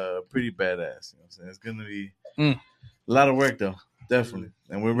be pretty badass. You know what I'm saying? It's gonna be a lot of work though, definitely,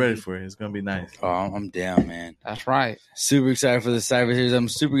 and we're ready for it. It's gonna be nice. Oh, I'm down, man. That's right. Super excited for the Cypher series. I'm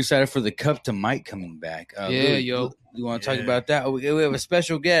super excited for the Cup to Mike coming back. You want to talk about that? We have a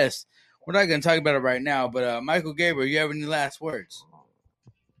special guest. We're not going to talk about it right now, but Michael Gabriel, you have any last words?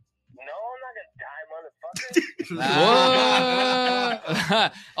 No, I'm not gonna die,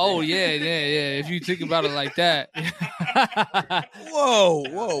 motherfucker. Oh yeah. If you think about it like that.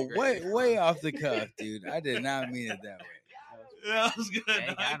 Whoa, way off the cuff, dude. I did not mean it that way. That was good.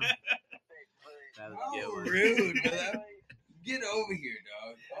 That was Rude, man. Get over here,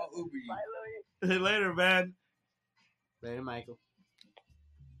 dog. I'll Uber you. Later, man. Later, Michael.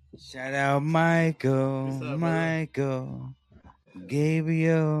 Shout out Michael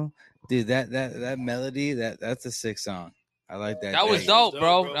Gabriel. Dude, that melody, that's a sick song. I like that. That was dope,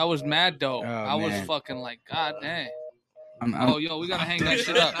 bro. That was mad dope. Oh, I was man. fucking like, God damn. Yo, we gotta hang that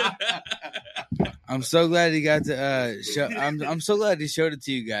shit up. I'm so glad he got to show. I'm so glad he showed it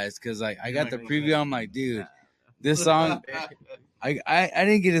to you guys because like I got the preview. I'm like, dude, this song. I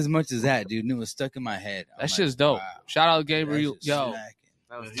didn't get as much as that, dude. And it was stuck in my head. That shit's dope. Wow. Shout out Gabriel. Yo,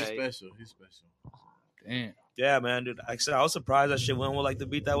 he's special. Damn. Yeah, man, dude. Like I said, I was surprised that shit went with like the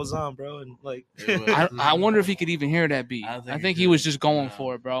beat that was on, bro. And like, I wonder if he could even hear that beat. I think he was just going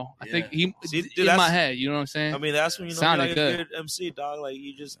for it, bro. I think he in my head. You know what I'm saying? I mean, that's when you know sounded like good. A good MC, dog. Like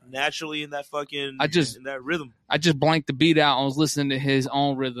you just naturally in that fucking in that rhythm. I just blanked the beat out and was listening to his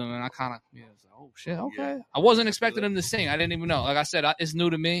own rhythm, and I kind of was like, oh shit, okay. I wasn't expecting him to sing. I didn't even know. Like I said, it's new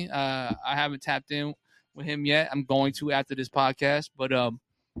to me. I haven't tapped in with him yet. I'm going to after this podcast, but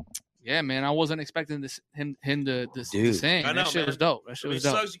yeah, man, I wasn't expecting him to sing. I know, that shit was dope. That shit was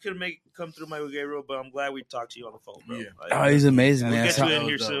dope. It sucks you couldn't come through Michael Gabriel, but I'm glad we talked to you on the phone, bro. Yeah. Like, oh, he's amazing, man. We'll get you in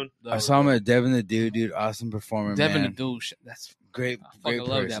here soon. I saw him at Devin the Dude, awesome performer, Devin man. the Dude, that's great. I fucking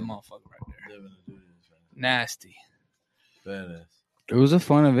love that motherfucker right there. Devin the Dude is nasty. Badass. It was a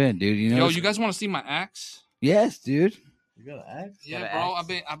fun event, dude. You know, yo, you guys want to see my axe? Yes, dude. You got an axe? Yeah, bro. I've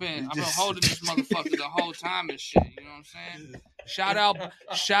been holding this motherfucker the whole time and shit. You know what I'm saying?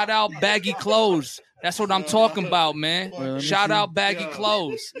 Shout out baggy clothes. That's what I'm talking about, man. Well, shout out baggy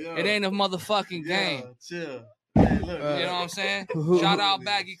clothes. It ain't a motherfucking game. Chill. You know what I'm saying? Shout out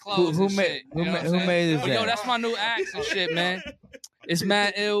baggy clothes. Who and shit. made this? Yo, that's my new axe and shit, man. It's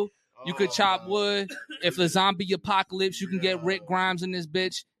mad ill. You could chop wood. If the zombie apocalypse, you can get Rick Grimes in this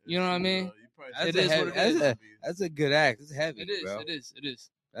bitch. You know what I mean? It is what it is. That's a good axe. It's heavy. It is. Bro. It is.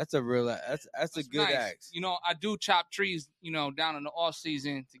 That's a real. That's a good nice. axe. You know, I do chop trees. You know, down in the off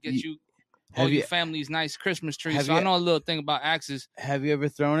season to get your family's nice Christmas trees. So I know a little thing about axes. Have you ever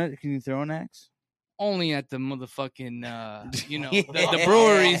thrown it? Can you throw an axe? Only at the motherfucking, you know, the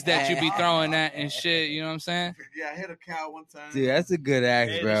breweries that you be throwing at and shit. You know what I'm saying? Yeah, I hit a cow one time. Dude, that's a good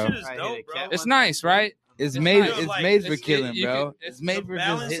axe, bro. This shit is dope, bro. It's nice, right? It's made for killing, bro. It's made for just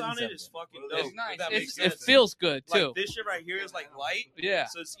balance hitting on something. it is fucking dope. It's nice. That makes It sense. feels good too. Like this shit right here is like light. Yeah.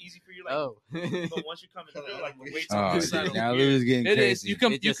 So it's easy for you. Like, but once you come in through, like the weight's on Oh, this side. dude, now Lou's getting It crazy. is.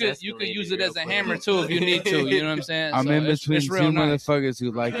 You could use it as a hammer too if you need to. You know what I'm saying? I'm So in it's between two real nice. motherfuckers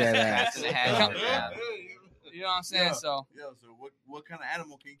who like that axe. You know what I'm saying? So what kind of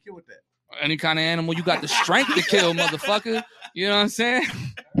animal can you kill with that? any kind of animal, you got the strength to kill, motherfucker. You know what I'm saying?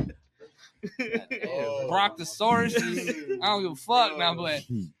 Brachiosaurus. I don't give a fuck now, but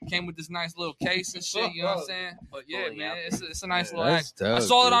came with this nice little case and shit. You know what I'm saying? But yeah, man, it's a nice little act. Dope, I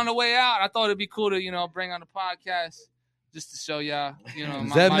saw it dude. on the way out. I thought it'd be cool to bring on the podcast just to show y'all.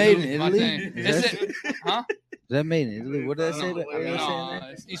 Is that made in Italy? Is it? Huh? Is that made in Italy? What did I say?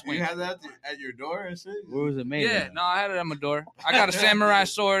 You have that at your door and shit? Where was it made? Yeah, no, I had it at my door. I got a samurai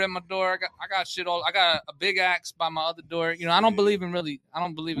sword at my door. I got shit all. I got a big axe by my other door. You know, I don't believe in guns.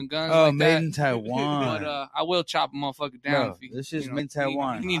 Oh, like made that. In Taiwan. But I will chop a motherfucker down. Bro, if you, this shit's you know, made in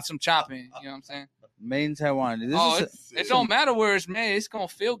Taiwan. You need some chopping. You know what I'm saying? Made in Taiwan. It don't matter where it's made. It's gonna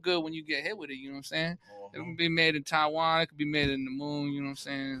feel good when you get hit with it. You know what I'm saying? It can be made in Taiwan. It could be made in the moon. You know what I'm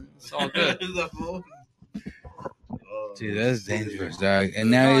saying? It's all good. Dude, that's dangerous, dog.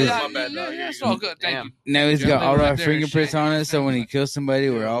 And now he's it's all good. Thank you. now he's got all right our there, fingerprints shit. on it. So when he kills somebody,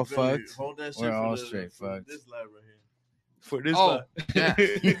 we're all fucked. Hold that shit We're for all the- straight for fucked. this live right here. For this Oh, yeah.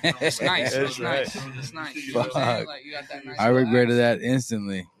 It's nice. That's It's right. nice. It's nice. You know what I'm saying? Fuck. Like, you got that nice I little regretted axe. that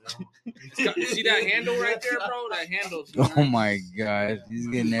instantly. You see that handle right there, bro? That handle's Oh my god, he's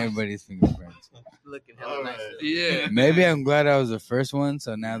getting everybody's fingerprints. Looking hella nice. Yeah. Maybe I'm glad I was the first one,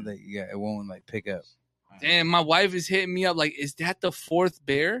 so now that it won't like pick up. Damn, my wife is hitting me up like, is that the fourth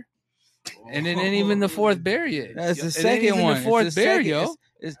bear? And it ain't even the fourth bear yet. That's the It ain't second even one. The fourth It's the bear, second- yo.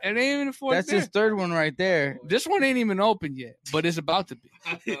 it's- It ain't even the fourth That's bear. his third one right there. This one ain't even open yet, but it's about to be.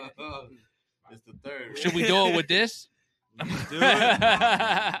 It's the third. Should we do it with this? Do it.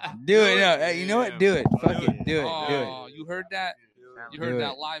 Do it. No, hey, you know what? Do it. Fuck it. Do it. Do Oh, you heard that? You Do heard it.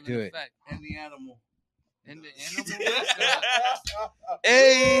 that live Do in it. effect. And the animal. And the animal.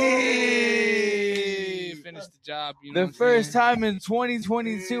 Hey! Finish the job. You know The what I'm first saying? time in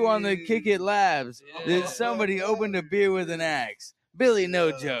 2022 on the Kick It Labs that somebody opened a beer with an axe. Billy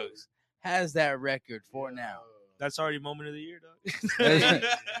NoJokes has that record for now. That's already moment of the year, dog. That's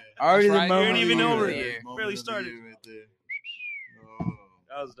already That's right. the moment. Ain't even of the over year. it. Barely started.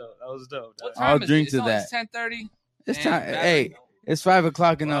 That was dope. That was dope. What I'll time is drink it? to It's only that. 10:30. It's Damn, time. that's Hey, it's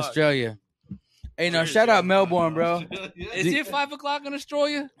 5:00 in Fuck. Australia. Hey, no, shout out Melbourne, bro. Is it 5:00 in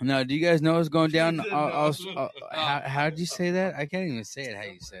Australia? No, do you guys know what's going down? How'd you say that? I can't even say it how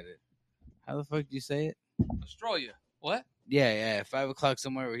you said it. How the fuck do you say it? Australia. What? Yeah, 5:00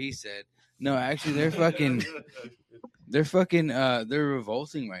 somewhere where he said. No, actually, they're fucking. They're fucking. They're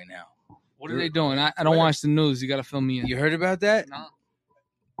revolting right now. What are they doing? I don't watch the news. You gotta fill me in. You heard about that?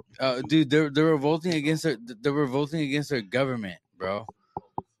 No. Dude, they're revolting against their government, bro.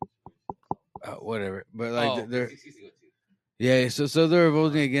 Whatever, but like they're. Yeah, so they're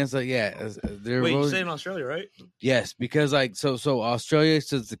revolting against they're Wait, you say in Australia, right? Yes, because like so Australia,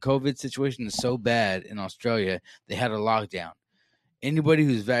 since the COVID situation is so bad in Australia, they had a lockdown. Anybody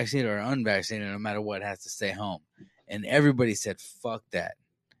who's vaccinated or unvaccinated, no matter what, has to stay home. And everybody said fuck that.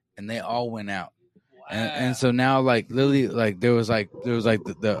 And they all went out. Wow. And so now like literally like there was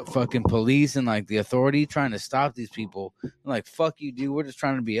the fucking police and like the authority trying to stop these people. I'm like, fuck you, dude, we're just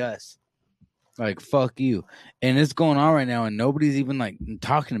trying to be us. Like, fuck you. And it's going on right now, and nobody's even, like,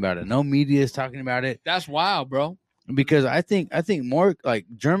 talking about it. No media is talking about it. That's wild, bro. Because I think more, like,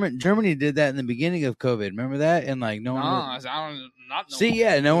 Germany did that in the beginning of COVID. Remember that? And, like, no one... I don't know. See,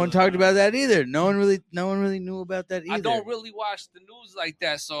 yeah, no one talked about that either. No one really knew about that either. I don't really watch the news like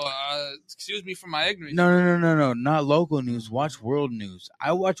that, so excuse me for my ignorance. No. Not local news. Watch world news.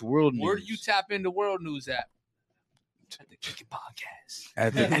 I watch world news. Where do you tap into world news at? At the Kick It Podcast.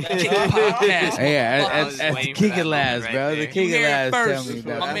 At the Kick It Podcast. Yeah, at the Kick It Labs, right, bro. The Kick It Labs. Tell me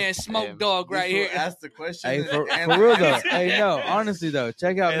about my man Smoke Dog right here. Ask the question. Hey, for real though. Hey, no, honestly though,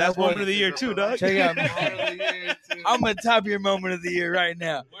 check out. Hey, that's moment of the year too, dog. Check out. I'm gonna top your moment of the year right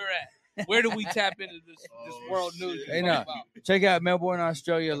now. Where do we tap into this world news? Hey, no. Check out Melbourne,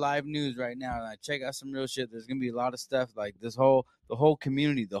 Australia live news right now. Like, check out some real shit. There's gonna be a lot of stuff like the whole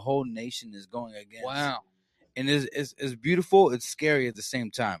community, the whole nation is going against. Wow. And it's beautiful. It's scary at the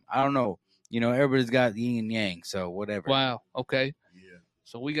same time. I don't know. You know, everybody's got yin and yang, so whatever. Wow. Okay. Yeah.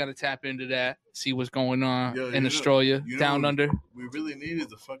 So we got to tap into that, see what's going on in Australia, down under. We really needed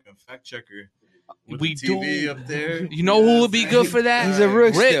the fucking fact checker. We the TV up there. You know who would be good for that? He's a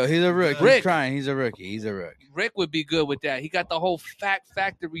rook still. He's a rook. He's trying. He's a rookie. Rick would be good with that. He got the whole fact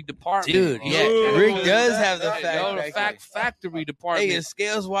factory department. Dude, yeah. Rick does have the fact factory department. Hey, is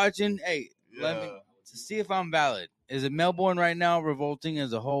Scales watching? Hey, let me see if I'm valid. Is it Melbourne right now revolting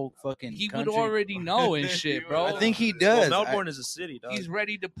as a whole fucking He country? would already know and shit, bro. I think he does. Well, Melbourne is a city, dog. He's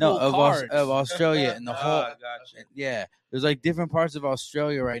ready to pull cards. Of Australia and the whole yeah. There's like different parts of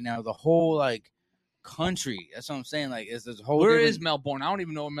Australia right now. The whole like country. That's what I'm saying. Like, is this whole? Where is Melbourne? I don't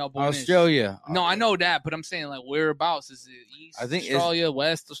even know where Melbourne is. Australia. No, I know that, but I'm saying like whereabouts? Is it East I think Australia,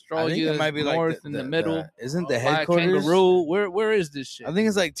 West Australia? I think it might be north like in the middle. Isn't the headquarters? Kangaroo. Where is this shit? I think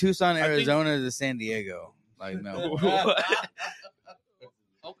it's like Tucson, Arizona to San Diego. Like Melbourne. Okay,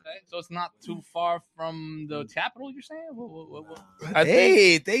 so it's not too far from the capital. You're saying?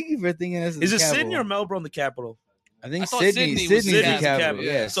 Thank you for thinking this. Is it Sydney or Melbourne the capital? I think Sydney's the capital.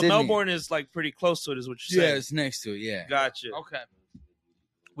 Yeah, so Sydney. Melbourne is like pretty close to it, is what you're saying? Yeah, it's next to it. Yeah, gotcha. Okay,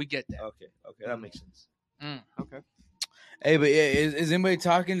 we get that. Okay, that makes sense. Okay. Hey, but yeah, is anybody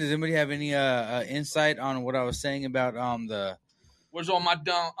talking? Does anybody have any insight on what I was saying about the? Where's all my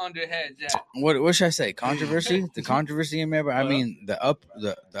dumb underheads at? What should I say? Controversy? The controversy in Melbourne? I mean, the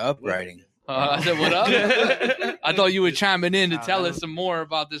uprising. I said, what up? I thought you were chiming in to tell us some more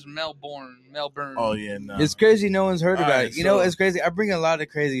about this Melbourne. Oh, yeah, no. It's crazy no one's heard about it. You know, it's crazy. I bring a lot of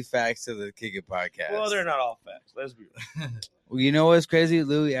crazy facts to the Kick It podcast. Well, they're not all facts. Let's be real. Well, you know what's crazy?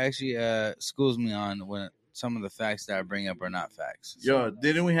 Louis actually schools me on when some of the facts that I bring up are not facts. Yo,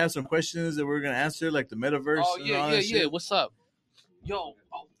 didn't we have some questions that we were going to answer, like the metaverse? Oh, yeah. What's up? Yo.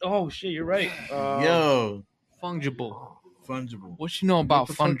 Oh, shit, you're right. Yo. Fungible. What you know about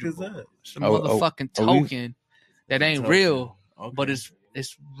fungible? Fuck is that? It's a motherfucking token that ain't real, but it's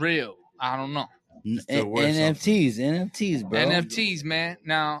real. I don't know. NFTs, bro. NFTs, man.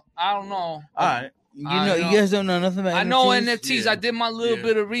 Now, I don't know. All right. You guys don't know nothing about NFTs? I know NFTs. Yeah. I did my little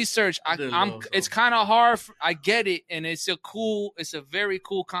bit of research. It's kind of hard. I get it, and it's a very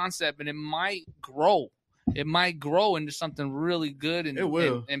cool concept, and it might grow. It might grow into something really good and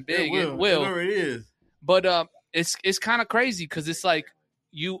and big. It will. It already is. But it's kind of crazy because it's like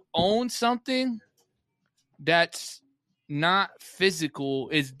you own something that's not physical,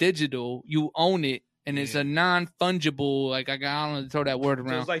 it's digital. You own it, and it's a non-fungible. Like I don't know to throw that word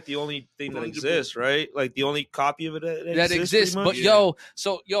around. It's like the only thing that exists, right? Like the only copy of it that exists. But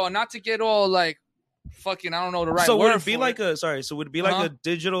not to get all like fucking, I don't know the right word. So would it be like So would it be like a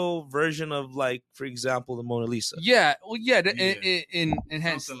digital version of, like, for example, the Mona Lisa? Yeah. Well, yeah. And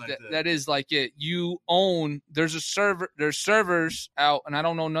hence like that is like it. You own. There's a server. There's servers out, and I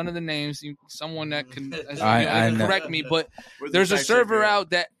don't know none of the names. Someone that can correct me, but there's a server out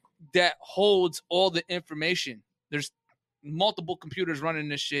that holds all the information. There's multiple computers running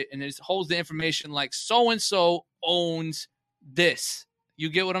this shit, and it holds the information like so and so owns this. You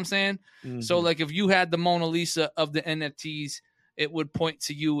get what I'm saying? So like if you had the Mona Lisa of the NFTs, it would point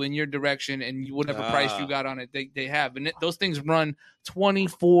to you in your direction, and whatever price you got on it, they have. And those things run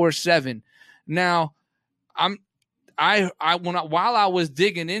 24/7. Now, while I was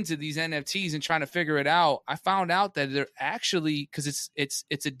digging into these NFTs and trying to figure it out, I found out that they're actually, because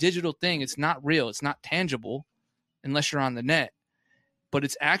it's a digital thing. It's not real. It's not tangible unless you're on the net. But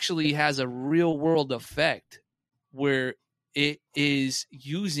it actually has a real world effect where it is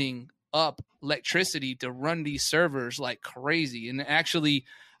using up electricity to run these servers like crazy. And actually,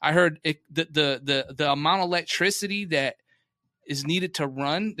 I heard the amount of electricity that is needed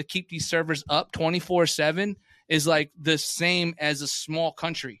to keep these servers up 24/7 is like the same as a small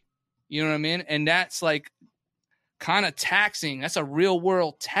country. You know what I mean? And that's like kind of taxing. That's a real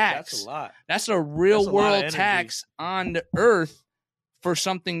world tax. That's a lot. That's a real world tax on the earth for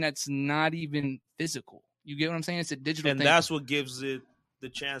something that's not even physical. You get what I'm saying? It's a digital thing. And that's what gives it the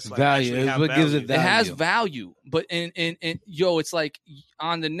chance to value. actually have what value. gives it value. It has value. But it's like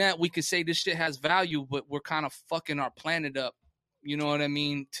on the net, we could say this shit has value, but we're kind of fucking our planet up. You know what I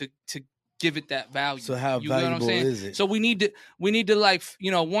mean? To give it that value. So how you know what I'm valuable saying? is it? So we need to like,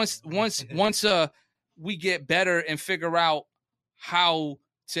 once we get better and figure out how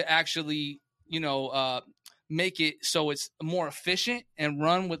to actually, make it so it's more efficient and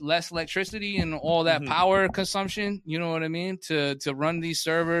run with less electricity and all that power consumption, you know what I mean? To run these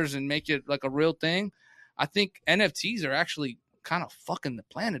servers and make it like a real thing. I think NFTs are actually kind of fucking the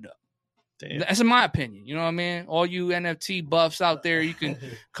planet up. Damn. That's in my opinion. You know what I mean? All you NFT buffs out there, you can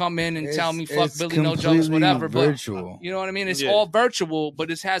come in and tell me fuck Billy NoJokes, whatever. Virtual. But you know what I mean? It's all virtual,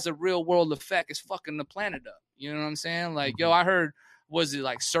 but it has a real world effect. It's fucking the planet up. You know what I'm saying? Like, yo, I heard, was it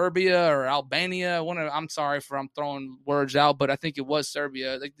like Serbia or Albania? I'm sorry for I'm throwing words out, but I think it was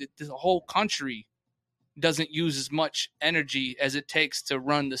Serbia. Like the whole country doesn't use as much energy as it takes to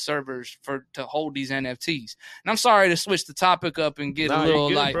run the servers to hold these NFTs. And I'm sorry to switch the topic up and get a little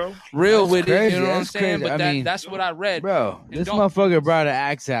real with it. You know what I'm saying? But that's what I read. Bro, this motherfucker brought an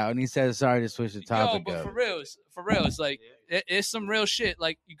axe out and he said sorry to switch the topic but up. for real, it's like it's some real shit.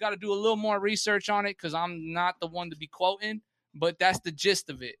 Like you got to do a little more research on it because I'm not the one to be quoting, but that's the gist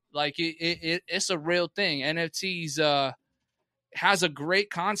of it. Like it's a real thing. NFTs has a great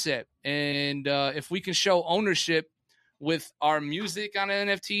concept, and if we can show ownership with our music on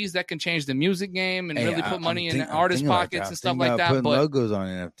NFTs, that can change the music game and really put money in artist pockets and stuff like that. Putting But logos on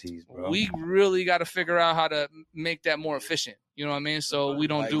NFTs, bro. We really got to figure out how to make that more efficient. You know what I mean? So we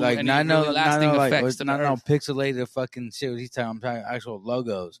don't do any really lasting effects to the earth. Not pixelated fucking shit. He's talking. I'm talking actual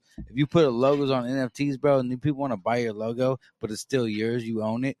logos. If you put logos on NFTs, bro, and people want to buy your logo, but it's still yours, you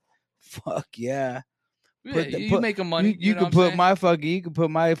own it. Fuck yeah. Yeah, you making money. You can put my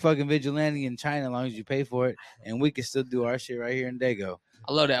fucking vigilante in China as long as you pay for it, and we can still do our shit right here in Dago.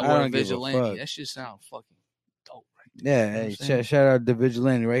 I love that word vigilante. That shit sounds fucking dope. Right there. Yeah, hey, shout out to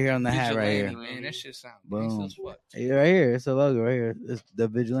vigilante right here on the hat right here. Man, that shit sounds boom. As fuck. Hey, right here, it's a logo right here. It's the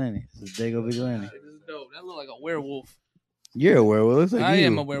vigilante. It's Dago vigilante. This is dope. That look like a werewolf. You're a werewolf. Looks like I you.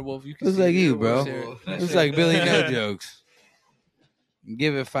 am a werewolf. You can looks see like you, bro. Looks like Billy No NoJokes.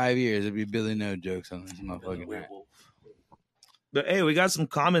 Give it 5 years, it'll be Billy NoJokes on this motherfucking hat. But hey, we got some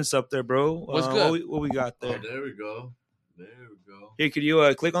comments up there, bro. What's good? What we got there? Oh, there we go. Here, could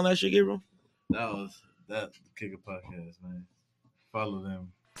you click on that shit, Gabriel? That Kicker Podcast, man. Follow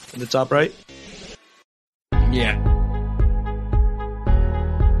them. In the top right? Yeah.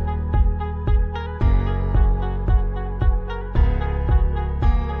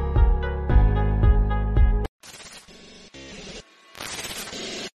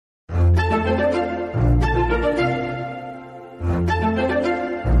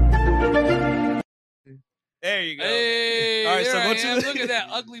 There you go. Hey, all right, so go to look at that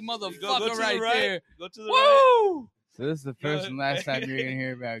ugly motherfucker go to right the right. there. Go to the Woo! right. So this is the first and last time you're gonna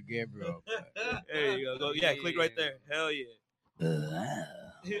hear about Gabriel. There you go. Yeah, click right there. Hell yeah.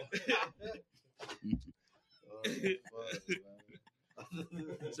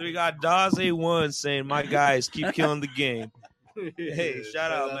 So we got Daze1 saying, "My guys keep killing the game." Hey,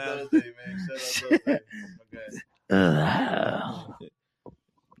 shout out, man.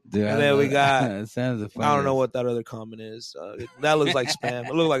 Dude, and then we got, I don't know what that other comment is. That looks like spam.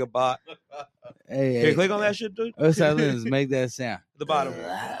 It looks like a bot. Hey, click on that shit, dude. Oside, Lenz, make that sound. The bottom.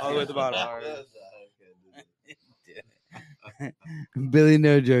 All the way at the bottom. Billy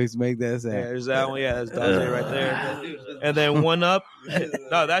NoJokes, make that sound. Yeah, there's that one. Yeah, that's Daze right there. And then one up.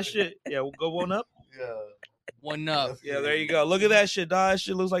 No, that shit. Yeah, we'll go one up. Yeah. One up. Yeah, there you go. Look at that shit, dog. That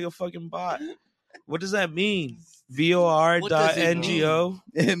shit looks like a fucking bot. What does that mean? VOR.NGO.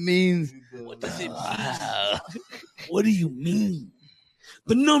 It means. What does it mean? What do you mean?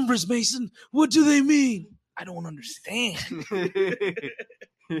 The numbers, Mason. What do they mean? I don't understand.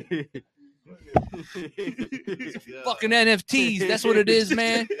 Fucking NFTs. That's what it is,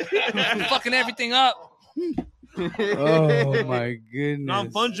 man. Fucking everything up. Oh my goodness.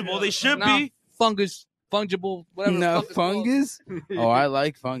 Non-fungible. They should be. Fungible, whatever. No fungus. Oh, I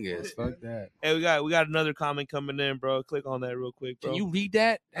like fungus. Fuck that. Hey, we got another comment coming in, bro. Click on that real quick, bro. Can you read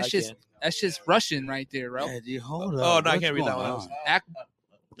that? That's just Russian right there, bro. Yeah, dude, hold up. Oh no, I What's can't read that going one. on?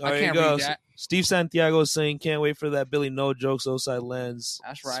 I can't read that. Steve Santiago is saying, "Can't wait for that Billy No Jokes Oside Lenz."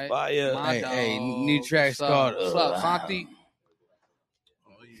 That's right. Spire. Hey, new track's called. What's up, Santi?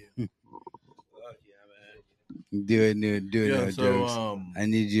 Do it. Yo, No so, jokes. I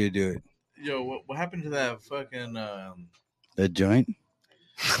need you to do it. Yo, what happened to that fucking The joint?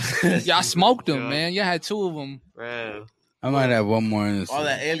 Y'all smoked them, man. You had 2 of them. Bro. I might have one more in this. all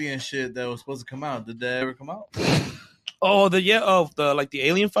that alien shit that was supposed to come out? Did that ever come out? Oh, the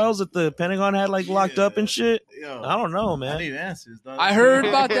alien files that the Pentagon had locked up and shit. Yo, I don't know, man. I need answers. Dog. I heard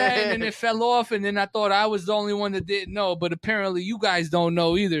about that, and then it fell off, and then I thought I was the only one that didn't know, but apparently you guys don't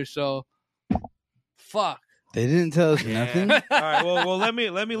know either. So, fuck. They didn't tell us nothing. All right, well, let me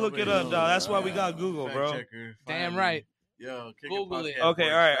look it up, dog. That's why we got Google, bro. Checker, Damn right. Yo, Google it. Okay,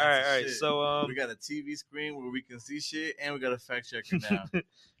 all right. So, we got a TV screen where we can see shit, and we got a fact checker now.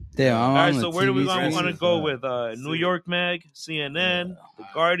 Damn, all right. So where do we want to go with? New York Mag, CNN, The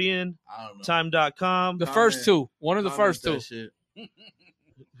Guardian, Time.com. The first 2. One of the first 2.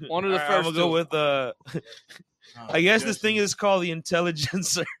 One of the first. I'm gonna go with I guess this thing is called the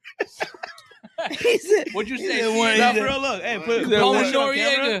Intelligencer. What'd you say? No, bro, look. Hey, put Capone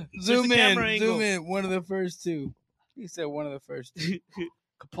Noriega. Zoom in. One of the first 2. He said one of the first 2.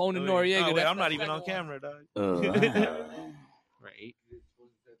 Capone Noriega. Oh, wait, I'm not even on camera, dog. Right.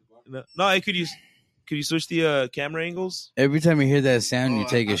 No, hey, could you switch the camera angles? Every time you hear that sound, you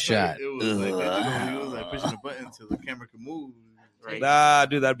take a shot. It was like pushing a button so the camera could move. Right. Nah,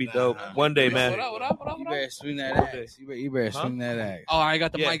 dude, that'd be dope. One day, man. What up? You better swing that axe. You better swing that axe. Oh, I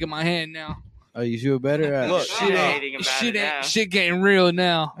got the mic in my hand now. Oh, you feel better? Look, shit getting real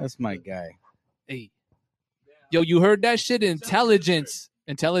now. That's my guy. Hey, yo, you heard that shit? Intelligencer.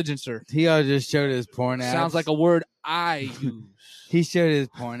 He all just showed his porn apps. Sounds like a word I use. He showed his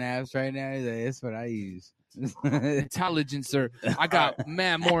porn apps right now. He's like, that's what I use. Intelligencer. I got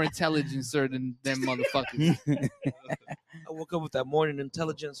more intelligencer than them motherfuckers. I woke up with that morning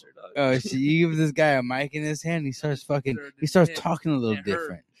Intelligencer, dog. Oh, shit, you give this guy a mic in his hand, he starts talking a little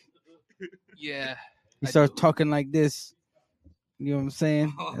different. Yeah. He starts talking like this. You know what I'm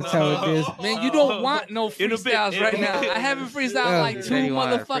saying? That's how it is. Man, you don't want no freestyles right now. I haven't freestyled like 2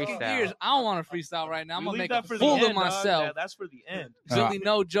 motherfucking years. I don't want to freestyle right now. I'm going to make a fool of myself. Yeah, that's for the end. Billy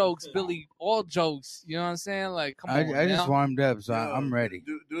No Jokes. Billy All Jokes. You know what I'm saying? Like, come on. I just warmed up, so I'm ready.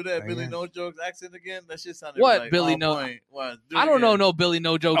 Do that Billy No Jokes accent again. That shit sounded what like Billy No? What? I don't know no Billy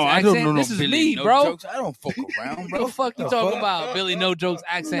No Jokes accent. I don't know this no is Billy me, No bro. Jokes. I don't fuck around, bro. What the fuck you talking about? Billy No Jokes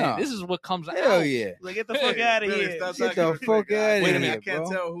accent. No. This is what comes out. Hell yeah. Like, get the fuck out of here. Get the fuck out of here, Wait a minute, I can't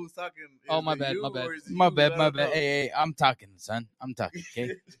bro. tell who's talking. Oh, my bad. My bad. Hey, I'm talking, son. I'm talking,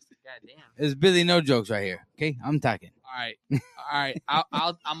 okay? Goddamn. It's Billy No Jokes right here, okay? I'm talking. All right.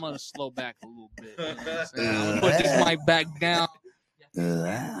 I'm gonna slow back a little bit. You know what I'm saying? I'm gonna put this mic back down.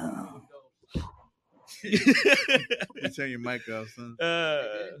 You turn your mic off, son.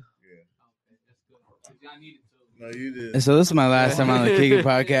 No, you did. And so this is my last time on the Kick It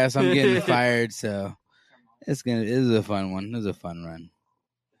podcast. I'm getting fired, so this is a fun one. This is a fun run.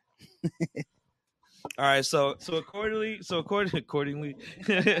 All right, so accordingly,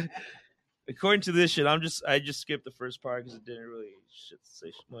 according to this shit, I just skipped the first part because it didn't really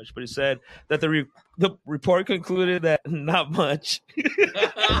say much. But it said that the report concluded that not much.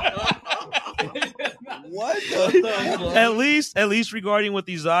 What the fuck? At least regarding what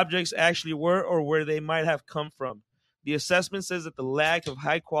these objects actually were or where they might have come from. The assessment says that the lack of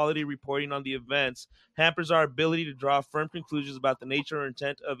high-quality reporting on the events hampers our ability to draw firm conclusions about the nature or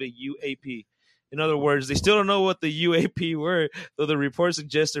intent of a UAP. In other words, they still don't know what the UAP were, though the report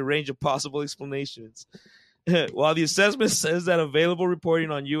suggests a range of possible explanations. While the assessment says that available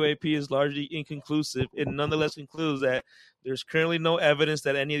reporting on UAP is largely inconclusive, it nonetheless concludes that there's currently no evidence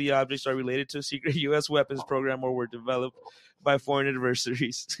that any of the objects are related to a secret U.S. weapons program or were developed by foreign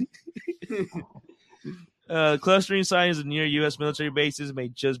adversaries. Clustering signs of near U.S. military bases may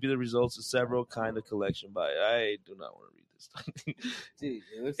just be the results of several kind of collection by. I do not want to read this. Dude,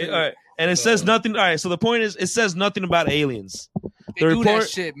 all right, and it says nothing. All right, so the point is, it says nothing about aliens. They do that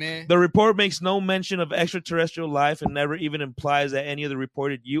shit, man. The report makes no mention of extraterrestrial life and never even implies that any of the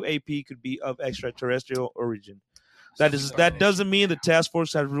reported UAP could be of extraterrestrial origin. That doesn't mean the task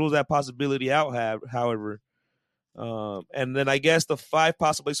force has ruled that possibility out. However, and then I guess the 5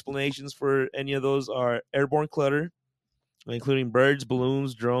 possible explanations for any of those are airborne clutter, including birds,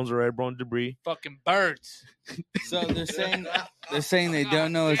 balloons, drones, or airborne debris. Fucking birds. So they're saying they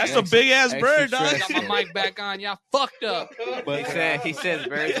don't know. That's a big ass bird, dog. Got my mic back on. Y'all fucked up. He says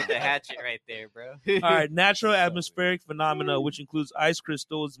birds with the hatchet right there, bro. All right, natural atmospheric phenomena, which includes ice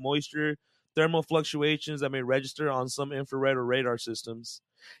crystals, moisture, thermal fluctuations that may register on some infrared or radar systems.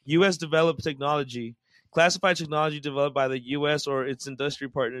 U.S. developed technology. Classified technology developed by the U.S. or its industry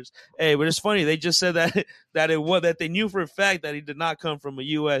partners. Hey, but it's funny. They just said that they knew for a fact that he did not come from a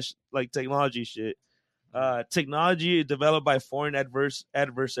U.S. like technology shit. Technology developed by foreign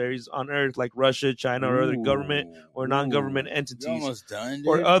adversaries on Earth, like Russia, China, or other government or non-government entities, almost done, dude.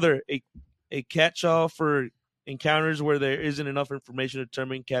 or other a catch-all for encounters where there isn't enough information to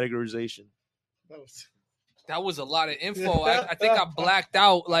determine categorization. That was a lot of info. I think I blacked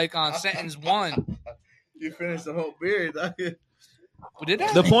out like on sentence 1. You finished the whole beer, dog. Did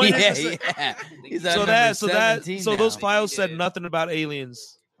I? The point Yeah, is, yeah. so those files said nothing about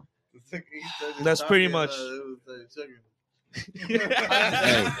aliens. That's pretty much.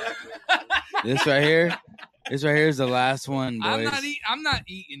 Hey, this right here is the last one, boys. I'm not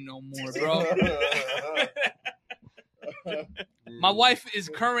eating no more, bro. My wife is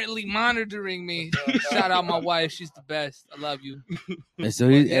currently monitoring me. Shout out my wife. She's the best. I love you. And so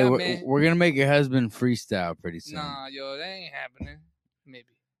we're going to make your husband freestyle pretty soon. Nah, yo, that ain't happening. Maybe.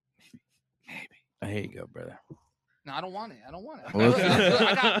 Here you go, brother. No, I don't want it.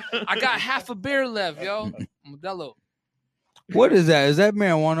 I got half a beer left, yo. Modelo. What is that? Is that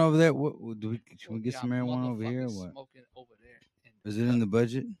marijuana over there? Should we get some marijuana over here or what? Smoking over there. Is it in the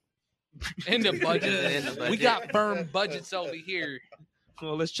budget? In the budget. We got firm budgets over here.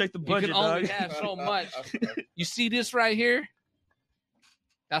 Well, let's check the budget, You can only dog. have so much. You see this right here?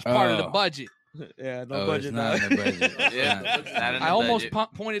 That's part of the budget. Yeah, no budget. It's not in the budget. Yeah, I almost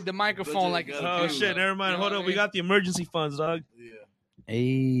pointed the microphone like. Oh shit! Never mind. Hold up. We got the emergency funds, dog.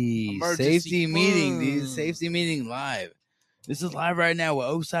 Hey, Emergency safety meeting, dude. funds. Safety meeting live. This is live right now with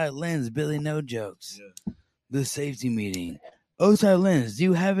Oside, Lenz, Billy NoJokes. Yeah. The safety meeting. Oside, Lenz, do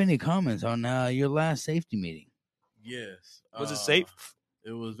you have any comments on your last safety meeting? Yes. Was it safe?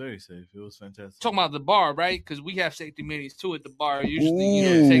 It was very safe. It was fantastic. Talking about the bar, right? Because we have safety meetings too at the bar. Usually,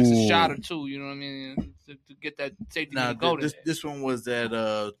 it takes a shot or two. You know what I mean? To get that safety meeting going. This one was at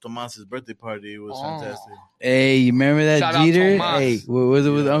Tomas's birthday party. It was fantastic. Hey, you remember that Shout out Jeter? Tomas. Hey, was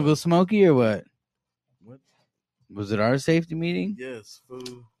it with Uncle Smokey or what? What? Was it our safety meeting? Yes, fool.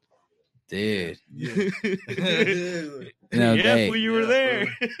 Dude. Yeah. No, Yeah, hey, fool, you were there.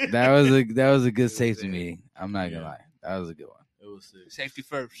 that was a good safety meeting. I'm not gonna lie. That was a good one. It was sick. Safety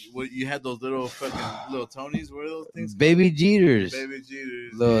first. What, you had those little fucking little Tonys? What are those things? Baby Jeters. Baby Jeters.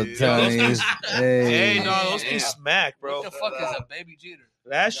 Little yeah. Tonys. Hey. Hey, no, those things smack, bro. What the fuck is a baby Jeter?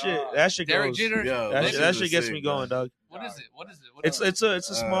 That shit Derek goes. Jeter? Yo, That shit gets sick, me going, bro. dog. What is it? What is it? It's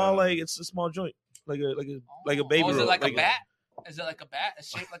a small it's a small joint, like a baby. Oh, is it roll, like a bat? Is it like a bat? It's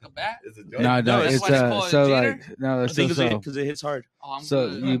shaped like a bat? It's a No, that's it's why it's called so a Jeter? like no, I so think so because it hits hard. Oh, I'm so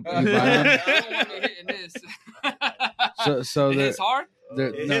good. you buy them. I don't want to be hitting this. So It they're, hits hard?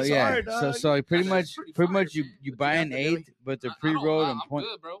 It no, hits yeah. hard, dog. So like pretty That's much pretty fire, you man. buy an eighth, but they're pre-rolled and I'm point.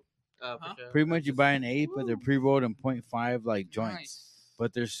 good, bro. Pretty much you buy an eighth, but they're pre-rolled in 0.5 like joints. Nice.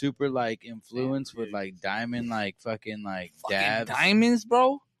 But they're super like influenced with like diamond like fucking like dabs Diamonds,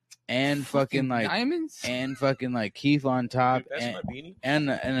 bro? and fucking like diamonds? and fucking like Keith on top Dude, that's my beanie. and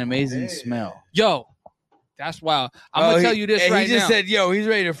an amazing smell. Yo, that's wild. I'm going to tell you this right He just now. said, "Yo, he's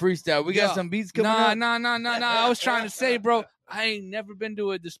ready to freestyle. We got Yo, some beats coming up." Nah. I was trying to say, bro, I ain't never been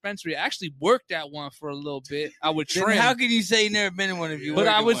to a dispensary. I actually worked at one for a little bit. I would Then trim. how can you say you never been in one if you? But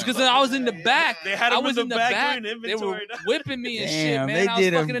worked I in was one? because I was in the back. They had I him was in the back doing They were inventory. whipping me and Damn, shit, man. they I was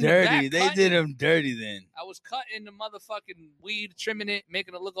did him fucking in the dirty. back They cutting. did him dirty then. I was cutting the motherfucking weed, trimming it,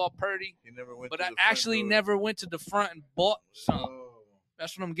 making it look all pretty. He never went But to I the front actually door. never went to the front and bought some. Oh.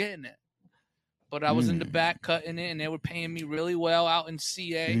 That's what I'm getting at. But I was in the back cutting it, and they were paying me really well out in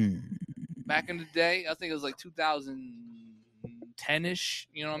CA back in the day. I think it was like 2010-ish.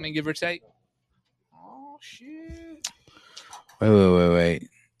 You know what I mean, give or take. Oh shit! Wait.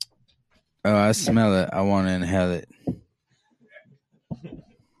 Oh, I smell it. I want to inhale it.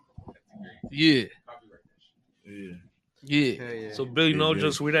 Yeah. So Billy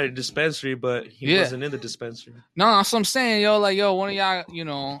NoJokes, we're at a dispensary, but he Yeah. wasn't in the dispensary. No, that's what I'm saying, yo. Like, yo, one of y'all, you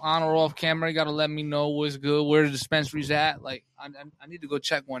know, on or off camera, you gotta let me know what's good, where the dispensary's at. Like, I need to go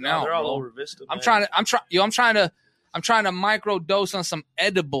check one No, out. they're all bro. over Vista. I'm man. trying to I'm trying to microdose on some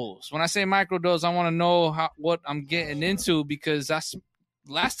edibles. When I say microdose, I want to know what I'm getting into because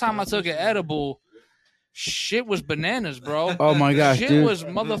last time I took an edible, shit was bananas, bro. Oh my gosh, shit dude! was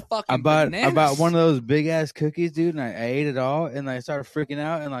motherfucking I bought bananas. one of those big ass cookies, dude, and I ate it all, and I started freaking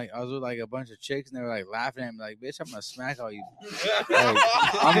out, and like I was with like a bunch of chicks, and they were like laughing at me, like, "Bitch, I'm gonna smack all you." Like,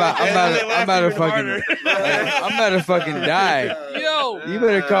 I'm about to fucking die. Yo, you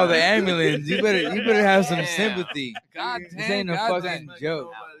better call the ambulance. You better have some sympathy. God This damn, ain't a God fucking damn.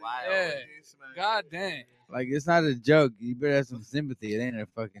 joke. Yeah. God damn. Like, it's not a joke. You better have some sympathy. It ain't a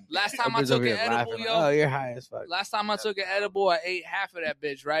fucking. Last time I everybody's took over an here edible, laughing, yo. like, oh, you're high as fuck. Last time I took an edible, I ate half of that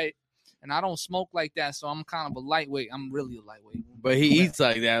bitch, right? And I don't smoke like that, so I'm kind of a lightweight. I'm really a lightweight. But he eats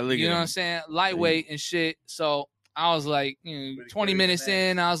like that. Look You at know him. what I'm saying? Lightweight and shit. So I was like, 20 minutes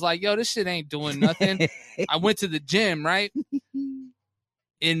in, I was like, yo, this shit ain't doing nothing. I went to the gym, right?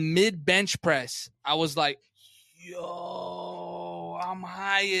 In mid bench press, I was like, yo, I'm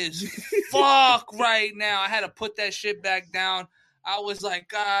high as fuck right now. I had to put that shit back down. I was like,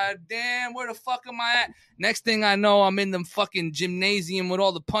 God damn, where the fuck am I at? Next thing I know, I'm in the fucking gymnasium with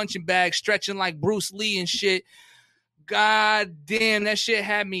all the punching bags, stretching like Bruce Lee and shit. God damn, that shit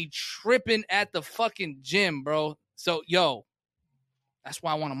had me tripping at the fucking gym, bro. So, yo, that's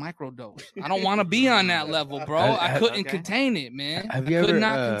why I want a microdose. I don't want to be on that level, bro. I couldn't contain it, man. I could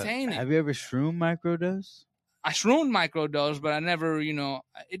not contain it. Have you ever shroom microdose? I shroomed microdose, but I never,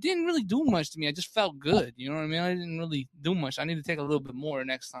 it didn't really do much to me. I just felt good. You know what I mean? I didn't really do much. I need to take a little bit more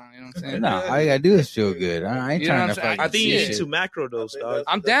next time. You know what I'm saying? No, all you gotta do is feel good. I ain't trying to. I think you need to macrodose, dog.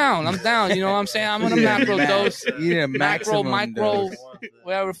 I'm down. You know what I'm saying? I'm gonna macrodose. You need a macro, maximum micro, dose.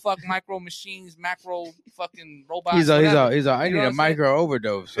 whatever fuck, micro machines, macro fucking robots. He's all. I You need know a what I'm saying? micro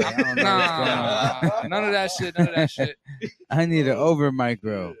overdose. I don't know what's going on. None of that shit. None of that shit. I need an over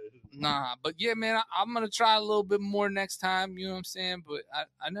micro. Nah, but yeah, man, I'm gonna try a little bit more next time. You know what I'm saying? But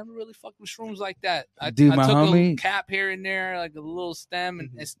I never really fucked with shrooms like that. I Dude, I my took homie- a cap here and there, like a little stem, and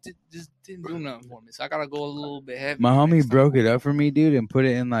it just didn't do nothing for me. So I gotta go a little bit heavy. My homie broke it up for me, dude, and put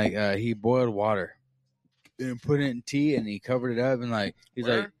it in like he boiled water and put it in tea, and he covered it up, and like he's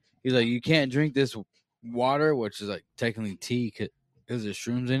like you can't drink this water, which is like technically tea because there's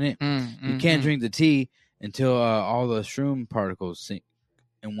shrooms in it. You can't drink the tea until all the shroom particles sink.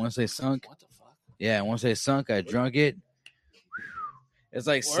 And once they sunk, what the fuck? Yeah, and once they sunk, I drunk it. It's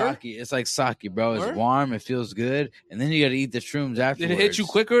like Word? sake. It's like sake, bro. It's Word? warm. It feels good, and then you got to eat the shrooms afterwards. Did it hit you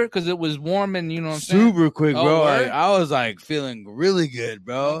quicker because it was warm and you know what I'm saying? Super quick, Oh, bro. word? Like, I was like feeling really good,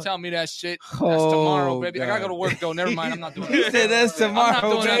 bro. Don't tell me that shit. That's tomorrow, Oh, baby. I gotta go God. to work though. Never mind. I'm not doing He that. said that's tomorrow. I'm not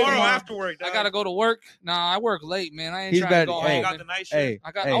doing that baby. tomorrow. after work, I gotta go to work. Nah, I work late, man. I ain't He's trying to about- go hey, home. got man. the night shift. Hey,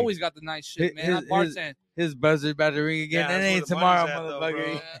 I got hey. always got the night shit, man. I bartend. His buzzer's about to ring again. Yeah, that that's ain't where the tomorrow, money's at, though,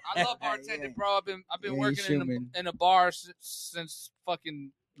 motherfucker. bro. I love bartending, bro. I've been Yeah, working you in a bar since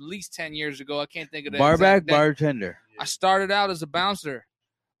fucking at least 10 years ago. I can't think of that. Barback exact date. bartender. I started out as a bouncer.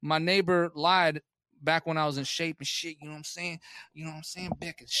 My neighbor lied back when I was in shape and shit. You know what I'm saying?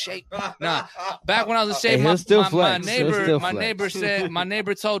 Back in shape. Nah, back when I was in shape, Hey, he'll still my flex. He'll still neighbor flex. said, my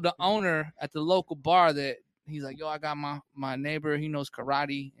neighbor told the owner at the local bar that he's like, yo, I got my neighbor. He knows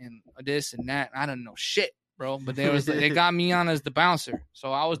karate and this and that. I didn't know shit, bro. But they got me on as the bouncer.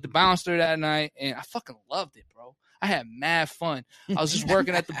 So I was the bouncer that night, and I fucking loved it, bro. I had mad fun. I was just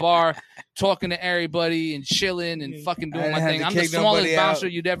working at the bar, talking to everybody and chilling and fucking doing I my didn't have thing. to I'm the kick smallest nobody bouncer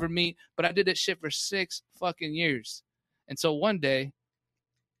out. you'd ever meet, but I did that shit for 6 fucking years. And so one day,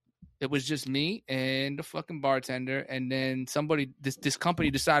 it was just me and the fucking bartender, and then this company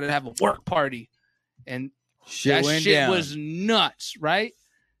decided to have a work party, and Shit that went shit down. was nuts, right?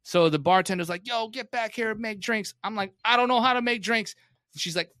 So the bartender's like, yo, get back here and make drinks. I'm like, I don't know how to make drinks.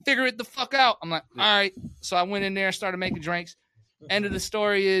 She's like, figure it the fuck out. I'm like, all right. So I went in there, started making drinks. End of the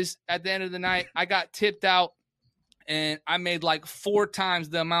story is, at the end of the night, I got tipped out, and I made like 4 times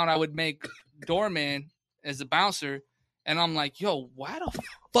the amount I would make doorman as a bouncer. And I'm like, yo, why the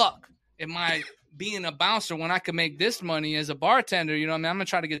fuck am I being a bouncer when I could make this money as a bartender? You know what I mean? I'm going to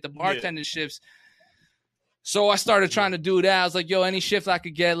try to get the bartending shifts. So I started trying to do that. I was like, yo, any shift I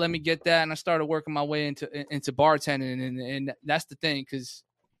could get, let me get that. And I started working my way into bartending. And that's the thing, because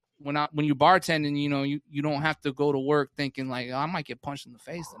when you're bartending, you don't have to go to work thinking like, oh, I might get punched in the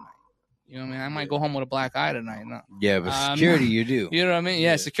face tonight. You know what I mean? I might go home with a black eye tonight. No. Yeah, but security you do. You know what I mean?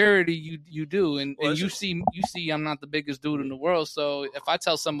 Yeah, security you do. And you see I'm not the biggest dude in the world. So if I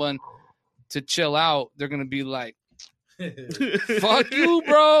tell someone to chill out, they're going to be like, fuck you,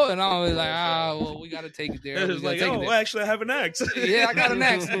 bro. And I was like, well, we got to take it there. It's like, oh, actually, I have an axe. Yeah, I got an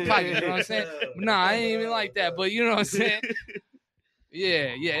axe in the pocket. You know what I'm saying? But nah, I ain't even like that. But you know what I'm saying?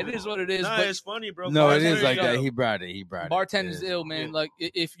 Yeah, it is what it is. Nah, but it's funny, bro. No, it is Bartenders, like that. yo. He brought it. Bartending's ill, man. Like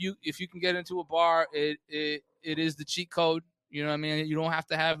if you can get into a bar, it is the cheat code. You know what I mean? You don't have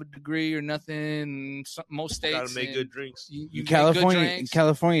to have a degree or nothing. Most states Gotta make good drinks. You In make California, good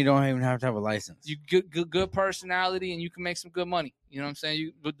drinks. you don't even have to have a license. You good personality, and you can make some good money. You know what I'm saying?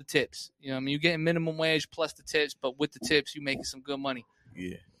 You with the tips. You know what I mean? You're getting minimum wage plus the tips, but with the tips, you making some good money.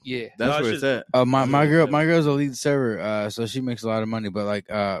 Yeah. That's where it's at. My girl's a lead server, so she makes a lot of money. But like,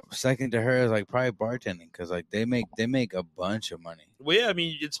 second to her is like probably bartending, because like they make a bunch of money. Well, yeah, I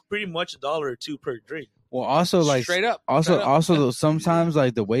mean, it's pretty much $1 or $2 per drink. Well, also like Straight up. Also sometimes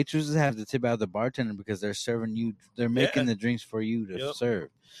like the waitresses have to tip out the bartender because they're serving you, they're making the drinks for you to serve.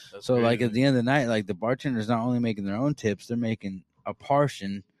 That's so crazy. like at the end of the night, like the bartender's not only making their own tips, they're making a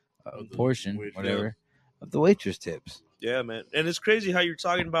portion, whatever, of the waitress tips. Yeah, man, and it's crazy how you're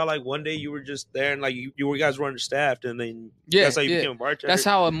talking about like one day you were just there and like you guys were understaffed, and then that's how you became a bartender. That's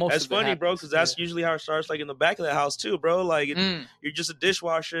how most. That's of it funny, happens. bro, because that's usually how it starts, like in the back of the house too, bro. Like you're just a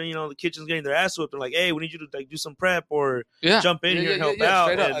dishwasher, you know, the kitchen's getting their ass whipped, and like, hey, we need you to like do some prep or jump in here and help out.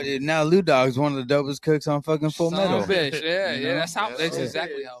 And now Lou Dog's one of the dopest cooks on fucking Full Metal. Bitch. Yeah, You know? that's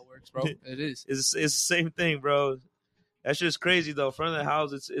exactly how it works, bro. It is. It's the same thing, bro. That shit's crazy though. Front of the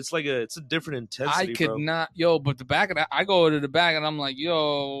house, it's like it's a different intensity. I could bro. not, but the back of that, I go to the back and I'm like,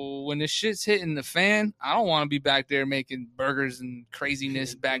 when this shit's hitting the fan, I don't want to be back there making burgers and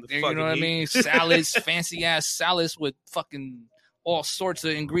craziness back there. You know what I mean? Salads, fancy ass salads with fucking all sorts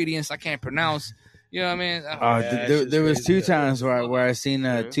of ingredients I can't pronounce. You know what I mean? There was two times where I seen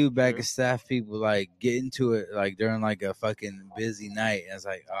two back of staff people like get into it like during like a fucking busy night, and it's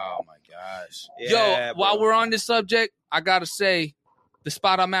like, oh my gosh. While we're on this subject, I gotta say, the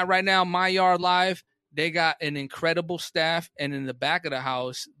spot I'm at right now, My Yard Live, they got an incredible staff, and in the back of the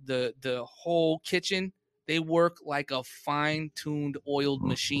house, the whole kitchen, they work like a fine-tuned oiled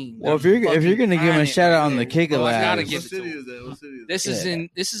machine. Well, if you're gonna give them a shout out on the Kick It I Lab, gotta give it to them. This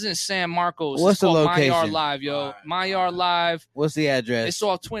is in San Marcos. What's It's the called location? My Yard Live, yo. My Yard Live. What's the address? It's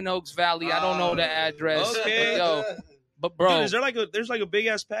off Twin Oaks Valley. I don't know the address. Okay. But bro, dude, is there there's like a big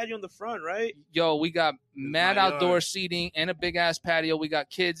ass patio in the front, right? Yo, we got mad outdoor seating and a big ass patio. We got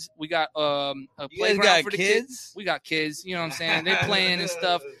kids. We got a playground for the kids. We got kids. You know what I'm saying? They're playing and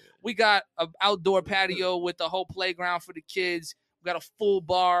stuff. We got an outdoor patio with the whole playground for the kids. We got a full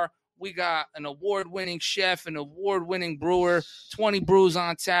bar. We got an award-winning chef, an award-winning brewer, 20 brews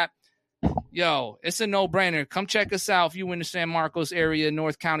on tap. Yo, it's a no-brainer. Come check us out if you in the San Marcos area,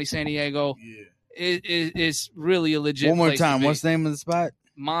 North County, San Diego. Yeah. It's really a legit One more place to time. be. What's the name of the spot?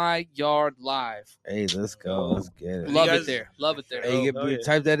 My Yard Live. Hey, let's go. Let's get it. Love it there. Love it there. Hey,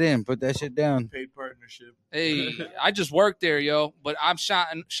 type that in. Put that shit down. Paid partnership. Hey, I just worked there, yo. But I'm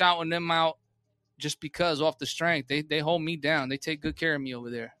shouting them out just because off the strength. They hold me down. They take good care of me over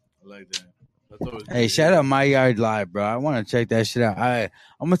there. I like that. Hey, shout out My Yard Live, bro. I want to check that shit out. I'm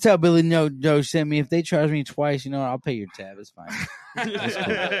gonna tell Billy Joe sent me. If they charge me twice, you know, I'll pay your tab. It's fine. That's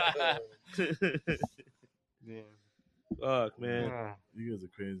cool. Yeah. Fuck, man. You guys are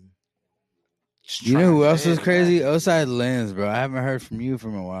crazy. You know who else is crazy? Oside Lenz, bro. I haven't heard from you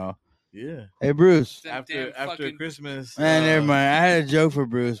from a while. Yeah. Hey, Bruce. After Christmas. Man, never mind. I had a joke for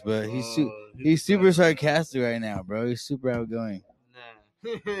Bruce, but he's super sarcastic right now, bro. He's super outgoing.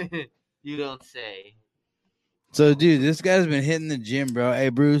 Nah. You don't say. So, dude, this guy's been hitting the gym, bro. Hey,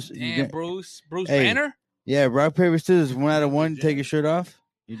 Bruce. Bruce Banner? Yeah, rock, paper, scissors. 1 out of 1. Take your shirt off.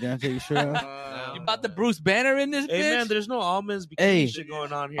 You down to take your shirt off? You about the Bruce Banner in this bitch? Hey, man, there's no almonds Hey, shit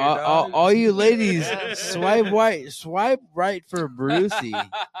going on here, dog. all you ladies, swipe right for Brucey.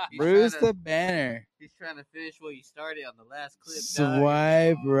 Bruce the Banner. He's trying to finish what you started on the last clip.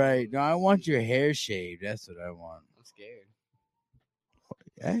 Swipe right. No, I want your hair shaved. That's what I want. I'm scared.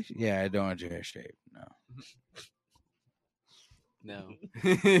 Actually, yeah, I don't want your hair shaved. No. No.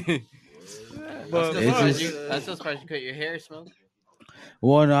 I'm still surprised you cut your hair, Smoke.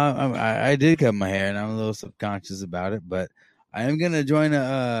 Well, no, I did cut my hair, and I'm a little subconscious about it. But I am gonna join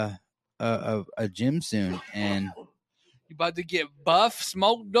a gym soon, and you about to get buff,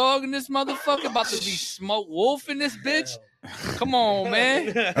 Smoke Dog in this motherfucker. About to be Smoke Wolf in this bitch. Come on,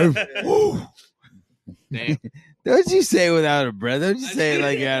 man. Damn. Don't you say it without a breath? Don't you say it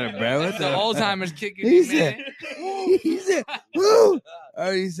like you're out of breath? What The Alzheimer's kicking He me, said, man. he said, woo. I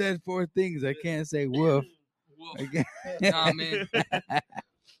already said 4 things. I can't say woof. Nah, man.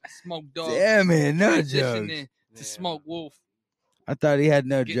 Smoke Dog. Yeah, man, no Transitioning jokes. to Smoke Wolf. I thought he had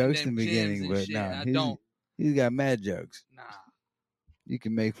no Getting jokes in them the gems beginning, and but shit, no, I don't. he's got mad jokes. Nah. You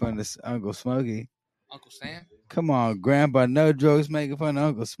can make fun of Uncle Smokey. Uncle Sam? Come on, Grandpa. No jokes making fun of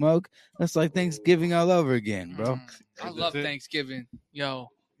Uncle Smoke. That's like Thanksgiving all over again, bro. I love Thanksgiving. Yo,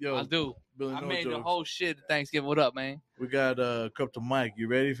 I do. Billy, I no made the jokes. whole shit at Thanksgiving. What up, man? We got Cup to Mike. You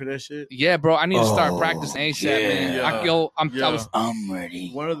ready for that shit? Yeah, bro. I need to start practicing ASAP, man. I'm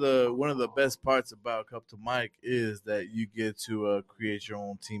ready. One of the best parts about Cup to Mike is that you get to create your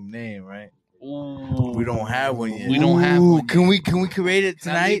own team name, right? Ooh. We don't have one yet. We don't have one. Can we create it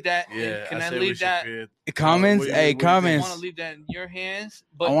Can I leave tonight? that? Can I say we leave should that? create- Comments? what do Hey, you comments. I want to leave that in your hands.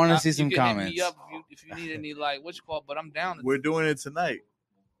 I wanna see some you can hit comments. me up if you need any what you call. But I'm down. We're doing it tonight.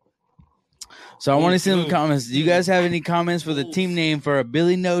 So I want to see some comments. Do you guys have any comments for the team name for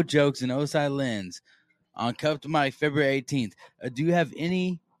Billy No Jokes and Oside Lenz on Cup to Mike February 18th? Do you have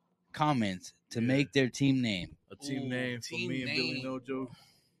any comments to make their team name? A team name for me and Billy No Joke.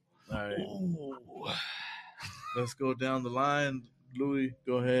 All right. Let's go down the line. Louis,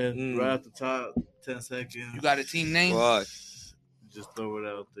 go ahead. Right at the top. 10 seconds. You got a team name? Fuck. Just throw it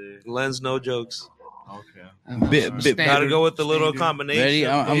out there. Lenz, no jokes. Okay. Gotta go with the little combination. Ready?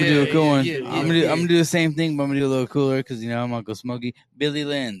 I'm gonna do a cool one. I'm gonna do the same thing, but I'm gonna do a little cooler because I'm Uncle Smokey. Billy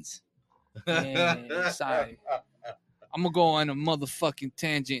Lenz. Yeah, sorry. I'm gonna go on a motherfucking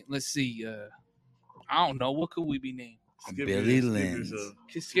tangent. Let's see. I don't know. What could we be named? Billy Lenz.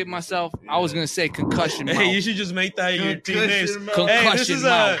 Skip myself. I was gonna say concussion. Hey, mouth. you should just make that your team name. Concussion Hey, this is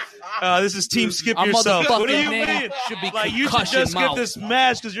mouth. this is Team Skip Our Yourself. What do motherfucking you name mean? should be Like you should concussion just skip mouth. this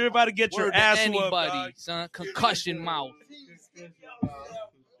match because you're about to get your Word to ass anybody, whooped. Dog. son. Concussion mouth.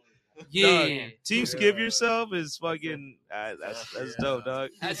 Yeah. Dog, Team Skip Yourself is fucking. That's dope, dog.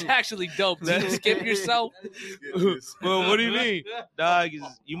 That's actually dope. Team Skip Yourself. Well, what do you mean, dog?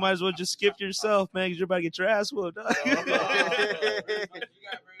 You might as well just skip yourself, man, because you're about to get your ass whooped, dog.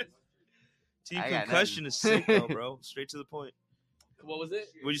 Team Concussion is sick, though, bro. Straight to the point. What was it?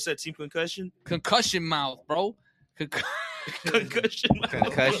 What you said? Team Concussion? Concussion mouth, bro. Concussion mouth.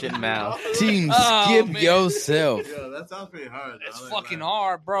 Concussion mouth. Team Oh, Skip man. Yourself. Yeah, that sounds pretty hard. It's fucking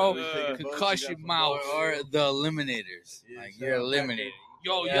hard, bro. Concussion mouth. Or the Eliminators. Like you're eliminated.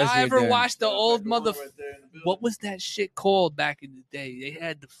 Yo, That's y'all what ever you're watch the old What was that shit called back in the day? They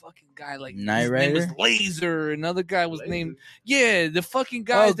had the fucking guy like Knight his name was Rider? Laser. Another guy was named the fucking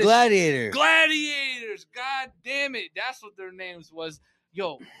guys. Oh, Gladiator. Gladiators. God damn it, that's what their names was.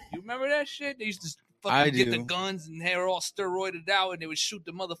 Yo, you remember that shit? They used to I fucking get the do. guns and they were all steroided out, and they would shoot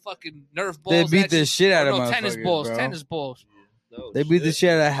the motherfucking Nerf balls. They beat at the you. shit out Or of no, tennis motherfuckers, balls. bro. Tennis balls. They beat the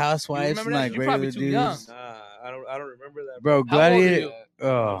shit out of housewives You and remember like that? You're probably regular too young. dudes. I don't remember that. Bro, How old are Gladiator. you?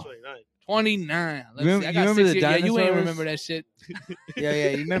 Oh. 29. Let's Remember- see. I you got remember 6 the years. Yeah, you ain't dinosaurs? remember that shit. Yeah.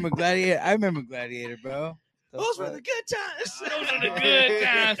 You remember Gladiator? I remember Gladiator, bro. Those were the good times. Those were the good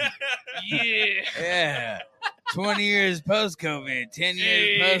times. Yeah. Yeah. 20 years post COVID, 10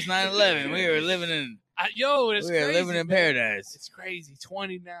 years post 9/11. We were living in That's we were crazy, living in man. paradise. It's crazy.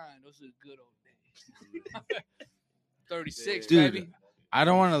 29. Those are the good old days. 36, Dude, baby. I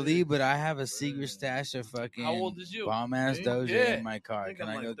don't want to leave, but I have a secret stash of fucking How old is you? bomb ass Doja Yeah. in my car. Can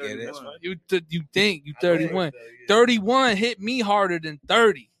I go get it? You think you 31. 31 hit me harder than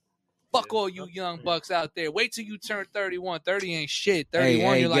 30. Fuck all you young bucks out there. Wait till you turn 31. 30 ain't shit.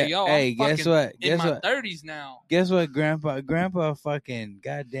 31, you're like, yo, I'm guess fucking what? in my 30s now. Guess what, Grandpa fucking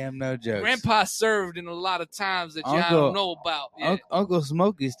goddamn no jokes. Grandpa served in a lot of times that y'all don't know about. Yeah. Uncle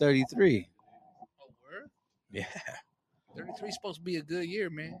Smokey's 33. Yeah. 33 is supposed to be a good year,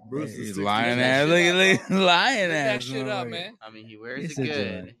 man. Bruce is lying ass. Look at lying Look that ass. shit up, man. I mean, he wears It's it a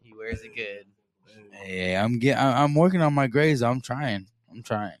good. joy. He wears it good. Yeah, I'm working on my grades. I'm trying.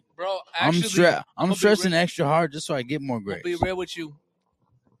 Bro, actually, I'm I'ma be stressing real- extra hard just so I get more I'll grades. be real with you.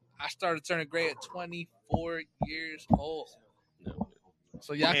 I started turning gray at 24 years old.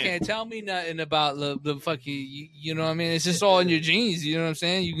 So y'all Man. can't tell me nothing about the fucking, you know what I mean? It's just all in your genes, you know what I'm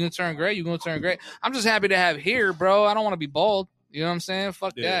saying? You're going to turn gray, you're going to turn gray. I'm just happy to have hair, bro. I don't want to be bald. You know what I'm saying?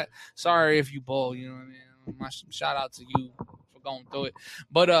 Fuck that. Sorry if you bald, you know what I mean? My shout out to you for going through it.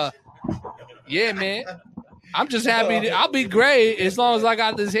 But, yeah, man. I'm just happy. I'll be gray as long as I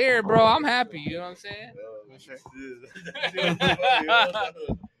got this hair, bro. I'm happy. You know what I'm saying?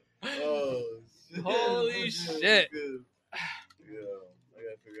 Holy shit.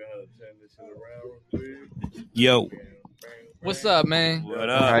 Yo. What's up, man? What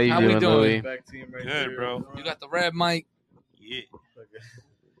up? How you doing, Louis? Good, bro. You got the red mic? Yeah.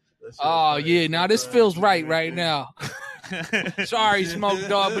 Oh, yeah. Now this feels right now. Sorry, Smoke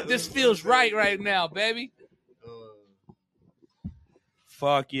Dog, but this feels right now, baby.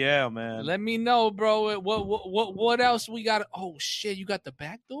 Fuck yeah, man. Let me know, bro. What else we got? Oh, shit. You got the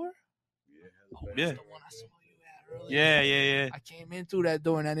back door? Yeah. Yeah. I came in through that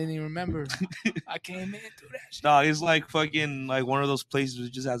door and I didn't even remember. I came in through that shit. Dog, it's like fucking like one of those places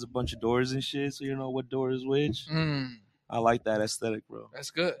that just has a bunch of doors and shit, so you know what door is which. I like that aesthetic, bro.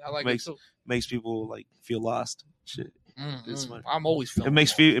 That's good. I like it too. Makes people like feel lost. Shit. It's fun. I'm always feeling.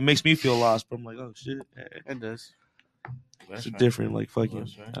 It makes me feel lost, but I'm like, oh shit. It does. It's different, like fucking.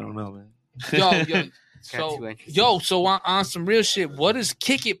 I don't know, man. So on some real shit, what does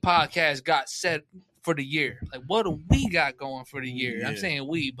Kick It podcast got set for the year? Like, what do we got going for the year? Yeah. I'm saying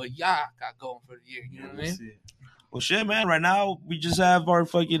we, but y'all got going for the year. You know what I mean? Well, shit, man. Right now, we just have our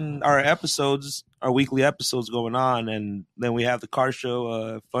episodes, our weekly episodes going on, and then we have the car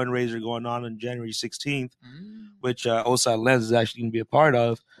show fundraiser going on January 16th, which Oside Lenz is actually going to be a part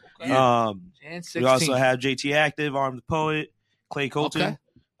of. Okay. We also have JT Active, Arm the Poet, Clay Colton. Okay.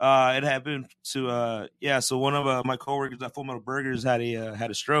 It happened to so one of my coworkers at Full Metal Burgers had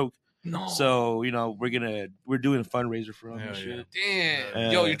a stroke. No. So we're doing a fundraiser for him and shit.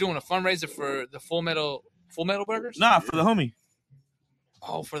 Damn. You're doing a fundraiser for the Full Metal Burgers? Nah, for the homie.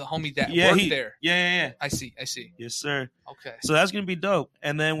 Oh, for the homie that worked there. Yeah. I see. Yes, sir. Okay. So that's gonna be dope.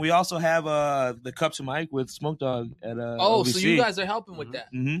 And then we also have the Cup to Mike with Smoke Dog at OVC. So you guys are helping with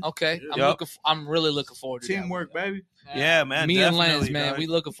that. Mm-hmm. Okay. Yeah. I'm really looking forward to teamwork, baby. Yeah, man. Me and Lenz, definitely, man, dog. we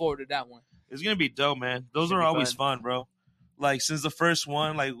looking forward to that one. It's gonna be dope, man. Those are always fun, bro. Like since the first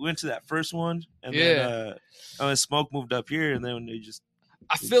one, like we went to that first one, and then Smoke moved up here, and then they just.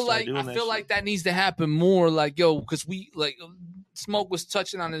 I feel like that needs to happen more. Like, because we like Smoke was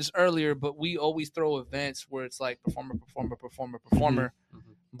touching on this earlier, but we always throw events where it's like performer.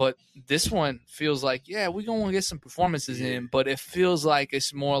 But this one feels like, we're going to get some performances in, but it feels like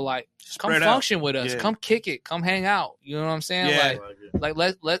it's more like, come function with us. Come kick it. Come hang out. You know what I'm saying? Yeah. Like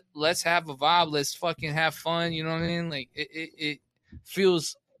let's have a vibe. Let's fucking have fun. You know what I mean? Like, it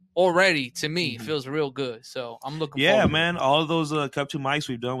feels already, to me, feels real good. So I'm looking forward. Yeah, man. All of those Cup 2 mics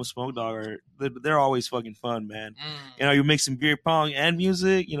we've done with Smoke Dog they're always fucking fun, man. You're mixing beer pong and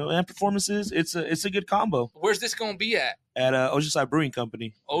music, and performances. It's a good combo. Where's this going to be at? At Oceanside Brewing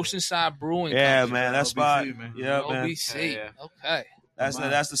Company. Oceanside Brewing Company. Company. Man, that spot. Man. Yeah, man. OBC. Yeah. Okay.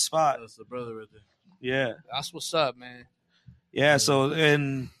 That's the spot. That's the brother right there. Yeah. That's what's up, man. Yeah, so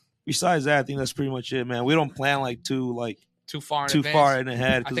and besides that, I think that's pretty much it, man. We don't plan like too far in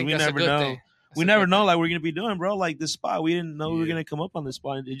ahead because we never know. We never know like we're gonna be doing, bro. Like this spot, we didn't know we were gonna come up on this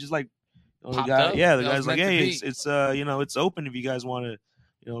spot. It just like the guy's like, hey, it's it's open if you guys want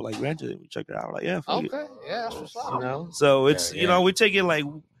to, like rent it. We check it out. Like, yeah, fuck it. Yeah, that's what's up. So it's we take it like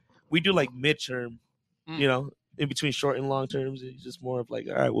we do like midterm, in between short and long terms. It's just more of like,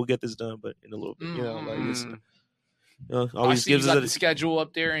 all right, we'll get this done, but in a little bit, like it's. Always gives us the schedule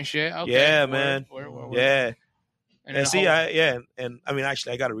up there and shit. Okay. Yeah, man. Yeah. And see, and I mean,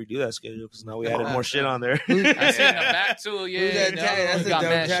 actually, I got to redo that schedule because now we added more shit on there. I see in the back too. Yeah, That's we got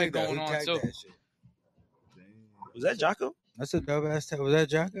mad tag shit going on too. Was that Jocko? That's a dope ass tag. Was that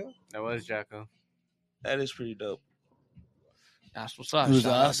Jocko? That was Jocko. That is pretty dope. That's what's up. It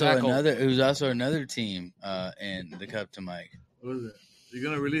was also another team in the Cup to Mike. What is it? You're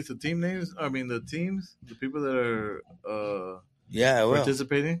gonna release the team names? I mean, the teams, the people that are I will.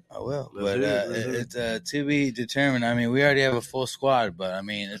 participating. I will, but it's to be determined. I mean, we already have a full squad, but I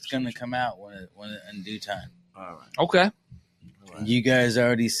mean, it's gonna come out when in due time. All right. Okay. You guys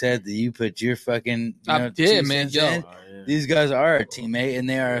already said that you put your fucking. I did, man. Yo, these guys are a teammate, and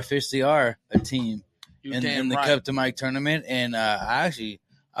they are officially a team in the Cup to Mike tournament. And I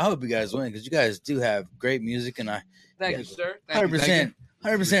hope you guys win because you guys do have great music, and thank you, sir.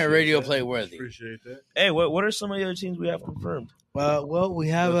 100% radio play worthy. Appreciate that. Hey, what are some of the other teams we have confirmed? Well, we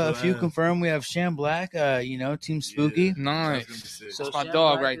have a few confirmed. We have Sham Black, Team Spooky. Yeah, nice. So that's my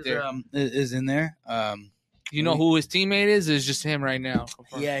dog Black right there. Is in there. You know who his teammate is? It's just him right now.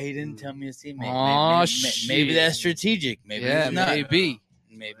 Confirmed. Yeah, he didn't tell me his teammate. Oh, maybe that's strategic. Maybe it's not. Maybe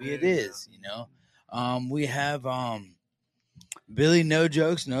it is. We have Billy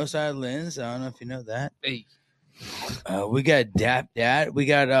NoJokes, Oside Lenz. I don't know if you know that. Hey. We got Dap Dat. We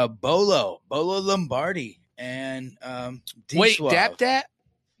got Bolo Lombardi, and wait, Dap Dat.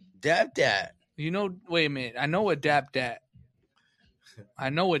 Wait a minute. I know what Dap Dat.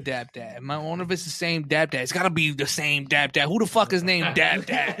 Am I wonder if it's the same Dap Dat? It's got to be the same Dap Dat. Who the fuck is named Dap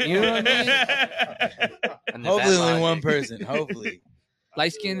Dat? You know what I mean? Hopefully, only one person. Hopefully,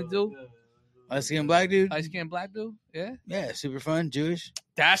 light skinned dude. Light skinned black dude. Yeah. Yeah, super fun, Jewish.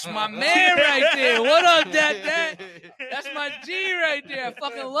 That's my man right there. What up, Dad? That's my G right there. I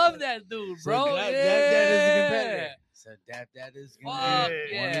fucking love that dude, bro. So Dad is a competitor. So that is Fuck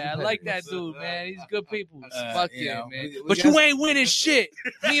yeah, I like that dude, man. He's good people. Fuck yeah, know, man. we But got you ain't winning shit.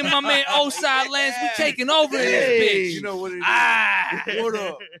 Me and my man Oside Lenz, we taking over in this bitch. You know what it is. What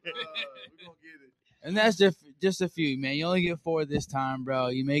up? And that's just a few, man. You only get 4 this time, bro.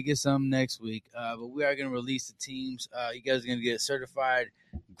 You may get some next week. But we are going to release the teams. You guys are going to get certified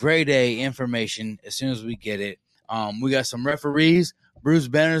grade A information as soon as we get it. We got some referees. Bruce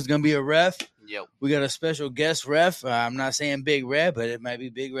Banner's going to be a ref. Yep. We got a special guest ref. I'm not saying Big Red, but it might be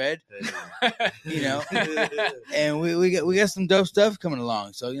Big Red. You know. And we got some dope stuff coming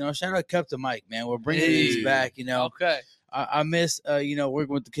along. So, shout out Cup to Mike, man. We're bringing these back, Okay. I miss,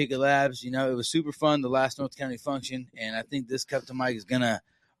 working with the Kick It Labs. It was super fun, the last North County function, and I think this Cup to Mike is gonna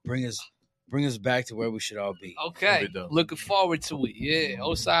bring us back to where we should all be. Okay. Looking forward to it. Yeah.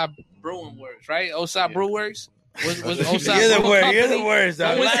 Oside Brewing Works, right? Oside Brew Works? Was Oside You're the worst.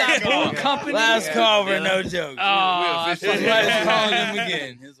 Oside Brewing Company? Last call for no jokes. Oh, His wife's calling him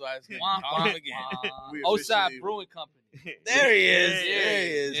again. Calling him again. Oside Brewing Company. There he is. Yeah. There he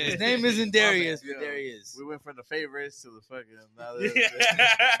is. His name isn't Darius, but there he is. We went from the favorites to the fucking.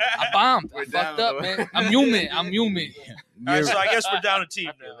 I bombed. I fucked up, man. I'm human. All right, so I guess we're down a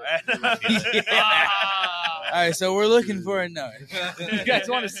team now. All right, so we're looking for a no. You guys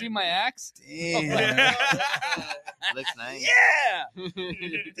want to see my axe? Damn. Looks nice. Yeah.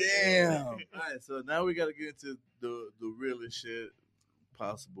 Damn. All right, so now we got to get into the realest shit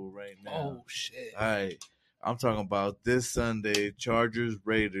possible right now. Oh shit. All right. I'm talking about this Sunday, Chargers,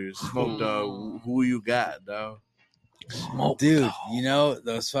 Raiders. Smoke Dog, who you got, dog? Smoke Dude,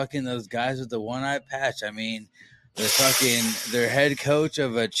 those guys with the one-eye patch. I mean, their head coach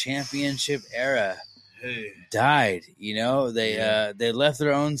of a championship era died. They left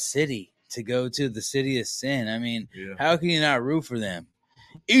their own city to go to the city of sin. I mean, how can you not root for them?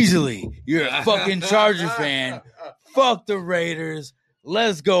 Easily, you're a fucking Charger fan. Fuck the Raiders.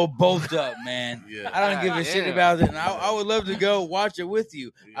 Let's go both up, man. I don't give a shit about it. And I would love to go watch it with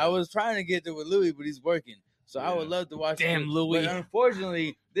you. I was trying to get there with Louis, but he's working. So I would love to watch it. Damn, Louis. But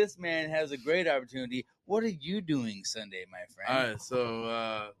unfortunately, this man has a great opportunity. What are you doing Sunday, my friend? All right,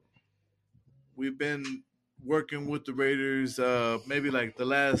 so we've been working with the Raiders maybe like the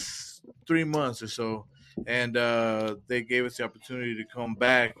last 3 months or so. And they gave us the opportunity to come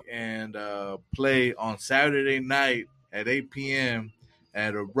back and play on Saturday night at 8 p.m.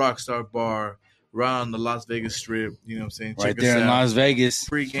 at a Rockstar bar around the Las Vegas Strip. You know what I'm saying? Right there in Las Vegas.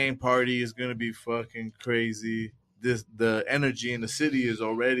 Pre-game party is going to be fucking crazy. The energy in the city is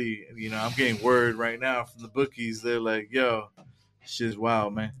already, I'm getting word right now from the bookies. They're like, yo, shit's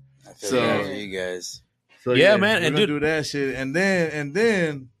wild, man. I feel bad for you guys. So yeah, man. And do that shit. And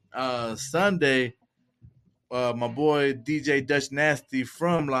then Sunday, my boy DJ Dutch Nasty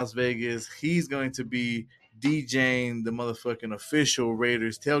from Las Vegas, he's going to be DJing the motherfucking official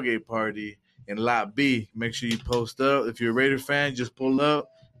Raiders tailgate party in Lot B. Make sure you post up. If you're a Raider fan, just pull up.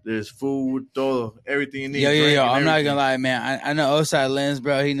 There's food, everything you need. Yo. I'm not gonna lie, man. I know Oside Lenz,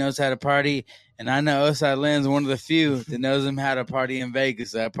 bro. He knows how to party, and I know Oside Lenz, one of the few that knows him how to party in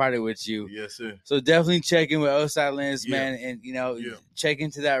Vegas. So I party with you. Yes, sir. So definitely check in with Oside Lenz, man, and check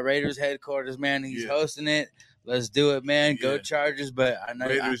into that Raiders headquarters, man. He's hosting it. Let's do it, man. Go Chargers, but I know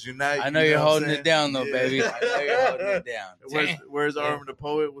Raiders unite. I know you're holding it down, though, baby. I know you're holding it down. Where's Arm the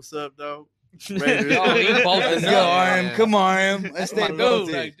Poet? What's up, dog? Raiders. Let's go, RM. Come on, RM. Let's stay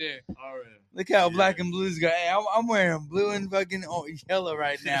both right there. Look how black and blue's got. Hey, I'm wearing blue and fucking yellow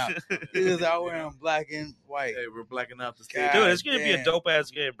right now. These are wearing black and white. Hey, we're blacking out the stage. Dude, it's gonna be a dope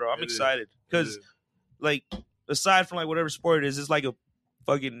ass game, bro. I'm excited because, like, aside from like whatever sport it is, it's like a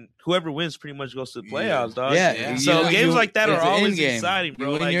fucking whoever wins pretty much goes to the playoffs, dog. Yeah. So games like that are always in-game. exciting,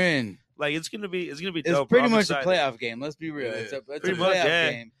 bro. When you're in, like it's gonna be dope. It's pretty much a playoff game. Let's be real. It's a playoff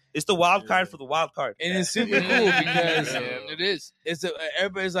game. It's the wild card for the wild card, and it's super cool because it is.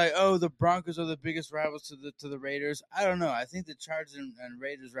 Everybody's like, oh, the Broncos are the biggest rivals to the Raiders. I don't know. I think the Chargers and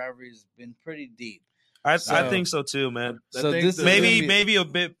Raiders rivalry has been pretty deep. I think so too, man. So this maybe a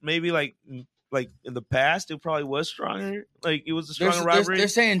bit, maybe like in the past, it probably was stronger. Like it was a stronger rivalry. They're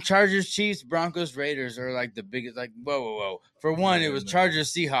saying Chargers, Chiefs, Broncos, Raiders are like the biggest. Like whoa. For one, it was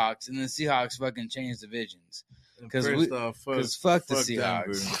Chargers, Seahawks, and then Seahawks fucking changed divisions. Because fuck the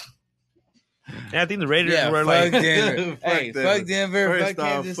Seahawks. Yeah, I think the Raiders were fuck like Denver. Fuck Denver. Fuck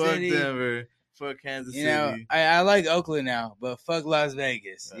Kansas City. Denver. Fuck Kansas City. I like Oakland now, but fuck Las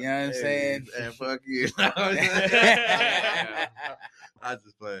Vegas. You know what I'm saying? And fuck you. I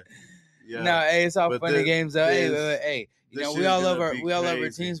just play. Yeah. No, hey, it's all funny games though. Hey, we all love our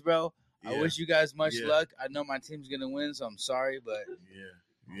teams, bro. I wish you guys much luck. I know my team's gonna win, so I'm sorry, but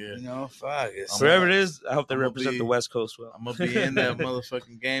Yeah. You know, fuck. Wherever it is, I hope they I'm gonna represent be- the West Coast well. I'm gonna be in that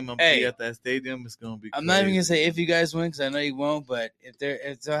motherfucking game. I'm gonna be at that stadium. It's gonna be. I'm not even crazy. gonna say if you guys win because I know you won't. But if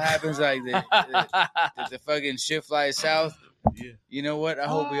it so happens like the fucking shit flies south, yeah. You know what? I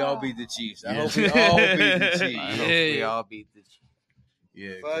hope we all beat the Chiefs. I hope we all beat the Chiefs. I hope we all beat the Chiefs.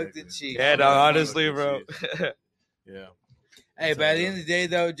 Yeah. Fuck the Chiefs. Yeah, dog, honestly, bro. Yeah. Hey, but at the end of the day,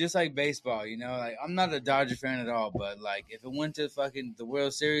 though, just like baseball, you know, like I'm not a Dodger fan at all, but like if it went to fucking the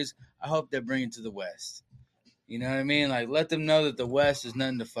World Series, I hope they bring it to the West. You know what I mean? Like let them know that the West is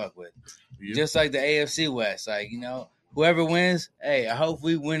nothing to fuck with. Yeah. Just like the AFC West, like you know, whoever wins, hey, I hope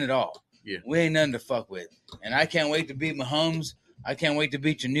we win it all. Yeah, we ain't nothing to fuck with, and I can't wait to beat Mahomes. I can't wait to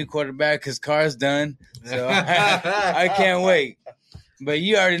beat your new quarterback because Carr's done. So I can't wait. But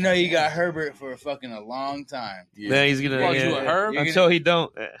you already know you got Herbert for fucking a long time. Then he's gonna do a Herb until he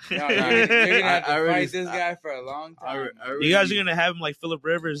don't. No, you're gonna have to fight this guy for a long time. You guys are gonna have him like Phillip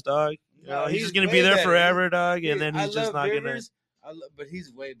Rivers, dog. You know, he's just gonna way be there better. forever, dog, Dude, and then I he's just love not Rivers, but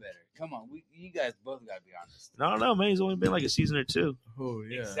he's way better. Come on, you guys both gotta be honest. gonna. No, man, he's only been like a season or two. Oh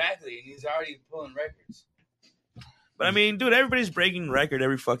yeah, Exactly, and he's already pulling records. But I mean, dude, everybody's breaking record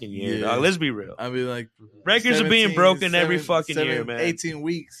every fucking year, Yeah. dog. Let's be real. I mean, like records are being broken every fucking year, man. 18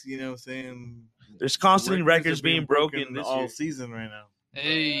 weeks, you know what I'm saying? There's constantly records being broken this all year. season right now.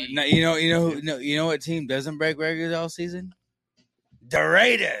 Hey, No, you know what team doesn't break records all season? The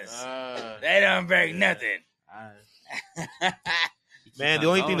Raiders. They don't break nothing. Man, the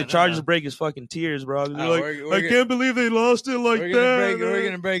only thing the Chargers break is fucking tears, bro. They're like, we're I can't believe they lost it like that. We're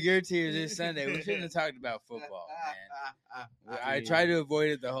gonna break your tears this Sunday. We shouldn't have talked about football, man. I tried to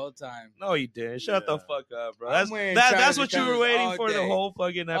avoid it the whole time. No, you didn't. Shut the fuck up, bro. I'm wearing That's Charger what you were colors waiting all for the day. whole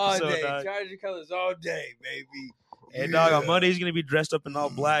fucking All episode, day. dog. Charger colors all day, baby. And dog, on Monday he's gonna be dressed up in all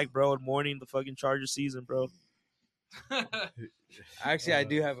black, bro, and mourning the fucking Charger season, bro. Actually, I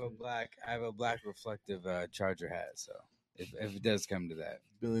do have a black. I have a black reflective Charger hat. So if it does come to that,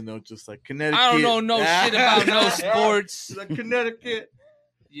 Billy knows just like Connecticut. I don't know no shit about no sports. Like Connecticut.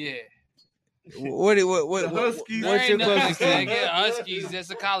 Yeah. What Huskies. what's your closest team? Yeah, Huskies. That's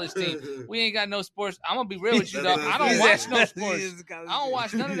a college team. We ain't got no sports. I'm gonna be real with you, though. I don't watch no sports. I don't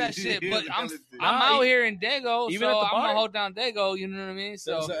watch none of that shit. But I'm out here in Dago, Even so at the I'm bar. gonna hold down Dago. You know what I mean?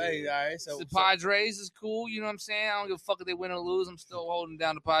 So hey, all right. So the Padres is cool. You know what I'm saying? I don't give a fuck if they win or lose. I'm still holding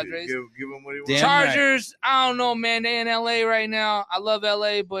down the Padres. Give him what he wants. Damn Chargers, I don't know, man. They in LA right now. I love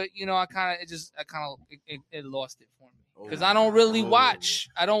LA, but you know, it lost it for me because I don't really watch.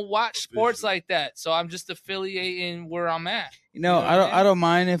 I don't watch sports like that, so I'm just affiliating where I'm at. You know, what I I'm don't. saying? I don't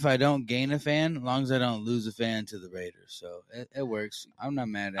mind if I don't gain a fan, as long as I don't lose a fan to the Raiders. So it works. I'm not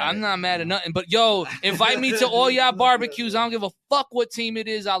mad at it. I'm not mad at nothing, but yo, invite me to all y'all barbecues. I don't give a fuck what team it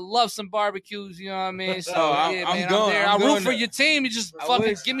is. I love some barbecues. You know what I mean? So I'm yeah, man, going- I'm there. I'm I root going for to- your team. You just I fucking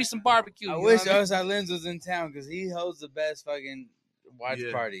wish- give me some barbecue. I you know wish what I mean? Oside Lenz was in town because he holds the best fucking watch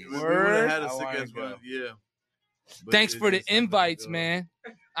Yeah. party. We would have had I us wanna against go. one. Yeah. But Thanks it for the just happened to invites, go. man.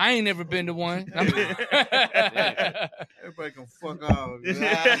 I ain't never been to one. Everybody can fuck off.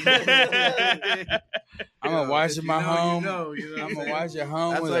 I'm gonna watch it If my you know, home. you know, you know I'm what gonna I'm watch saying? it home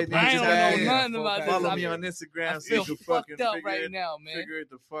That's with why a you bunch I of don't bags. know nothing about this. Follow I me feel- on Instagram I so you feel can fucked fucking up figure right it, now, man. figure it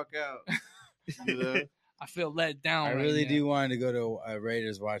the fuck out. You know? I feel let down. I right really now. do want to go to a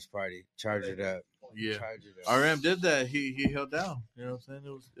Raiders watch party. Charge it up. Yeah. Charge it up. RM did that. He held down. You know what I'm saying? It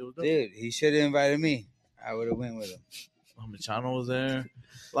was dope. Dude, he should have invited me. I would have went with him. Machado was there.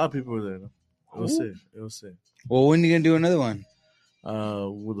 A lot of people were there. Though. It was sick. It was sick. Well, when are you gonna do another one?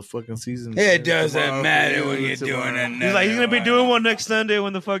 With the fucking season. It doesn't tomorrow matter for when you, you're doing tomorrow. another He's like, he's gonna be one. doing one next Sunday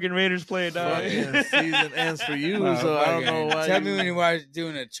when the fucking Raiders play, dog. Fucking season ends for you, so I don't know why. Tell me when you watch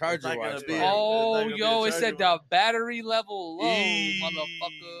doing a Charger not gonna watch be party. Oh, It's not gonna yo, be a it said Charger the battery level low, Eee.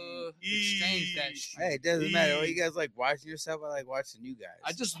 motherfucker. Exchange that shit. Hey, it doesn't matter. Well, you guys like watching yourself. I like watching you guys.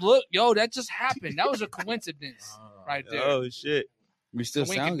 I just look, yo, that just happened. That was a coincidence right there. Oh shit. We still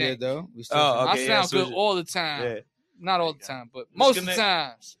Wink sound and good dink. though. We still Oh, sound I okay, sound so good all the time. Yeah. Not all the time, but most of the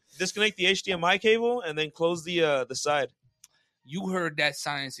times. Disconnect the HDMI cable and then close the side. You heard that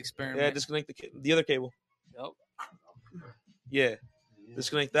science experiment. Yeah, disconnect the other cable. Yep. Yeah,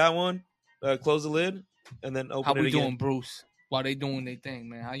 disconnect that one. Close the lid and then open How it we again. doing, Bruce? While they doing their thing,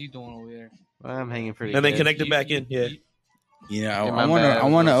 man. How you doing over there? I'm hanging pretty And then good. connect it back in. Yeah. Yeah, Yeah, my I want to. bad, I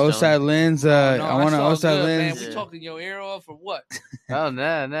want to I was Oside Lenz. No, I want to that's all Oside good, man. Lenz. We talking your ear off or what? Oh no,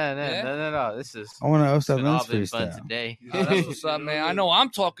 Yeah? no. This is. I want to It's Oside been all Lenz been fun freestyle. today. Oh, that's what's up, man. I know I'm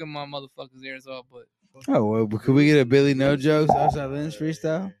talking my motherfuckers' ears off, but Oh well, could we get a Billy NoJokes Oside Lenz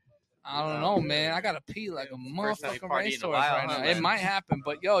freestyle? I don't know, man. I gotta pee like a First time you motherfucking party in a rainstorm while, right now. huh, It Lenz? might happen,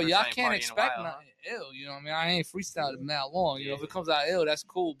 but yo, First y'all time you can't party in a expect while, nothing ill. You know what I mean? I ain't freestyling that long. You know, if it comes out ill, that's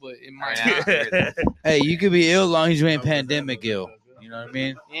cool, but it might not. Hey, you could be ill as long as you ain't pandemic ill. You know what I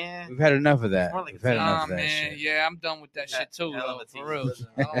mean? Yeah. We've had enough of that. We've had enough of that man, shit. yeah, I'm done with that shit too, though, for real.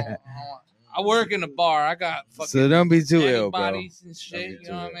 I work in a bar. I got fucking So don't be too ill, bro. antibodies and shit. You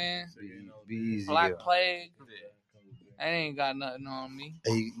know what I mean? Be easy. Black ill. plague. I ain't got nothing on me.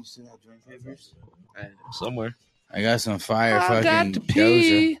 Hey, you still have joint papers? Somewhere. I got some fire I fucking got to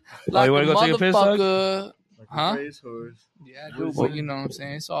pee like you a wanna go take a piss, Doug? motherfucker. Huh? Racehorse. Yeah, I do, but you know what I'm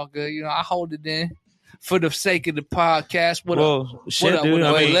saying? It's all good. You know, I hold it in for the sake of the podcast. What up? Shit, What up? dude. What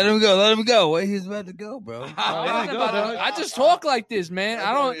up? Wait, let him go. Let him go. Wait, he's about to go, bro. I just talk like this, man.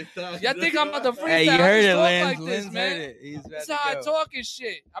 I don't. Y'all think I'm about to freestyle? Hey, you I heard just it, talk Lenz. like this, Lenz man. heard it. He's about That's to how I go. talk and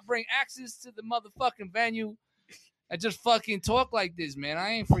shit. I bring axes to the motherfucking venue. I just fucking talk like this, man.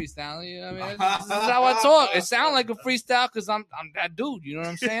 I ain't freestyling. You know what I mean? This is how I talk. It sounds like a freestyle because I'm that dude. You know what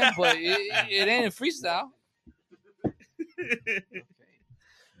I'm saying? But it ain't a freestyle.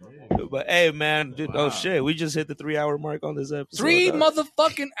 But hey, man, dude, oh shit, we just hit the 3-hour mark on this episode. 3 dog.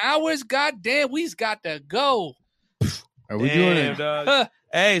 motherfucking hours. Goddamn, we's got to go. Are we Damn, doing it? dog.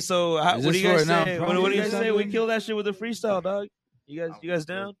 Hey, so Is what do this you guys for a say? non-profit What do you or guys say? We something? kill that shit with a freestyle, dog. You guys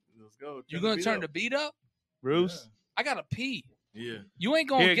down? Let's go. You gonna turn the beat up? Bruce? I gotta pee. Yeah. You ain't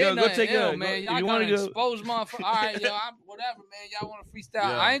gonna Here, get go nothing take ill, a- man. go- Y'all you gotta wanna go- expose motherfucker. All right, yo, whatever, man. Y'all want to freestyle?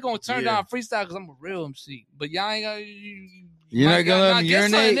 Yeah. I ain't gonna turn Yeah. down freestyle because I'm a real MC. But y'all ain't gonna. You're might not gonna let him get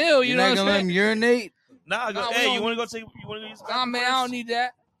something urinate? ill, You're know not what gonna I'm let him saying? urinate? Nah, Nah, we hey, don't- you want to go take? You want to use? the Nah, bathroom man, I first? don't need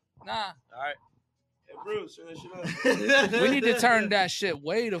that. Nah. All right. Hey, Bruce, turn that shit on. We need to turn that shit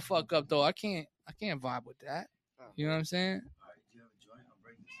way the fuck up though. I can't vibe with that. You know what I'm saying?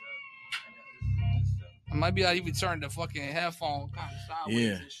 I might be able to even turn the fucking headphone kind of sideways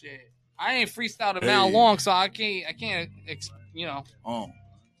Yeah. and shit. I ain't freestyled a mile long, so I can't, you know.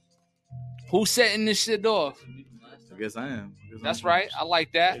 Who's setting this shit off? I guess I am. That's right. I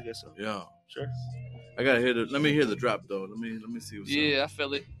like that. I guess so. Yeah. Sure. I gotta hear let me hear the drop though. Let me see what's up. Yeah, I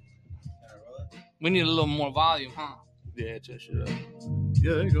feel it. We need a little more volume, huh? Yeah, check shit out.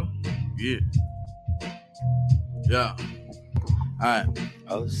 Yeah, there you go. Yeah. Yeah. Alright.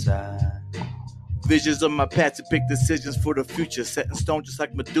 Oside. Visions of my past to pick decisions for the future. Set in stone just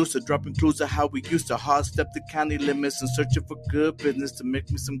like Medusa. Dropping clues of how we used to. Hard step the county limits and searching for good business to make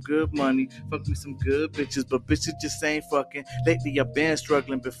me some good money. Fuck me some good bitches, but bitches just ain't fucking. Lately I've been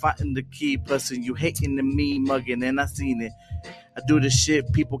struggling, been fighting the key. Plussing you hating and me mugging, and I seen it. I do this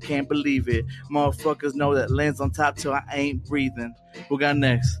shit, people can't believe it. Motherfuckers know that Lenz on top till I ain't breathing. Who got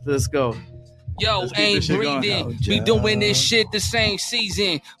next? Let's go. Yo, Let's keep ain't this shit going. breathing. Be doing this shit the same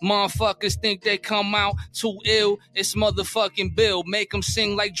season. Motherfuckers think they come out too ill. It's motherfucking Bill. Make them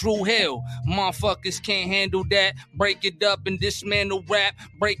sing like Drew Hill. Motherfuckers can't handle that. Break it up and dismantle rap.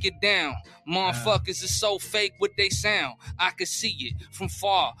 Break it down. Motherfuckers is so fake with they sound. I can see it from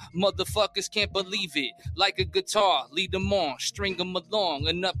far. Motherfuckers can't believe it. Like a guitar, lead them on. String them along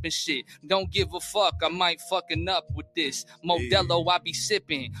and up and shit. Don't give a fuck. I might fucking up with this. Modelo, I be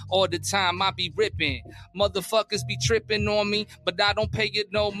sipping. All the time I be ripping. Motherfuckers be tripping on me, but I don't pay it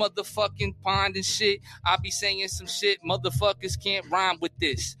no motherfucking pond and shit. I be saying some shit. Motherfuckers can't rhyme with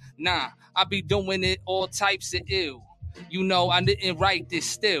this. Nah, I be doing it all types of ill. You know, I didn't write this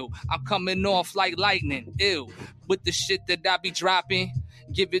still. I'm coming off like lightning, ill. With the shit that I be dropping,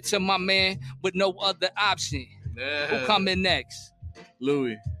 give it to my man with no other option. Who coming next?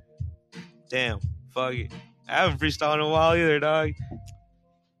 Louis. Damn. Fuck it. I haven't freestyled in a while either, dog.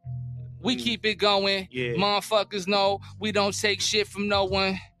 We keep it going. Yeah. Motherfuckers know we don't take shit from no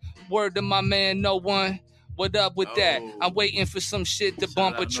one. Word to my man, no one. What up with that? I'm waiting for some shit to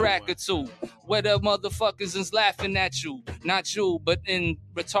bump a track or two. Where the motherfuckers is laughing at you. Not you, but in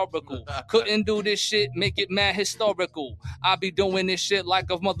rhetorical. Couldn't do this shit, make it mad historical. I be doing this shit like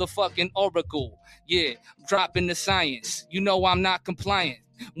a motherfucking oracle. Yeah, dropping the science. You know I'm not compliant.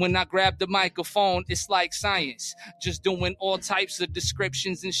 When I grab the microphone, it's like science. Just doing all types of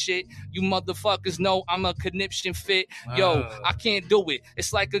descriptions and shit. You motherfuckers know I'm a conniption fit. Yo, I can't do it.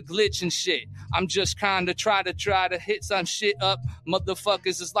 It's like a glitch and shit. I'm just trying to hit some shit up.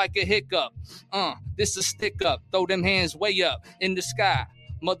 Motherfuckers is like a hiccup. This a stick up. Throw them hands way up in the sky.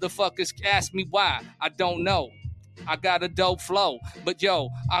 Motherfuckers ask me why. I don't know. I got a dope flow. But yo,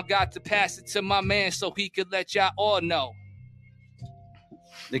 I got to pass it to my man so he could let y'all all know.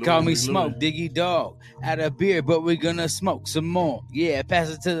 They call me Smoke Diggy Dog. Out of beer, but we're gonna smoke some more. Yeah, pass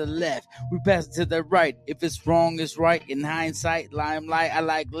it to the left. We pass it to the right. If it's wrong, it's right. In hindsight, limelight, I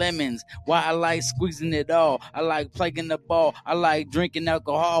like lemons. Why I like squeezing it all. I like playing the ball. I like drinking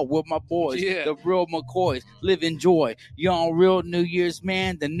alcohol with my boys. Yeah. The real McCoys. Live in joy. You on real New Year's,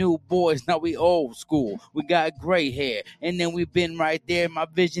 man? The new boys. Now we old school. We got gray hair. And then we been right there. My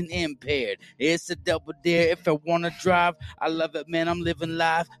vision impaired. It's a double dare. If I want to drive, I love it, man. I'm living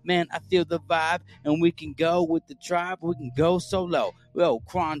live. Man, I feel the vibe, and we can go with the tribe. We can go solo. Well,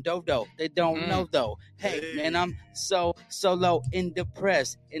 Quan Dodo, they don't know though. Hey, man, I'm so solo and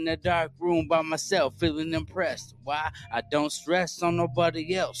depressed in the dark room by myself, feeling impressed. Why? I don't stress on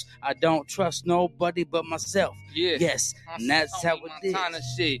nobody else. I don't trust nobody but myself. Yeah. Yes, and that's how it is. Kind of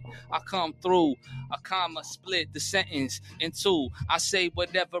shit. I come through. A comma split the sentence in two. I say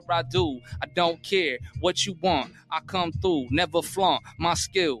whatever I do. I don't care what you want. I come through. Never flaunt my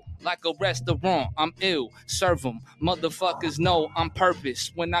skill. Like a restaurant, I'm ill. Serve them. Motherfuckers know I'm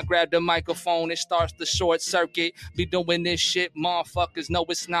purpose. When I grab the microphone, it starts the short circuit. Be doing this shit, motherfuckers know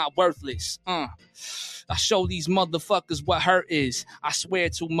it's not worthless. I show these motherfuckers what hurt is. I swear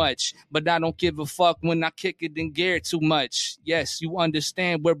too much, but I don't give a fuck when I kick it in gear too much. Yes, you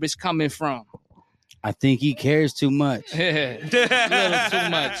understand where it's coming from. I think he cares too much. A little too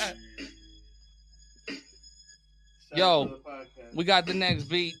much. Yo, we got the next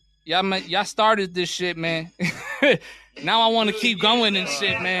beat. Y'all started this shit, man. Now I want to keep going and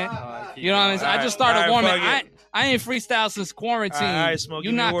shit, man. You know what I mean? I just started warming. I ain't freestyle since quarantine. All right, Smoke,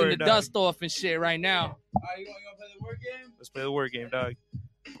 you knocking the dust off and shit right now. You want to play the word game? Let's play the word game, dog.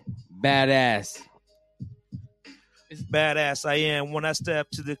 Badass. Badass I am when I step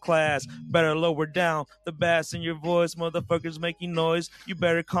to the class. Better lower down the bass in your voice. Motherfuckers making noise. You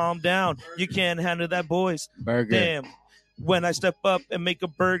better calm down. You can't handle that, boys. Burger. Damn. When I step up and make a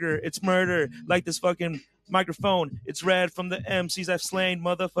burger, it's murder. Like this fucking microphone. It's red from the MCs I've slain.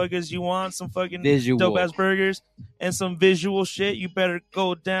 Motherfuckers, you want some fucking dope-ass burgers and some visual shit? You better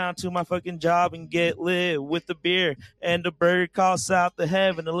go down to my fucking job and get lit with the beer. And the burger calls out the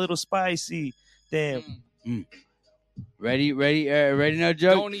heaven, a little spicy. Damn. Ready, no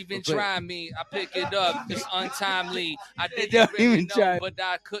joke? Don't even try me. I pick it up. It's untimely. I didn't really know, but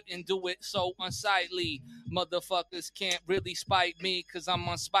I couldn't do it so unsightly. Motherfuckers can't really spite me because I'm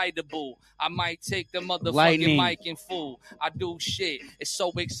unspitable. I might take the motherfucking mic in full. I do shit. It's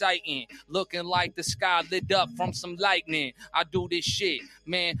so exciting. Looking like the sky lit up from some lightning. I do this shit.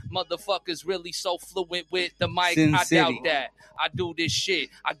 Man, motherfuckers really so fluent with the mic. Sin I City. doubt that. I do this shit.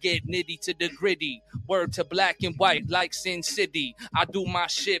 I get nitty to the gritty. Word to black and white like Sin City. I do my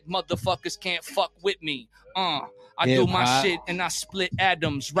shit. Motherfuckers can't fuck with me. I do my shit and I split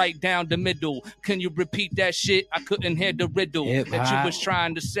atoms right down the middle. Can you repeat that shit? I couldn't hear the riddle that you was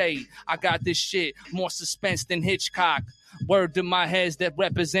trying to say. I got this shit more suspense than Hitchcock. Word to my heads that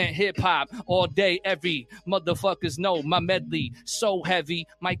represent hip-hop all day, every motherfuckers know my medley so heavy,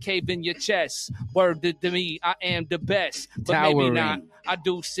 might cave in your chest. Word to me, I am the best, but maybe not. I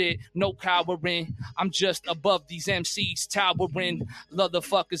do sit, no cowering. I'm just above these MCs towering.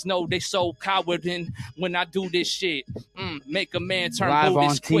 Motherfuckers know they so cowarding when I do this shit. Make a man turn Live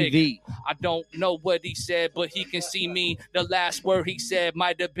Buddhist on quick. TV. I don't know what he said, but he can see me. The last word he said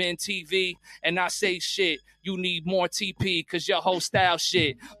might have been TV. And I say shit. You need more TP because your whole style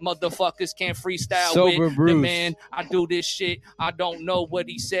shit. Motherfuckers can't freestyle Sober with Bruce. the man. I do this shit. I don't know what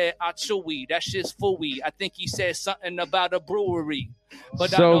he said. I chewy. That shit's fooey. I think he said something about a brewery. But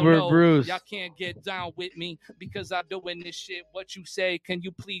Sober I don't know. Bruce. Y'all can't get down with me because I'm doing this shit. What you say, can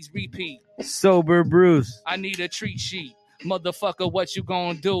you please repeat? Sober Bruce. I need a treat sheet. Motherfucker, what you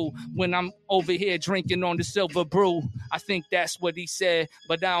gonna do when I'm over here drinking on the silver brew? I think that's what he said,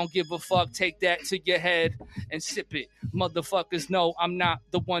 but I don't give a fuck. Take that to your head and sip it. Motherfuckers know I'm not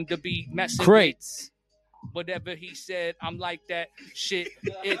the one to be messing Crates. with. Whatever he said, I'm like that shit.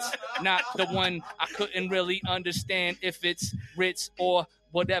 It's not the one. I couldn't really understand if it's Ritz or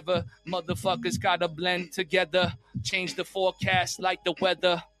whatever. Motherfuckers gotta blend together. Change the forecast like the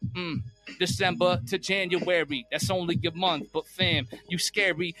weather. December to January. That's only a month, but fam, you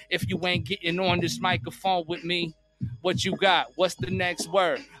scary if you ain't getting on this microphone with me. What you got? What's the next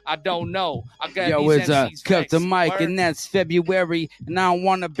word? I don't know. I got Yo, these it's MCs cut the vexed. mic, Word? and that's February. And I don't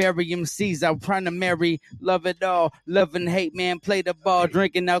want to bury MCs. I'm trying to marry, love it all, love and hate, man. Play the ball,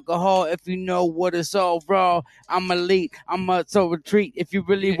 drinking alcohol. If you know what it's all raw, I'm elite. I'm a sober treat. If you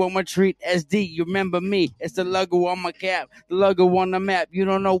really want my treat, SD, you remember me. It's the logo on my cap, the logo on the map. You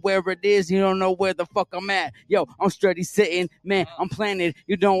don't know where it is. You don't know where the fuck I'm at. Yo, I'm steady sitting, man. I'm planted.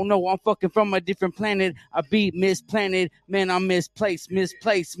 You don't know I'm fucking from a different planet. I be misplanted. Granted, man, I'm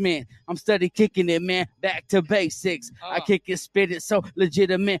misplacement. I'm steady kicking it, man, back to basics. I kick it, spit it, so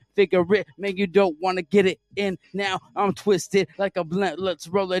legitimate. Figure it, man, you don't want to get it in. Now I'm twisted like a blunt. Let's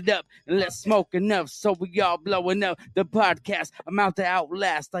roll it up and let's smoke enough so we all blowing up the podcast. I'm out to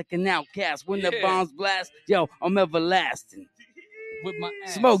outlast like an outcast. When the bombs blast, yo, I'm everlasting. With my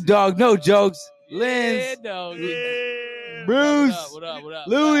ass. Smoke dog, no jokes. Lenz, Bruce, What up?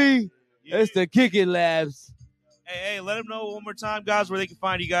 Louis, it's the Kick It Labs. Hey, let them know one more time, guys, where they can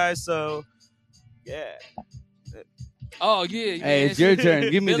find you guys. So, yeah. Oh, yeah. Hey, it's your turn.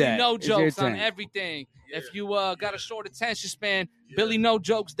 Give me Billy that. No It's your Jokes on turn. everything. If you got a short attention span,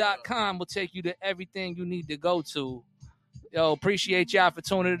 BillyNoJokes.com will take you to everything you need to go to. Yo, appreciate y'all for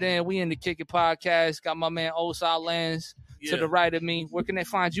tuning in. We in the Kick It Podcast. Got my man Oside Lenz to the right of me. Where can they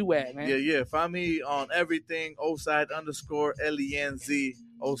find you at, man? Yeah. Find me on everything, Oside_LENZ,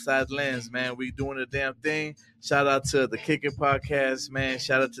 Oside Lenz, man. We doing the damn thing. Shout out to the Kick It Podcast, man.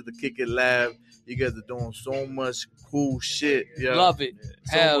 Shout out to the Kick It Lab. You guys are doing so much cool shit. Yo. Love it.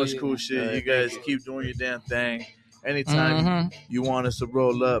 So much cool shit. You guys keep doing your damn thing. Anytime you want us to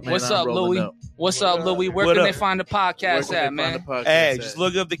roll up, man. What's I'm up, rolling Louis? up. Where What can they up? find the podcast at, man? Hey, just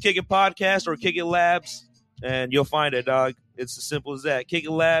look up the Kick It Podcast or Kick It Labs, and you'll find it, dog. It's as simple as that. Kick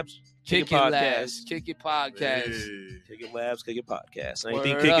It Labs, Kick It Podcast. Labs, Kick It Podcast. Kick It Labs, Kick It Podcast.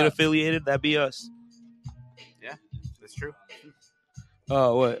 Anything Word Kick It up. affiliated, that'd be us. Yeah, that's true.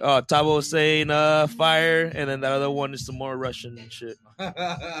 Oh, what? Oh, Tabo was saying fire, and then that other one is some more Russian shit.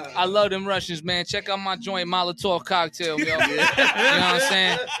 I love them Russians, man. Check out my joint Molotov cocktail, yo. You know what I'm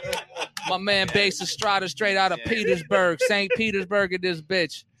saying? My man Bass Estrada straight out of Petersburg, St. Petersburg in this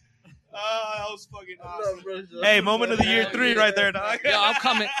bitch. Oh, that was fucking awesome. Hey, moment of the year 3 right there, dog. Yo, I'm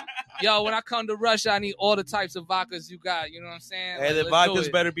coming. Yo, when I come to Russia, I need all the types of vodkas you got. You know what I'm saying? Hey, the let's do vodkas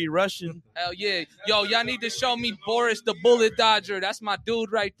it. better be Russian. Hell yeah. Yo, y'all need to show me Boris the Bullet Dodger. That's my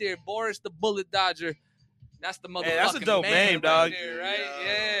dude right there. Boris the Bullet Dodger. That's the motherfucking Hey, that's a dope man name, right dog. there, right?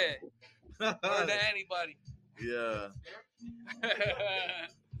 Yeah. More than anybody. Yeah.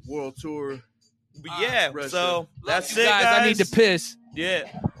 World tour. But yeah, Russia. so that's you it, guys. I need to piss. Yeah.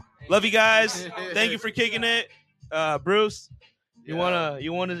 Love you guys. Thank you for kicking it. Bruce, you wanna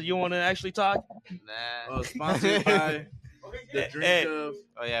actually talk? Nah. Sponsored by the drink Hey. of.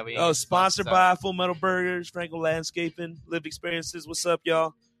 Oh yeah, we. Sponsored by Full Metal Burgers, Franco Landscaping, Lived Experiences. What's up,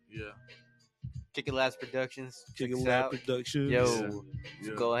 y'all? Yeah. Kick It Labs Productions. Kick Check It us Lab out. Productions. Yo,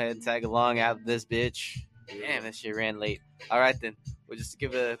 Yeah. go ahead and tag along out this bitch. Damn, that shit ran late. All right then, we'll just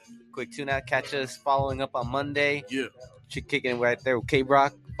give a quick tune out. Catch us following up on Monday. Yeah. She's kicking it right there with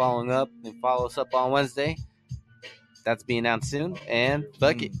K-Brock following up, and follow us up on Wednesday. That's being out soon. And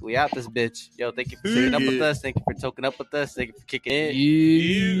fuck it, we out this bitch. Yo, thank you for sitting up with us. Thank you for toking up with us. Thank you for kicking it.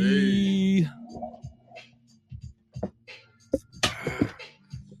 Yeah.